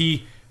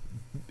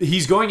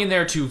 He's going in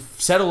there to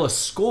settle a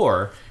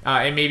score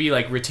and maybe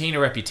like retain a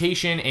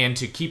reputation and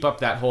to keep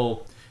up that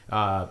whole,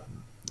 the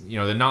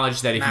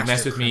knowledge that if you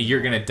mess with me, you're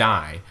going to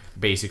die,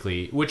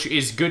 basically, which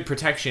is good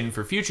protection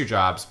for future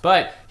jobs.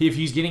 But if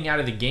he's getting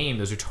out of the game,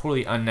 those are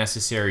totally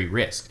unnecessary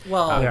risks.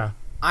 Well,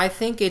 I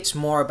think it's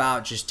more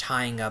about just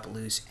tying up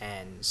loose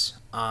ends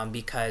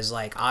because,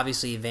 like,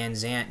 obviously Van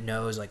Zant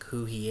knows, like,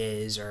 who he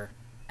is or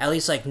at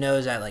least, like,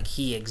 knows that, like,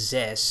 he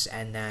exists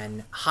and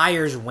then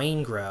hires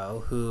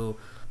Waingro, who...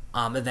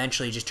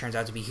 eventually just turns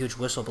out to be a huge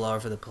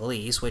whistleblower for the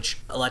police, which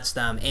lets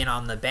them in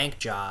on the bank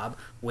job,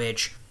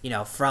 which,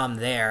 from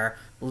there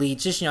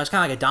leads just, it's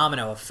kind of like a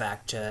domino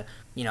effect to,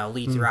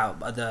 lead throughout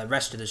the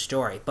rest of the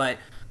story. But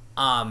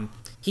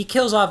he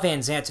kills off Van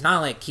Zant to not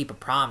only keep a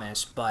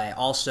promise, but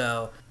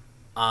also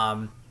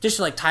just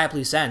to, like, tie up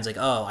loose ends. Like,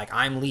 oh, like,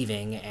 I'm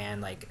leaving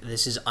and, like,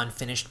 this is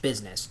unfinished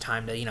business.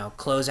 Time to,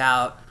 close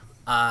out,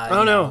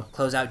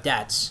 close out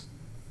debts.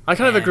 I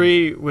kind of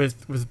agree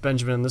with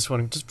Benjamin on this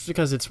one, just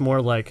because it's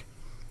more like,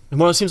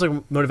 it seems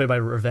like motivated by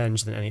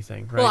revenge than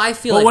anything, right? Well, I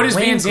feel like what is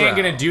Van Zant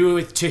going to do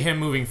to him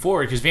moving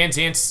forward? Because Van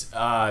Zant's,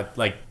 I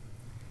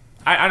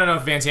don't know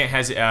if Van Zant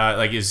has,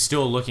 is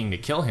still looking to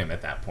kill him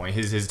at that point.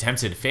 His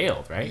attempts had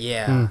failed, right?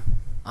 Yeah.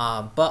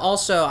 But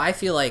also, I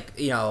feel like,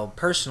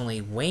 personally,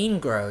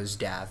 Waingro's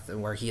death,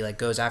 where he, like,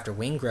 goes after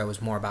Waingro,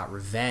 is more about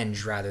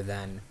revenge rather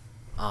than...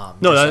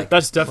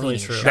 that's definitely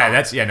true.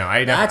 That's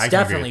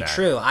definitely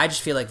true. I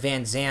just feel like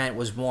Van Zant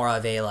was more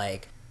of a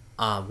like,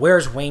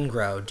 where's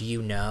Waingro? Do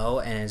you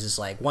know? And it's just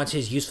like once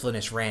his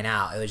usefulness ran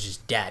out, it was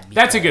just dead.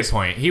 That's a good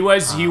point. He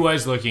was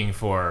looking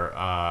for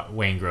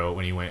Waingro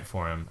when he went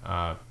for him.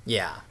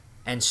 Yeah,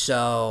 and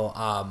so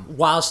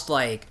whilst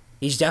like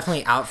he's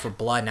definitely out for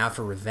blood and out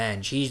for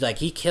revenge,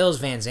 he kills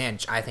Van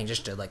Zant, I think,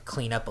 just to like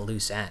clean up a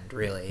loose end,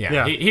 really.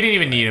 Yeah. He didn't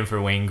even need him for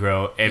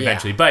Waingro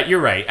eventually. Yeah. But you're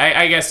right.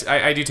 I guess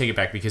I do take it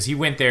back because he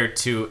went there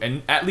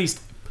to at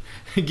least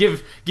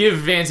give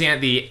Van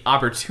Zant the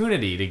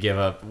opportunity to give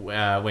up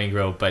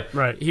Waingro, but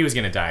he was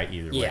going to die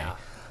either way.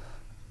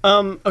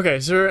 Okay,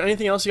 is there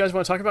anything else you guys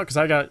want to talk about? Because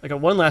I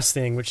got one last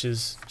thing, which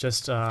is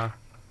just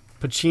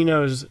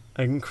Pacino's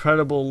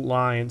incredible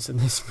lines in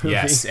this movie.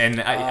 Yes,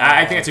 and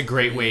I think it's a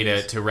great way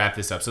to wrap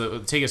this up. So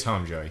take us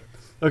home, Joey.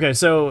 Okay,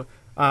 so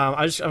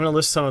I'm going to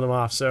list some of them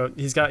off. So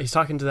he's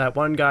talking to that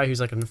one guy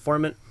who's like an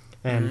informant,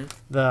 and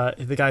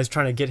the guy's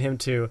trying to get him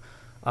to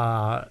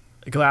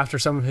go after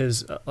some of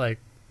his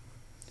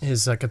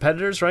his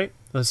competitors, right?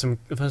 Some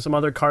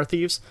other car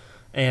thieves.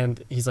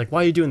 And he's like,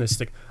 "Why are you doing this?" He's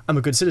like, "I'm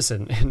a good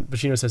citizen." And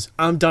Pacino says,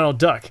 "I'm Donald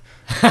Duck."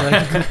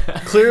 Like,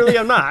 clearly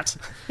I'm not.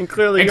 And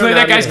clearly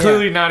that guy's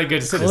clearly not a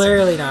good citizen.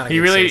 Clearly not a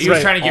good citizen. He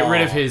was trying to get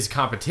rid of his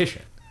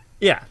competition.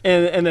 Yeah,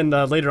 and then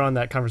later on in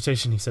that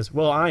conversation, he says,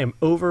 "Well, I am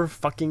over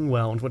fucking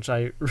whelmed," which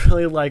I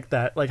really like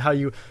that. Like how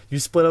you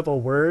split up a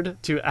word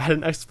to add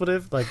an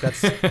expletive. Like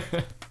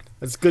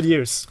that's good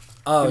use.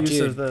 Oh,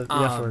 dude, the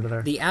F word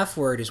there. The F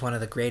word is one of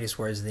the greatest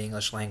words in the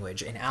English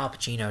language, and Al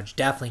Pacino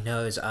definitely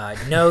knows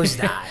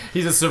that.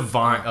 He's a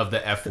savant of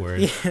the F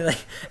word.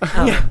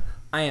 Yeah,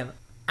 I am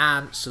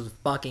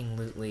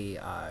absolutely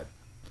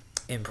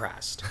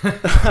impressed.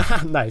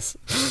 Nice.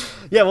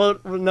 Yeah, well,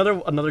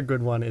 another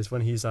good one is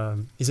when he's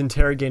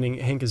interrogating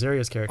Hank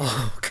Azaria's character.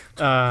 Oh,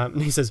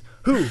 and he says,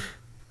 "Who?"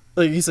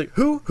 Like he's like,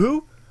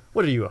 "Who?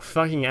 What are you, a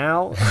fucking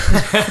owl?"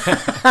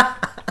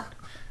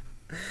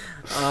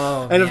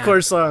 Oh, and of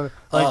course,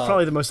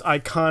 probably the most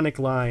iconic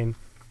line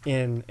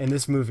in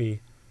this movie,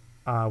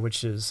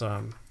 which is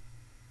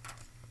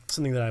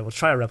something that I will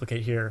try to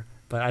replicate here,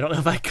 but I don't know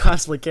if I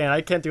constantly can. I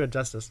can't do it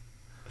justice.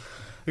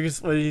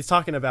 Because when he's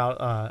talking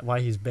about why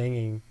he's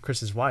banging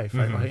Chris's wife,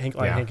 right? Why Hank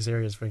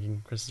Azaria is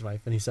banging Chris's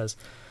wife, and he says,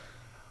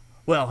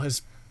 "Well,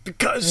 his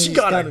because she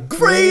got a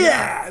great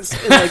ass.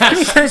 And, like,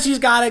 Because she's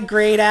got a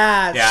great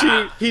ass.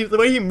 Yeah. the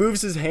way he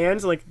moves his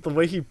hands, like the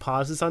way he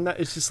pauses on that,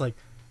 it's just like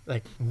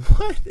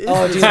what? Is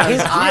Oh, this dude, guy's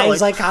his deal?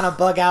 eyes like kind of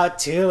bug out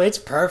too. It's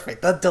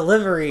perfect. The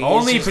delivery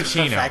Only is just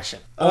Pacino. perfection.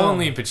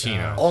 Only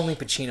Pacino. Only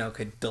Pacino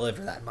could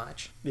deliver that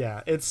much.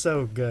 Yeah, it's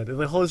so good.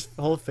 The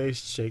whole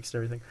face shakes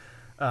and everything.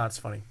 It's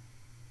funny.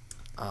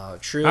 Oh,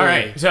 truly. All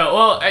right. So,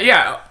 well,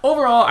 yeah.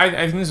 Overall, I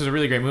think this is a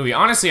really great movie.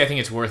 Honestly, I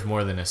think it's worth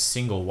more than a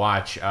single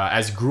watch.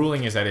 As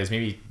grueling as that is,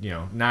 maybe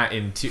not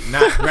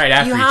right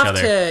after You each have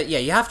other.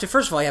 you have to.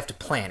 First of all, you have to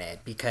plan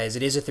it because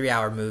it is a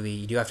 3-hour movie.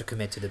 You do have to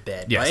commit to the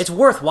bid. Yes. But it's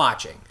worth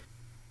watching.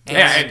 And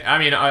Yeah, and I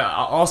mean,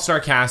 all-star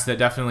cast that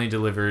definitely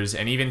delivers,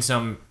 and even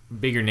some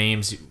bigger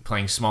names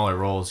playing smaller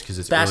roles because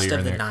it's Best earlier of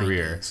in the their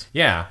career. 90s.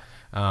 Yeah.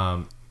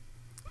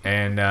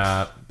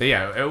 But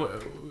yeah,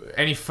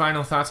 any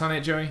final thoughts on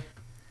it, Joey?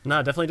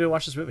 No, definitely do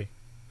watch this movie.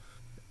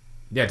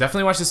 Yeah,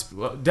 definitely watch this.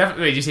 Wait,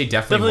 did you say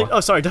definitely?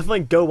 Definitely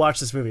go watch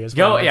this movie. Is what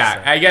Go, I meant to yeah.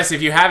 say. I guess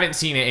if you haven't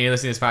seen it and you're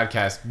listening to this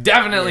podcast,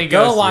 definitely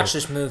go see watch it.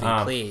 this movie,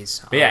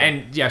 please. But yeah,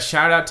 and yeah,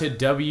 shout out to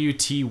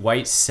WT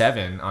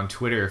White7 on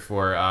Twitter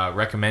for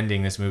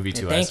recommending this movie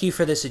to us. Thank you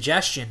for the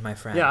suggestion, my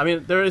friend. Yeah, I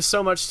mean, there is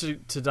so much to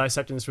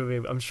dissect in this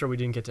movie. I'm sure we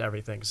didn't get to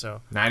everything,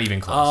 so. Not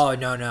even close. Oh,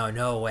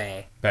 no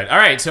way. But all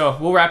right, so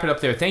we'll wrap it up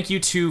there. Thank you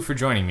two for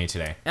joining me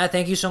today. Yeah,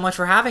 thank you so much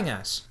for having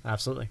us.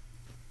 Absolutely.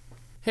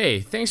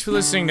 Hey, thanks for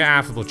listening to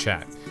Affable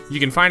Chat.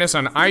 You can find us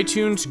on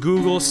iTunes,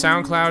 Google,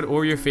 SoundCloud,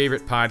 or your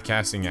favorite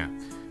podcasting app.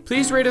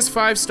 Please rate us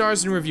 5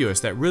 stars and review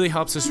us. That really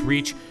helps us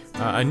reach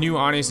a new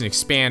audience and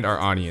expand our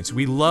audience.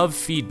 We love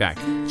feedback.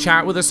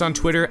 Chat with us on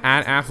Twitter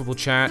at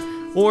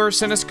AffableChat, or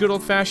send us a good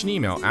old-fashioned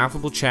email,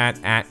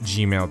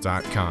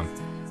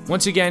 affablechat@gmail.com.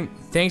 Once again,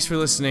 thanks for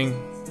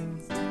listening,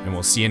 and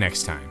we'll see you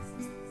next time.